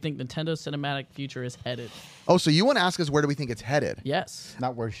direction do you think Nintendo Cinematic Future is headed? Oh, so you want to ask us where do we think it's headed? Yes.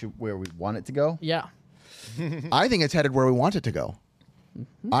 Not where we want it to go. Yeah. I think it's headed where we want it to go.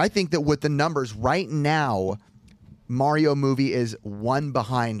 Mm-hmm. I think that with the numbers right now, Mario movie is one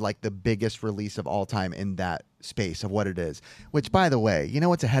behind like the biggest release of all time in that space of what it is. Which, by the way, you know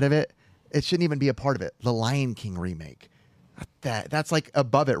what's ahead of it? It shouldn't even be a part of it. The Lion King remake. That's like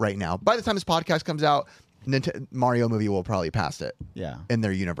above it right now. By the time this podcast comes out, Mario movie will probably pass it. Yeah. In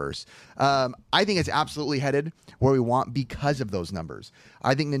their universe. I think it's absolutely headed where we want because of those numbers.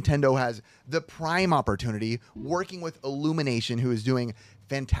 I think Nintendo has the prime opportunity working with Illumination, who is doing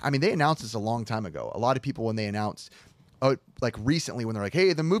fantastic. I mean, they announced this a long time ago. A lot of people, when they announced like recently when they're like,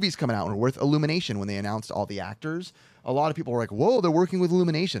 hey, the movie's coming out, and with Illumination, when they announced all the actors, a lot of people were like, whoa, they're working with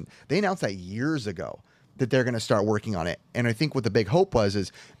Illumination. They announced that years ago that they're going to start working on it. And I think what the big hope was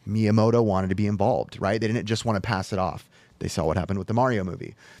is Miyamoto wanted to be involved, right? They didn't just want to pass it off. They saw what happened with the Mario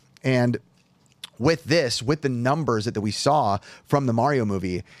movie. And with this, with the numbers that we saw from the Mario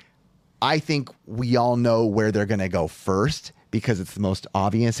movie, I think we all know where they're going to go first because it's the most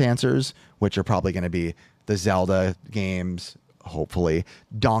obvious answers, which are probably going to be the Zelda games, hopefully,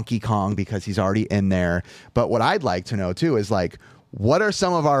 Donkey Kong because he's already in there. But what I'd like to know too is like, what are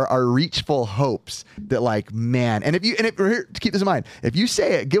some of our reachful hopes that like, man, and here, keep this in mind, if you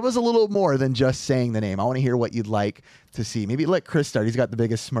say it, give us a little more than just saying the name. I want to hear what you'd like to see. Maybe let Chris start. He's got the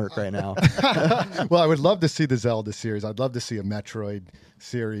biggest smirk right now. Well, I would love to see the Zelda series. I'd love to see a Metroid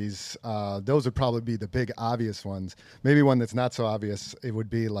series. Those would probably be the big obvious ones. Maybe one that's not so obvious. It would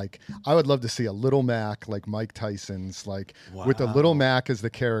be like, I would love to see a Little Mac, like Mike Tyson's, like with a Little Mac as the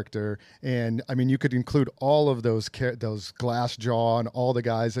character. And I mean, you could include all of those Glass Jaw and all the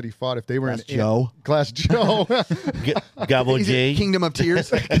guys that he fought if they were Glass Joe. Glass Joe. Gabbo J. Kingdom of Tears.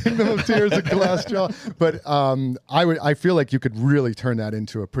 Kingdom of Tears and Glass Jaw. But I feel like you could really turn that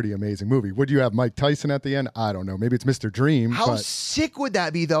into a pretty amazing movie. Would you have Mike Tyson at the end? I don't know. Maybe it's Mr. Dream. How sick would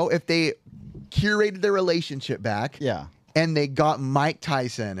that be, though, if they curated their relationship back? Yeah. And they got Mike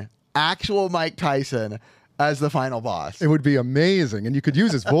Tyson, actual Mike Tyson, as the final boss. It would be amazing, and you could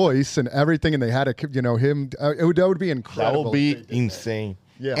use his voice and everything. And they had him. That would be incredible. That would be insane.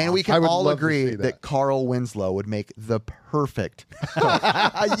 Yeah, And we can all agree that Carl Winslow would make the perfect.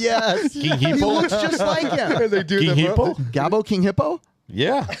 Yes. King He Hippo? looks just like him. And they do King the Hippo? Gabbo King Hippo?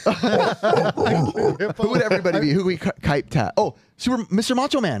 Yeah. Who would everybody be? Who would we kite tat? Oh, Mr.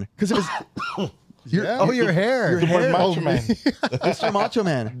 Macho Man, because it was. Yeah. Your hair. Your hair. Macho Man. Mr. Macho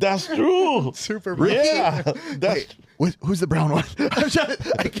Man. That's true. Super. Yeah. That's Who's the brown one?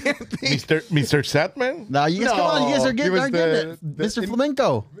 I can't think. Mr. Satman? No, you guys, come on. You guys are getting, was aren't getting the- it. Mr.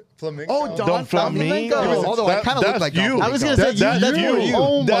 Flamenco. Flamenco. Oh, Don Flamenco. Although I kind of look like Don you. Flamenco. I was going to say, That's you.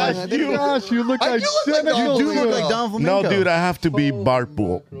 Oh my That's you. gosh, you look I like do look like Santa Don You do look Flamenco. like Don Flamenco. No, dude, I have to be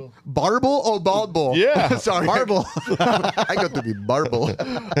Barpool. Barble? Oh, Bald Bull. Yeah. Sorry. Marble. I got to be Barble.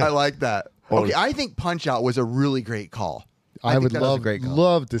 I like that. Oh. Okay, I think Punch Out was a really great call. I think would that was a great call.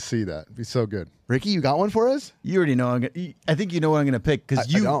 love to see that. It'd be so good. Ricky, you got one for us? You already know. I think you know what I'm going to pick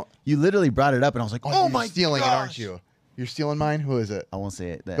because I don't. you literally brought it up, and I was like, oh You're my stealing gosh. it, aren't you? You're stealing mine? Who is it? I won't say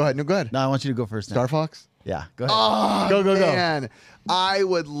it. Then. Go ahead. No, go ahead. No, I want you to go first. Now. Star Fox? Yeah, go ahead. Oh, go. Man, I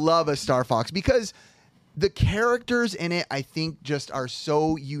would love a Star Fox because the characters in it, I think, just are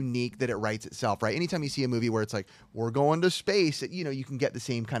so unique that it writes itself, right? Anytime you see a movie where it's like, we're going to space, you can get the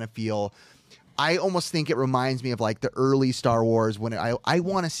same kind of feel. I almost think it reminds me of like the early Star Wars when I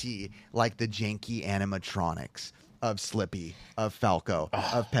want to see like the janky animatronics of Slippy, of Falco,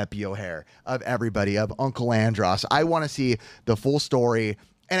 of Pepe O'Hare, of everybody, of Uncle Andros. I want to see the full story.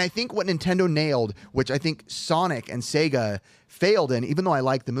 And I think what Nintendo nailed, which I think Sonic and Sega failed in, even though I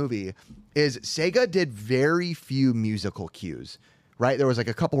like the movie, is Sega did very few musical cues. Right? There was like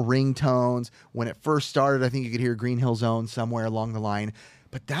a couple ringtones. When it first started, I think you could hear Green Hill Zone somewhere along the line.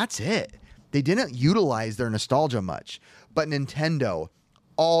 But that's it. They didn't utilize their nostalgia much. But Nintendo,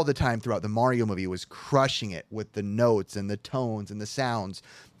 all the time throughout the Mario movie, was crushing it with the notes and the tones and the sounds.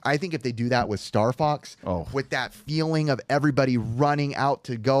 I think if they do that with Star Fox, with that feeling of everybody running out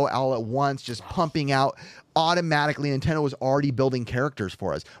to go all at once, just pumping out, automatically Nintendo was already building characters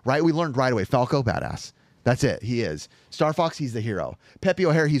for us. Right? We learned right away, Falco, badass. That's it. He is. Star Fox, he's the hero. Pepe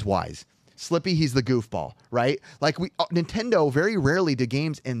O'Hare, he's wise. Slippy, he's the goofball, right? Like Nintendo very rarely do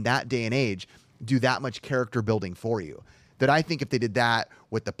games in that day and age do that much character building for you. That I think if they did that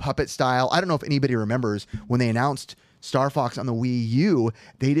with the puppet style, I don't know if anybody remembers when they announced Star Fox on the Wii U,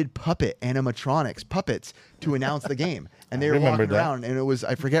 they did puppets to announce the game. And they were walking around and it was,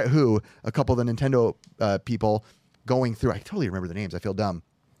 I forget who, a couple of the Nintendo people going through, I totally remember the names, I feel dumb.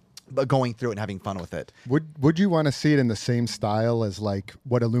 But going through it and having fun with it. Would you want to see it in the same style as like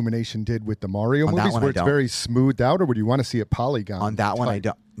what Illumination did with the Mario movies, where it's very smoothed out, or would you want to see it polygon? On that one, I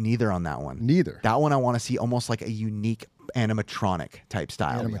don't. Neither on that one. Neither. That one I want to see almost like a unique animatronic type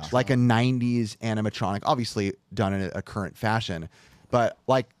style, like a '90s animatronic, obviously done in a current fashion, but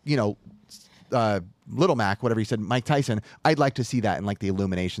like Little Mac, whatever you said, Mike Tyson. I'd like to see that in like the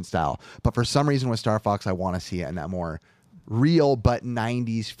Illumination style, but for some reason with Star Fox, I want to see it in that more real but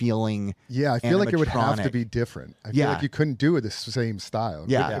 90s feeling. Yeah, I feel like it would have to be different. I feel like you couldn't do it the same style.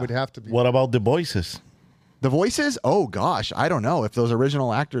 It would have to be. What about the voices? The voices? Oh gosh, I don't know if those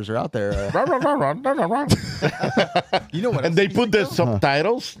original actors are out there. You know what? And they put the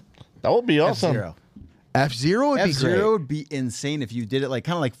subtitles. That would be awesome. F-Zero. F-Zero would be great. F-Zero would be insane if you did it like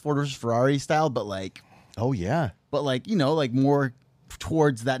kind of like Ford versus Ferrari style, but like like more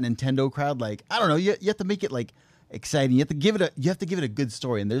towards that Nintendo crowd. Like I don't know, you have to make it like exciting. You have to give it a good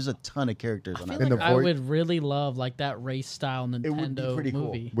story, and there's a ton of characters on I it. feel like I would really love like that race style Nintendo would be pretty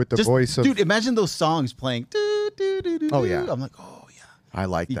movie. cool. With the voice of... Dude, imagine those songs playing. Oh, yeah. I'm like, oh yeah. I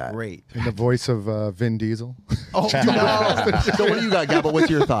like Be that. great. In the voice of Vin Diesel. Oh, no. So what do you got, Gabbo? What's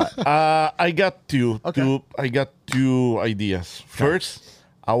your thought? I got two. Okay. I got two ideas. First,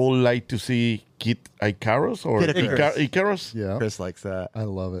 I would like to see Kid Icarus or Kid Icarus. Icarus. Yeah. Chris likes that. I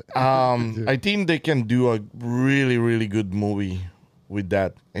love it. I think they can do a really, really good movie with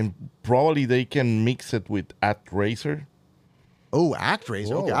that, and probably they can mix it with Racer. Oh,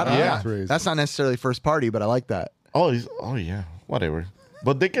 ActRaiser. Okay, I don't Yeah. know. That's not necessarily first party, but I like that. Oh yeah, whatever.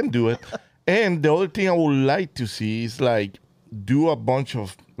 But they can do it. And the other thing I would like to see is like do a bunch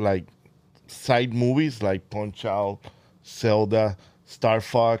of like side movies like Punch Out, Zelda, Star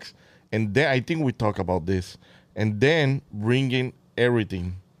Fox, and then I think we talk about this, and then bring in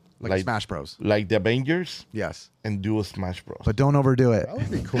everything Like Smash Bros. like the Avengers, Yes. and do a Smash Bros. But don't overdo it. That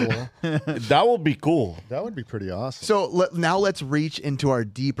would be cool. That would be cool. That would be pretty awesome. So now let's reach into our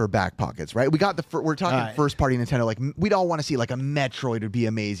deeper back pockets, right? We got we're talking All right. first party Nintendo. Like we'd all want to see like a Metroid would be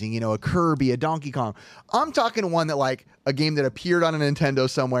amazing, a Kirby, a Donkey Kong. I'm talking one that like a game that appeared on a Nintendo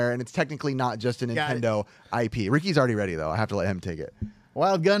somewhere, and it's technically not just a Got it. Nintendo IP. Ricky's already ready though. I have to let him take it.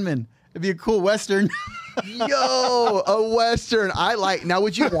 Wild Gunman. It'd be a cool Western. Yo, a Western. I like. Now,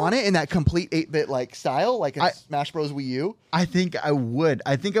 would you want it in that complete 8-bit like style, like in Smash Bros. Wii U? I think I would.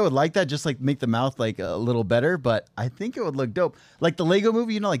 I think I would like that, just like make the mouth like a little better, but I think it would look dope. Like the Lego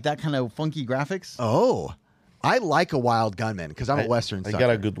movie, like that kind of funky graphics. Oh, I like a Wild Gunman because I'm a Western. I sucker. got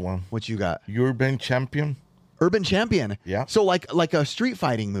a good one. What you got? Urban Champion. Urban Champion. Yeah. So like a street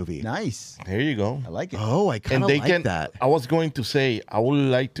fighting movie. Nice. There you go. I like it. Oh, I kind And of they like can. that. I was going to say I would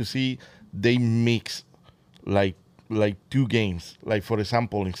like to see they mix like two games. Like for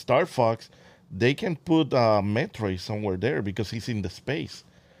example, in Star Fox, they can put Metroid somewhere there because he's in the space.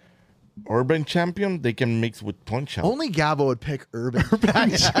 Urban Champion, they can mix with Punch Out. Only Gabbo would pick Urban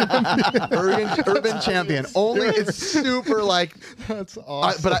Champion. Only it's super like. That's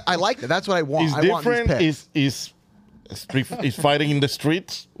awesome. But I like that. That's what I want. It's I want these different. picks. Is fighting in the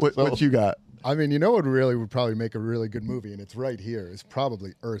streets. What you got? I mean, what would probably make a really good movie, and it's right here. It's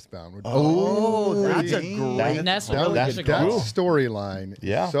probably Earthbound. Oh, that's a Pretty- great. That's That, really that's good that cool. storyline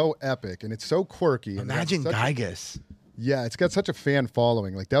Yeah. is so epic, and it's so quirky. and Imagine it's such- Gygus. Yeah, it's got such a fan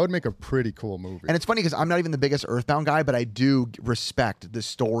following. Like, that would make a pretty cool movie. And it's funny because I'm not even the biggest Earthbound guy, but I do respect the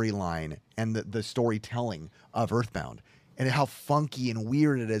storyline and the storytelling of Earthbound and how funky and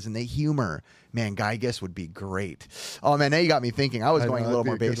weird it is and the humor. Man, Gygus would be great. Oh, man, now you got me thinking. I was I going know, a little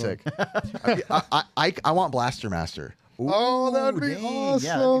that'd more be a good basic. I want Blaster Master. Oh, that'd be dang. awesome.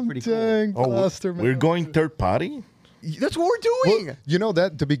 Yeah, that'd be pretty cool. Dang, Oh, Blaster we're Man. going third party. That's what we're doing. Well,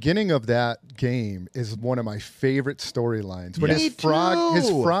 that the beginning of that game is one of my favorite storylines. When Me his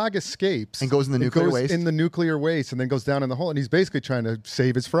frog too. escapes And goes in the it nuclear goes waste. in the nuclear waste, and then goes down in the hole, and he's basically trying to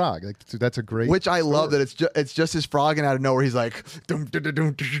save his frog. Like, that's a great. Which I love story. that it's just his frog, and out of nowhere he's like, dum, dum, dum,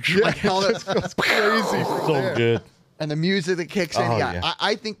 dum, dum, dum, like all that- It's crazy. from So there. good. and the music that kicks in. Oh, Yeah, yeah.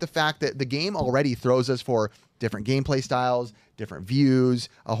 I think the fact that the game already throws us for different gameplay styles, different views,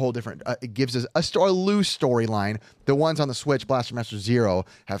 a whole different. It gives us a loose storyline. The ones on the Switch, Blaster Master Zero,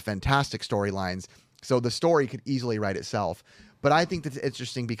 have fantastic storylines. So the story could easily write itself. But I think that's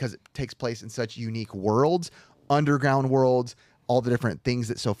interesting because it takes place in such unique worlds, underground worlds, all the different things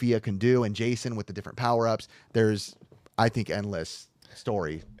that Sophia can do, and Jason with the different power ups. There's, I think, endless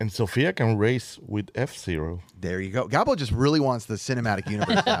story. And Sophia can race with F-Zero. There you go. Gabbo just really wants the cinematic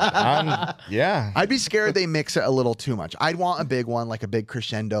universe. to happen. Yeah. I'd be scared they mix it a little too much. I'd want a big one, like a big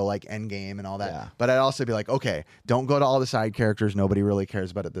crescendo, like Endgame and all that. Yeah. But I'd also be like, okay, don't go to all the side characters nobody really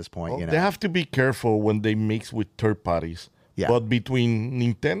cares about at this point. They have to be careful when they mix with third parties. Yeah. But between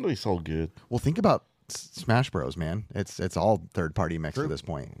Nintendo, it's all good. Well, think about Smash Bros, man. It's all third party mix at this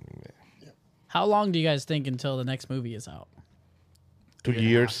point. How long do you guys think until the next movie is out? 2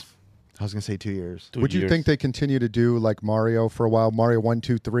 years. I was gonna say 2 years. 2 Would you years. think they continue to do like Mario for a while, Mario 1,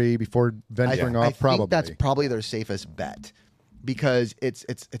 2, 3, before venturing I off? Probably. think that's probably their safest bet because it's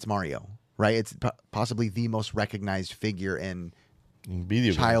Mario, right? It's possibly the most recognized figure in In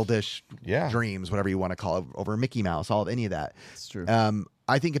video games. childish Yeah. dreams, whatever you want to call it, over Mickey Mouse, all of any of that. It's true.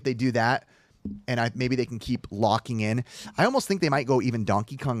 I think if they do that, and maybe they can keep locking in. I almost think they might go even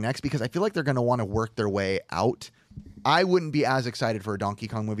Donkey Kong next because I feel like they're going to want to work their way out. I wouldn't be as excited for a Donkey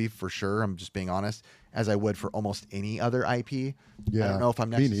Kong movie for sure. I'm just being honest, as I would for almost any other IP. Yeah, I don't know if I'm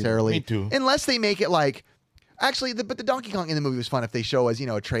me neither. necessarily, Me too. unless they make it like. Actually, but the Donkey Kong in the movie was fun if they show us,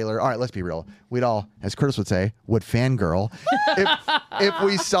 a trailer. All right, let's be real. We'd all, as Curtis would say, would fangirl if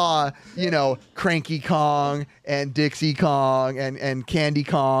we saw, Cranky Kong and Dixie Kong and Candy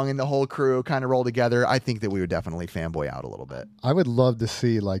Kong and the whole crew kind of roll together. I think that we would definitely fanboy out a little bit. I would love to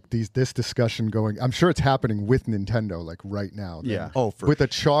see like this discussion going. I'm sure it's happening with Nintendo like right now. Yeah. With a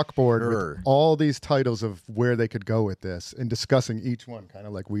chalkboard sure. with all these titles of where they could go with this and discussing each one kind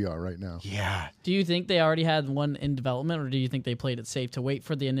of like we are right now. Yeah. Do you think they already had one in development, or do you think they played it safe to wait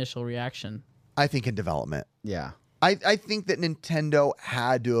for the initial reaction? I think in development. Yeah. I think that Nintendo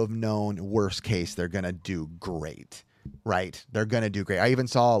had to have known worst case they're going to do great. Right? They're going to do great. I even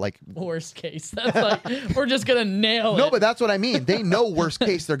saw like Worst case. That's like, we're just going to nail it. No, but that's what I mean. They know worst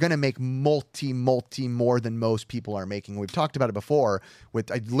case they're going to make multi more than most people are making. We've talked about it before.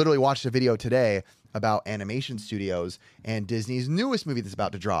 I literally watched a video today about animation studios and Disney's newest movie that's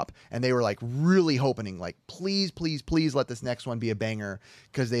about to drop. And they were like really hoping like, please let this next one be a banger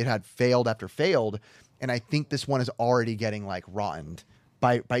because they had failed after failed. And I think this one is already getting like rottened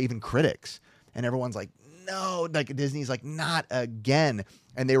by even critics. And everyone's like, no, like Disney's like, not again.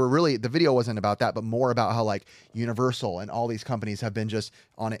 And they were really, the video wasn't about that, but more about how like Universal and all these companies have been just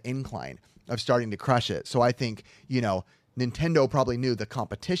on an incline of starting to crush it. So I think, Nintendo probably knew the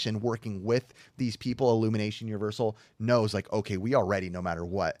competition working with these people, Illumination, Universal, knows like, okay, we already, no matter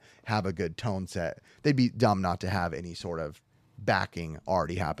what, have a good tone set. They'd be dumb not to have any sort of backing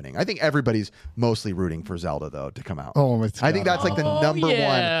already happening. I think everybody's mostly rooting for Zelda though to come out. Oh, I think that's like the number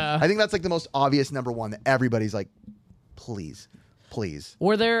yeah. one. I think that's like the most obvious number one that everybody's like, please.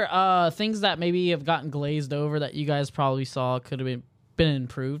 Were there things that maybe have gotten glazed over that you guys probably saw could have been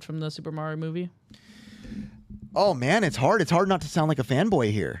improved from the Super Mario movie? Oh man, it's hard. It's hard not to sound like a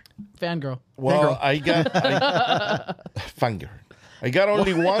fanboy here. Fangirl. Well, I got Fanger. I got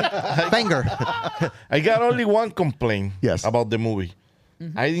only one. Banger. I got only one complaint. Yes. About the movie.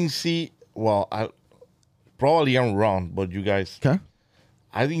 I didn't see. Well, probably I'm wrong, but you guys. Okay.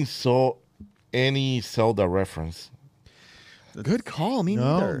 I didn't saw any Zelda reference. Good call. Me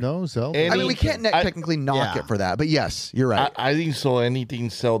neither. No, Zelda. I mean, we can't technically knock it for that, but yes, you're right. I didn't saw anything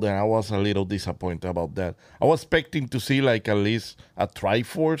Zelda, and I was a little disappointed about that. I was expecting to see like at least a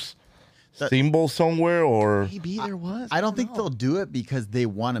Triforce symbol somewhere, or Maybe there was. I don't think they'll do it because they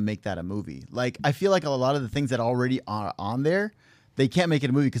want to make that a movie. Like, I feel like a lot of the things that already are on there, they can't make it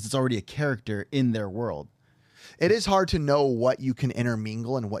a movie because it's already a character in their world. It is hard to know what you can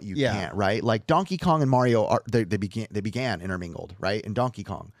intermingle and what you Yeah. can't, right? Like Donkey Kong and Mario they began intermingled, right? And Donkey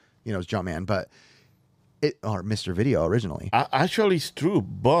Kong, is Jumpman, but or Mr. Video originally. actually it's true,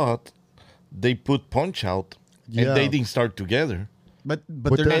 but they put Punch Out, Yeah. and they didn't start together. But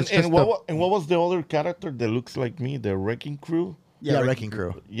But they're there's- not. And what was the other character that looks like me? The Wrecking Crew. Yeah, Wrecking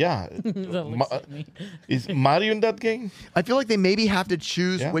Crew. Yeah, That looks like me. is Mario in that game? I feel like they maybe have to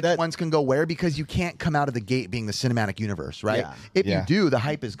choose Yeah. which ones can go where because you can't come out of the gate being the cinematic universe, right? Yeah. If Yeah. you do, the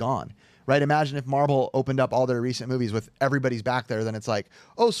hype is gone, right? Imagine if Marvel opened up all their recent movies with everybody's back there, then it's like,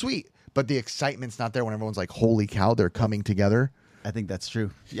 oh, sweet. But the excitement's not there when everyone's like, holy cow, they're coming together. I think that's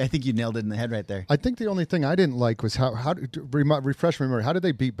true. I think you nailed it in the head right there. I think the only thing I didn't like was refresh my memory. How did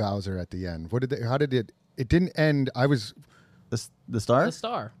they beat Bowser at the end? How did it? It didn't end. The star? The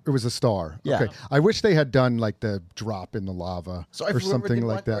star. It was a star. Yeah. Okay. I wish they had done like the drop in the lava Sorry or for whoever something did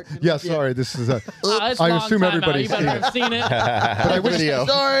like one that. part. Yeah. Sorry. This is a. It's I a long assume time everybody's out. You better have seen it. But I wish.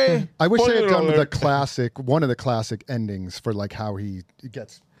 Sorry. I wish they had done Spoiler the alert. classic, one of the classic endings for like how he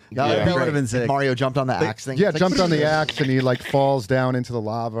gets. That Yeah. would be That would've great. been sick. If Mario jumped on the axe thing. Yeah, It's like, jumped on the axe and he like falls down into the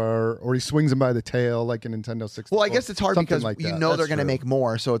lava, or he swings him by the tail like in Nintendo 64. Well, I guess it's hard Something because like you that. know they're That's going to true. make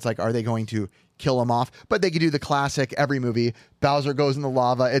more. So it's like, are they going to kill him off? But they could do the classic every movie. Bowser goes in the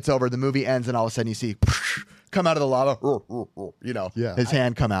lava. It's over. The movie ends, and all of a sudden you see come out of the lava. Yeah. His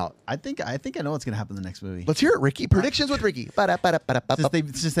hand come out. I think I know what's gonna happen in the next movie. Let's hear it, Ricky. Predictions with Ricky.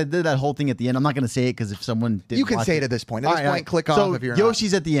 Since they did that whole thing at the end, I'm not gonna say it because if someone did, You can say it at this point. At this point, click off so if you're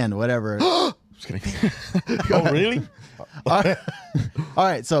Yoshi's at the end, whatever. Just kidding. Oh, really? All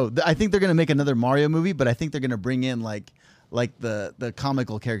right, so I think they're gonna make another Mario movie, but I think they're gonna bring in like the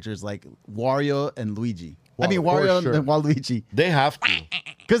comical characters like Wario and Luigi. I mean For Wario sure. and Waluigi, They have to.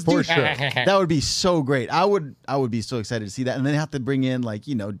 because For dude, sure. that would be so great. I would be so excited to see that, and then have to bring in like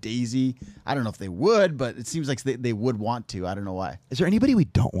Daisy. I don't know if they would, but it seems like they would want to. I don't know why. Is there anybody we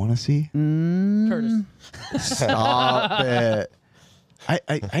don't want to see? Curtis. Stop it.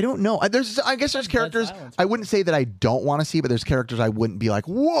 I don't know. I guess there's characters Silence. I wouldn't say that I don't want to see, but there's characters I wouldn't be like,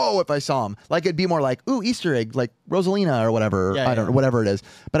 whoa, if I saw them. Like it'd be more like, ooh, Easter egg, like Rosalina or whatever. Yeah, I don't know, whatever it is.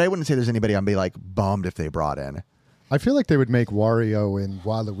 But I wouldn't say there's anybody I'd be like bummed if they brought in. I feel like they would make Wario and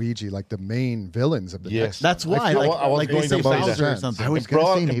Waluigi like the main villains of the Yes. next. That's one. why. I was Like going they to say say Bowser that. or something. I was It going to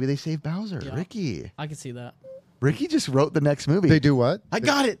brought- say maybe they save Bowser. Yeah. Ricky. I can see that. Ricky just wrote the next movie. They do what? I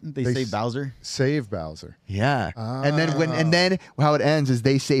got it. They say s- Bowser. Save Bowser. Yeah. And then how it ends is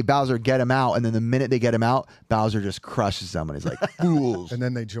they say Bowser, get him out, and then the minute they get him out, Bowser just crushes them and he's like, fools. And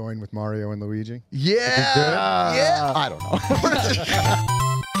then they join with Mario and Luigi. Yeah. Yeah. I don't know.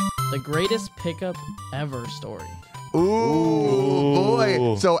 The greatest pickup ever story. Ooh, boy.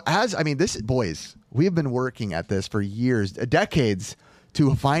 Ooh. So boys, we have been working at this for years, decades,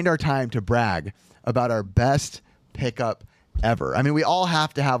 to find our time to brag about our best pickup ever. I mean, we all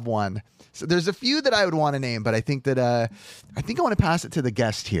have to have one. So there's a few that I would want to name, but I think I want to pass it to the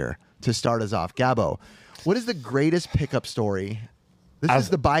guest here to start us off. Gabbo, what is the greatest pickup story? This is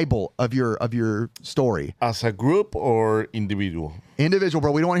the Bible of your story. As a group or individual? Individual,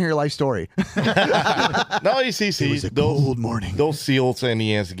 bro. We don't want to hear your life story. No, it's easy. It was a cold morning. Those Seals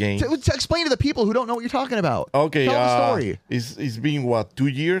NES games. To explain to the people who don't know what you're talking about. Okay, Tell the story. It's been what, 2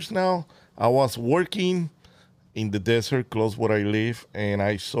 years now? I was working in the desert close where I live, and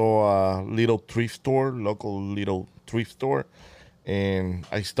I saw a little thrift store, local little thrift store, and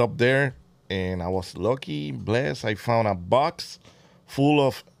I stopped there, and I was lucky, blessed. I found a box full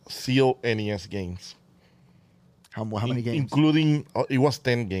of Seal NES games. How many games? Including, it was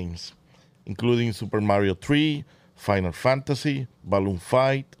 10 games, including Super Mario 3, Final Fantasy, Balloon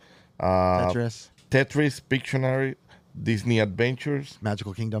Fight, Tetris, Pictionary, Disney Adventures,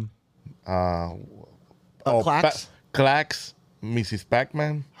 Magical Kingdom. Oh, Clacks? Clacks, Mrs.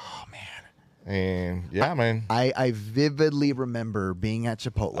 Pac-Man. Oh man, And yeah, man. I vividly remember being at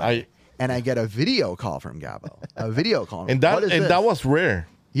Chipotle and I get a video call from Gabbo. A video call, And What is this? that was rare.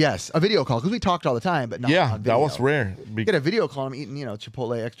 yes, a video call because we talked all the time, but not Yeah, on video. that was rare. Get a video call. I'm eating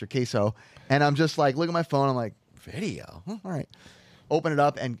Chipotle extra queso, and I'm just like, look at my phone. I'm like, video. All right, open it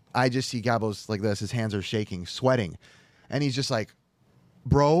up, and I just see Gabbo's like this. His hands are shaking, sweating, and he's just like,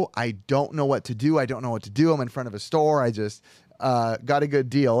 bro, I don't know what to do. I'm in front of a store. I just got a good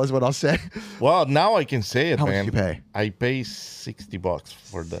deal, is what I'll say. Well, now I can say it, How much man. did you pay? I paid $60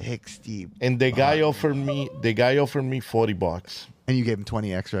 for that. 60, And the guy offered me $40. and you gave him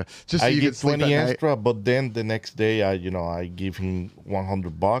 20 extra, just so I you get could sleep 20 at night. extra, but then the next day I give him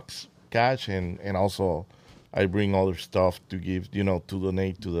 $100 cash, and also I bring other stuff to give, to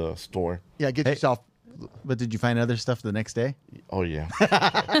donate to the store. Yeah, get yourself. But did you find other stuff the next day? Oh yeah. What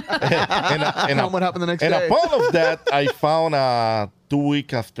happened the next And day? upon of that, I found 2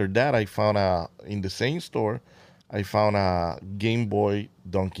 weeks after that, I found in the same store, I found a Game Boy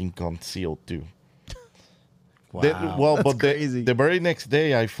Donkey Kong Seal 2. Wow, that's crazy. The very next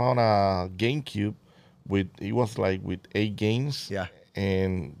day, I found a GameCube with 8 games. Yeah.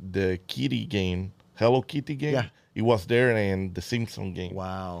 And the Kitty game, Hello Kitty game, Yeah. it was there, and the Simpson game.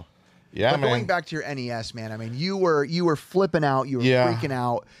 Wow. Yeah, But man. going back to your NES, man, I mean, you were flipping out, you were Yeah. freaking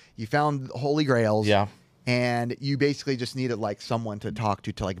out. You found holy grails. Yeah. And you basically just needed like someone to talk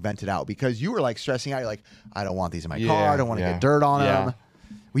to like vent it out because you were like stressing out. You're like, I don't want these in my car. I don't want to Yeah. get dirt on Yeah. them.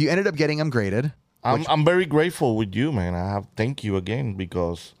 Well, you ended up getting them graded. I'm very grateful with you, man. Thank you again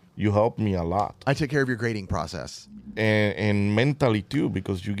because you helped me a lot. I took care of your grading process. And mentally too,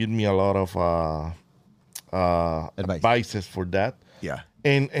 because you give me a lot of advices for that. Yeah.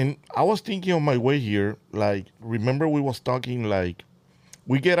 And I was thinking on my way here, like, remember we was talking, like,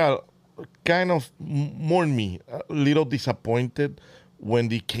 we get a kind of, more me, a little disappointed when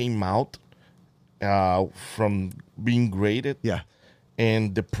they came out from being graded. Yeah.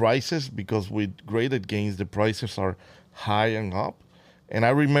 And the prices, because with graded games, the prices are high and up. And I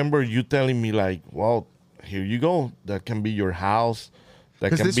remember you telling me, like, well, here you go. That can be your house.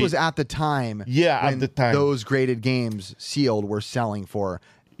 Because this was at the time. Yeah, at when the time. those graded games sealed were selling for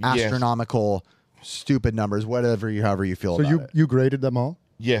Yes. astronomical, stupid numbers, however you feel So about it. you graded them all?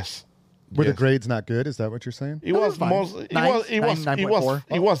 Yes. Were the Yes. grades not good? Is that what you're saying? It No, was it's fine. most. Nine, It was 9.4.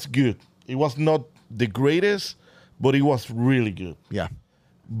 It was good. It was not the greatest, but it was really good. Yeah.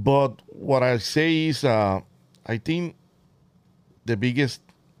 But what I say is, I think the biggest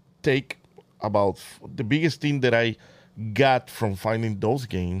thing that I got from finding those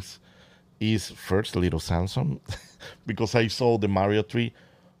games is first Little Samson, because I saw the Mario 3.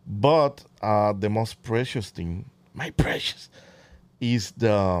 But the most precious thing, my precious, is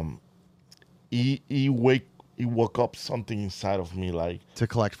the it it woke up something inside of me, like to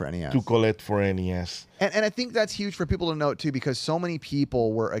collect for NES. to collect for NES. And I think that's huge for people to note too, because so many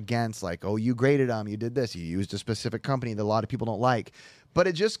people were against, like, oh, you graded them, you did this, you used a specific company that a lot of people don't like. But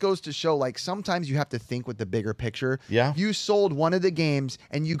it just goes to show, like, sometimes you have to think with the bigger picture. Yeah. You sold one of the games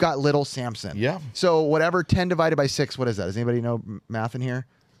and you got little Samson. Yeah. So whatever 10 divided by 6, what is that? Does anybody know math in here?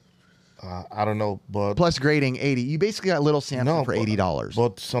 I don't know, but Plus grading 80. You basically got little Samson for $80.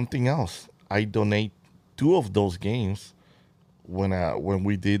 But something else, I donate 2 of those games when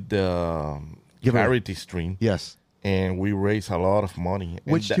we did the charity stream. Yes. And we raised a lot of money.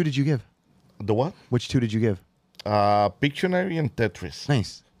 Which 2 did you give? The what? Which 2 did you give? Pictionary and Tetris.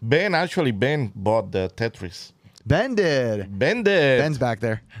 Nice. Ben bought the Tetris. Ben did. Ben's back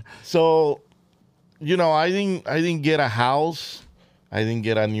there. So, I didn't get a house. I didn't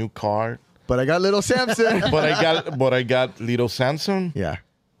get a new car. But I got little Samson. but I got little Samson. Yeah.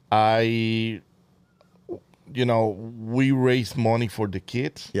 We raised money for the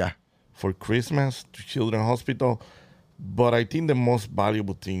kids. Yeah. For Christmas to Children's Hospital. But I think the most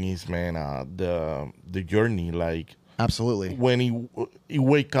valuable thing is, man, the journey. Like, absolutely. When you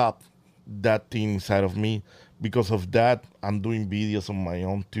wake up, that thing inside of me. Because of that, I'm doing videos on my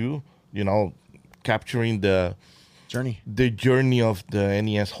own too. Capturing the journey of the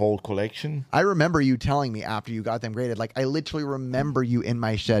NES whole collection. I remember you telling me after you got them graded. Like, I literally remember you in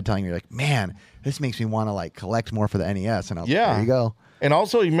my shed telling me, like, man, this makes me want to, like, collect more for the NES. And I was like, there you go. And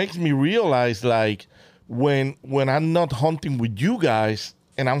also, it makes me realize, like, when I'm not hunting with you guys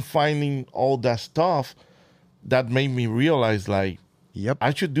and I'm finding all that stuff, that made me realize, like, yep,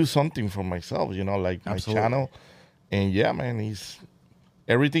 I should do something for myself, like absolutely. My channel. And yeah, man,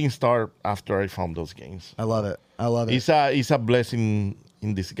 everything started after I found those games. I love it. It's a blessing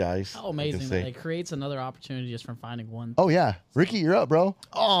in disguise. How amazing that it creates another opportunity just from finding one. Oh, yeah. Ricky, you're up, bro.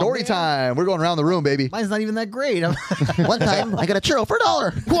 Oh, Story time. We're going around the room, baby. Mine's not even that great. One time, I got a churro for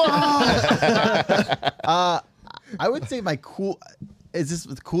 $1. I would say my cool... Is this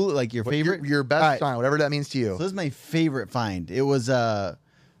cool? Like your favorite? Your best find, whatever that means to you. So this is my favorite find. It was I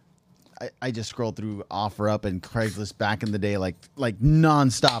just scrolled through OfferUp and Craigslist back in the day, like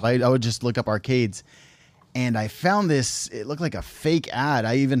nonstop. I would just look up arcades, and I found this. It looked like a fake ad.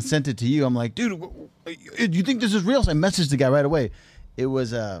 I even sent it to you. I'm like, dude, do you think this is real? So I messaged the guy right away. It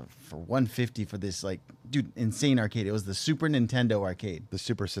was for $150 for this, like, dude, insane arcade. It was the Super Nintendo arcade. The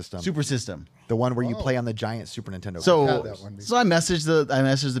Super System. Super System. The one where you play on the giant Super Nintendo. So I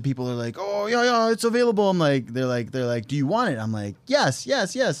messaged the people. They're like, oh yeah, it's available. I'm like, they're like, do you want it? I'm like, yes.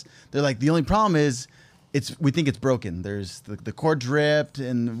 They're like, the only problem is, we think it's broken. There's the cord's ripped,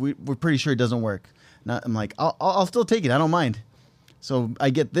 and we're pretty sure it doesn't work. I'm like, I'll still take it. I don't mind. So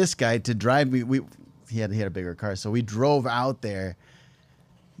I get this guy to drive me. He had a bigger car, so we drove out there.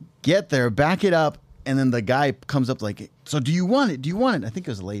 Get there, back it up, and then the guy comes up like, so do you want it? I think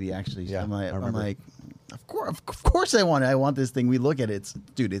it was a lady, actually. Yeah, I'm like, of course I want it. I want this thing. We look at it.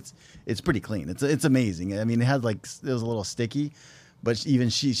 It's pretty clean. It's amazing. I mean, it was a little sticky, but even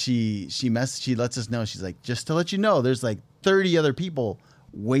she lets us know. She's like, just to let you know, there's like 30 other people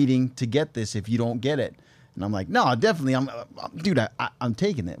waiting to get this if you don't get it. And I'm like, no, definitely. I'm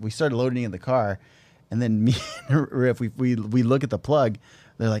taking it. We started loading it in the car, and then me and Riff, we look at the plug.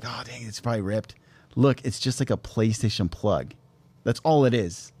 They're like, oh, dang, it's probably ripped. Look, it's just like a PlayStation plug. That's all it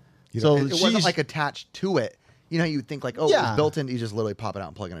is. It wasn't like attached to it. You know, you'd think like, oh, it was built in. You just literally pop it out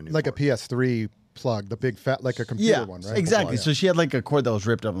and plug in a new like port. a PS3 plug, the big fat, like a computer one, right? Exactly. So she had like a cord that was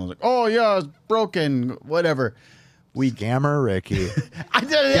ripped up, and I was like, oh, yeah, it's broken, whatever. Scammer Ricky. I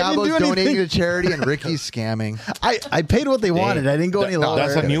didn't Gabbo's do anything. donating to charity, and Ricky's scamming. I paid what they wanted. I didn't go any lower.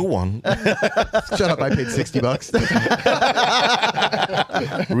 That's a new one. Shut up! I paid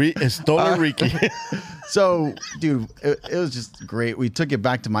 $60. Stolen Ricky. So, dude, it was just great. We took it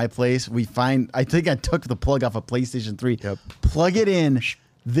back to my place. I think I took the plug off a PlayStation 3. Yep. Plug it in.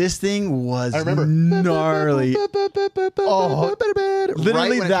 This thing was gnarly. Oh,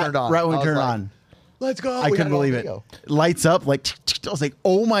 literally right when it turned on. Let's go. I couldn't believe it. Lights up, like, I was like,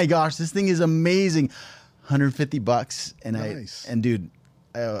 oh my gosh, this thing is amazing. $150, and nice. Dude,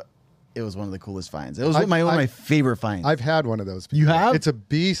 it was one of the coolest finds. It was one of my favorite finds. I've had one of those before. You have? It's a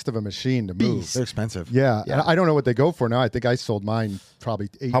beast of a machine to move. They're expensive. Yeah. I don't know what they go for now. I think I sold mine probably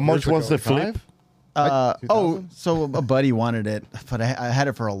 8 years ago. How much was the flip? So a buddy wanted it, but I had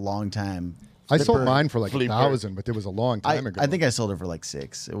it for a long time. I sold mine for like 1,000, but it was a long time ago. I think I sold it for like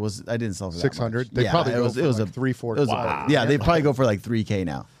 $600. I didn't sell it for 600. that much. They probably it was like a 3-4. Wow. Yeah, they probably go for like $3K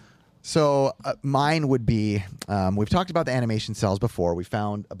now. So mine would be, we've talked about the animation cells before. We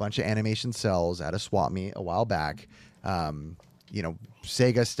found a bunch of animation cells at a swap meet a while back.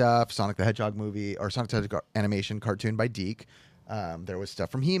 Sega stuff, Sonic the Hedgehog movie, or Sonic the Hedgehog animation cartoon by Deke. There was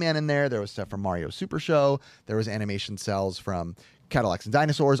stuff from He-Man in there. There was stuff from Mario Super Show. There was animation cells from Cadillacs and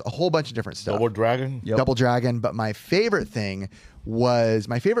Dinosaurs, a whole bunch of different stuff. Double Dragon. Yep. Double Dragon. But my favorite thing was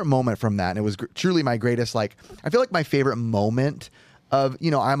my favorite moment from that, and it was truly my greatest, I feel like my favorite moment of,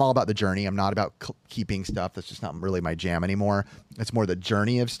 I'm all about the journey. I'm not about keeping stuff. That's just not really my jam anymore. It's more the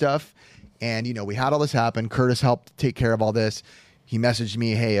journey of stuff. And, we had all this happen. Curtis helped take care of all this. He messaged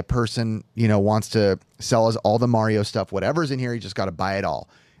me, hey, a person, wants to sell us all the Mario stuff. Whatever's in here, you just got to buy it all.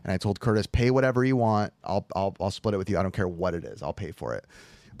 And I told Curtis, pay whatever you want. I'll split it with you. I don't care what it is. I'll pay for it.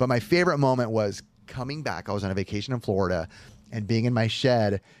 But my favorite moment was coming back. I was on a vacation in Florida and being in my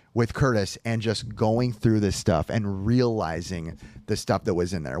shed with Curtis and just going through this stuff and realizing the stuff that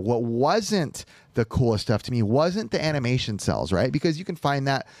was in there. What wasn't the coolest stuff to me wasn't the animation cells, right? Because you can find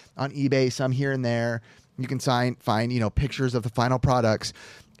that on eBay, some here and there. You can find pictures of the final products.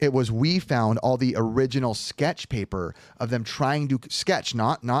 It was, we found all the original sketch paper of them trying to sketch,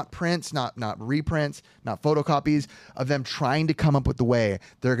 not prints, not reprints, not photocopies, of them trying to come up with the way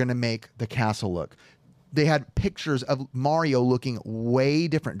they're going to make the castle look. They had pictures of Mario looking way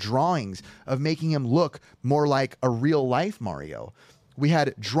different, drawings of making him look more like a real life Mario. We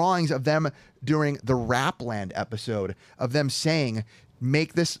had drawings of them during the Rapland episode of them saying,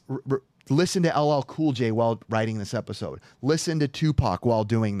 make this, listen to LL Cool J while writing this episode. Listen to Tupac while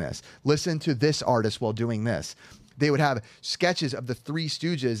doing this. Listen to this artist while doing this. They would have sketches of the Three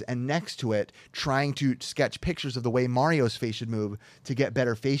Stooges and next to it trying to sketch pictures of the way Mario's face should move to get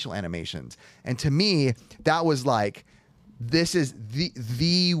better facial animations. And to me, that was like, this is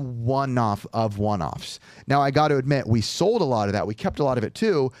the one-off of one-offs. Now, I got to admit, we sold a lot of that. We kept a lot of it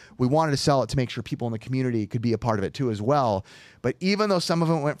too. We wanted to sell it to make sure people in the community could be a part of it too as well. But even though some of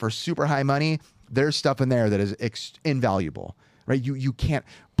them went for super high money, there's stuff in there that is invaluable, right? You can't.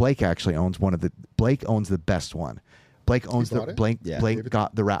 Blake actually owns Blake owns the best one. Blake owns the Blake. Yeah. Blake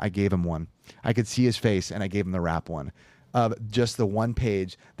got the rap. I gave him one. I could see his face, and I gave him the rap one. Of just the one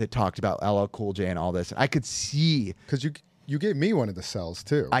page that talked about LL Cool J and all this. And I could see, because you gave me one of the cells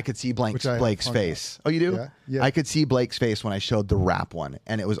too. I could see Blake's face. Up. Oh, you do? Yeah. Yeah. I could see Blake's face when I showed the rap one,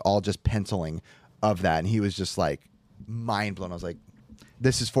 and it was all just penciling of that, and he was just like mind blown. I was like,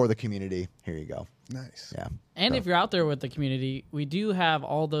 "This is for the community. Here you go." Nice. Yeah. And So- if you're out there with the community, we do have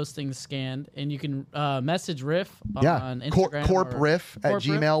all those things scanned, and you can message Riff on Instagram. Corpriff at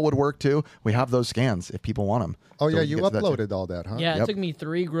Gmail would work too. We have those scans if people want them. Oh So yeah, we you can get to that too. uploaded all that, huh? Yeah, Yep. it took me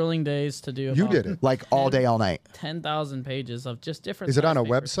 3 grueling days to do. You about did it. Like all day, all night. 10,000 pages of just different. Is it on size a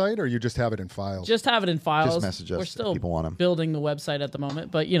papers. website or you just have it in files? Just have it in files. Just message us We're if still people want 'em. building the website at the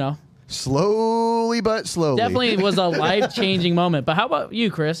moment, but Slowly but slowly. definitely was a life-changing moment. But how about you,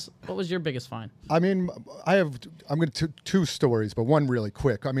 Chris? What was your biggest find? I mean, I'm going to two stories, but one really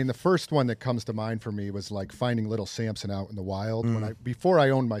quick. I mean, the first one that comes to mind for me was like finding little Samson out in the wild. Before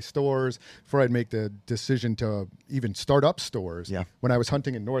I owned my stores, before I'd make the decision to even start up stores. Yeah. When I was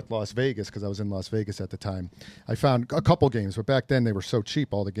hunting in North Las Vegas, because I was in Las Vegas at the time, I found a couple games, but back then they were so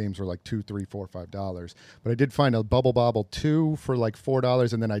cheap. All the games were like $2, $3, $4, $5. But I did find a Bubble Bobble 2 for like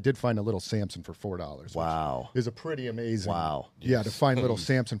 $4, and then I did find a little Samson for $4. Wow. Is a pretty amazing. Wow. Yeah, to find little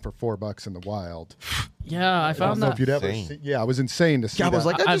Samson for $4 in the wild. Yeah, I I don't found know that. if you'd ever Insane. see. Yeah, it was insane to see. Gabbo's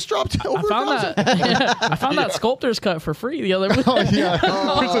that. like, I just dropped over I found 1,000. that. I found that sculptor's cut for free the other week. Oh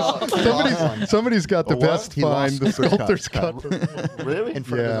yeah, somebody's got the A what? best He find. lost The the sculptor's cut. Really? In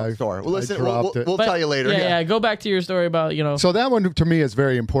front of his Yeah, own store. Well, I listen, dropped it. we'll tell you later. Yeah, go back to your story about So that one to me is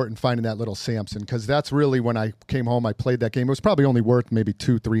very important. Finding that little Samson, because that's really when I came home. I played that game. It was probably only worth maybe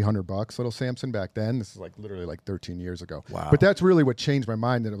 $200-300. Little Samson back then. This is like literally like 13 years ago. Wow. But that's really what changed my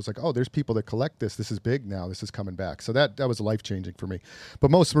mind. That it was like, oh, there's people that collect this. This is big now. This is coming back. So that was life changing for me.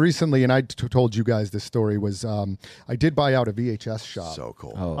 But most recently, and I told you guys this story, was I did buy out a VHS shop. So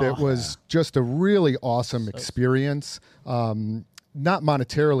cool. It was just a really awesome experience. Not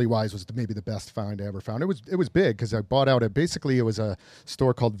monetarily wise, was maybe the best find I ever found. It was big because I bought out it was a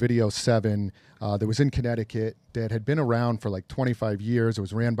store called Video 7 that was in Connecticut that had been around for like 25 years. It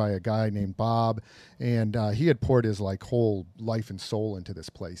was ran by a guy named Bob, and he had poured his like whole life and soul into this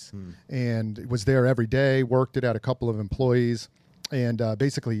place, and was there every day. Worked it, had a couple of employees, and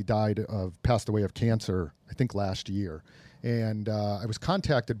basically he passed away of cancer, I think last year. And I was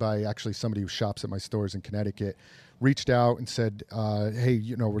contacted by actually somebody who shops at my stores in Connecticut, reached out and said, hey,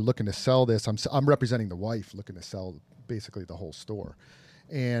 we're looking to sell this. I'm representing the wife, looking to sell basically the whole store.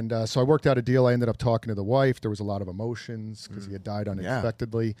 And so I worked out a deal. I ended up talking to the wife. There was a lot of emotions because he had died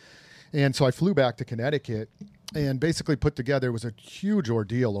unexpectedly. Yeah. And so I flew back to Connecticut and basically put together, it was a huge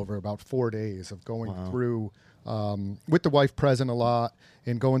ordeal over about 4 days of going through with the wife present a lot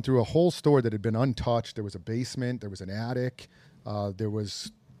and going through a whole store that had been untouched. There was a basement, there was an attic, there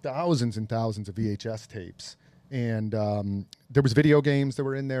was thousands and thousands of VHS tapes. And there was video games that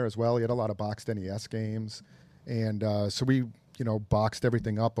were in there as well. He had a lot of boxed NES games. And so we, boxed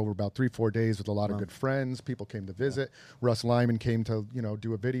everything up over about 3-4 days with a lot of good friends. People came to visit. Russ Lyman came to,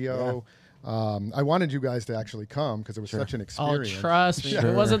 do a video. I wanted you guys to actually come because it was such an experience. Oh, trust me.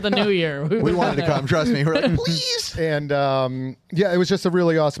 It wasn't the new year. We wanted to come. Trust me. We're like, please. And it was just a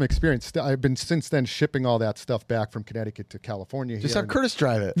really awesome experience. I've been since then shipping all that stuff back from Connecticut to California. Just here. have Curtis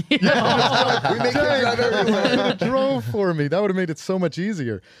drive it. We make him drive everywhere. Drove for me. That would have made it so much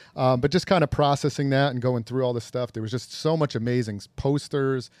easier. But just kind of processing that and going through all the stuff. There was just so much amazing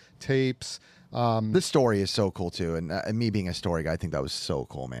posters, tapes. This story is so cool too, and me being a story guy, I think that was so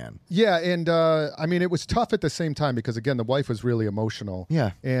cool, man. Yeah, and it was tough at the same time because again, the wife was really emotional.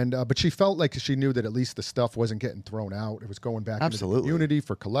 Yeah, and but she felt like she knew that at least the stuff wasn't getting thrown out; it was going back into the community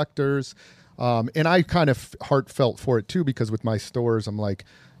for collectors. And I kind of heartfelt for it too because with my stores, I'm like,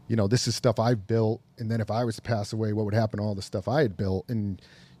 this is stuff I've built, and then if I was to pass away, what would happen to all the stuff I had built? And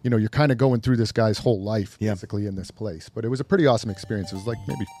you're kind of going through this guy's whole life basically in this place. But it was a pretty awesome experience. It was like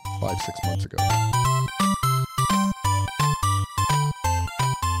maybe 5-6 months ago.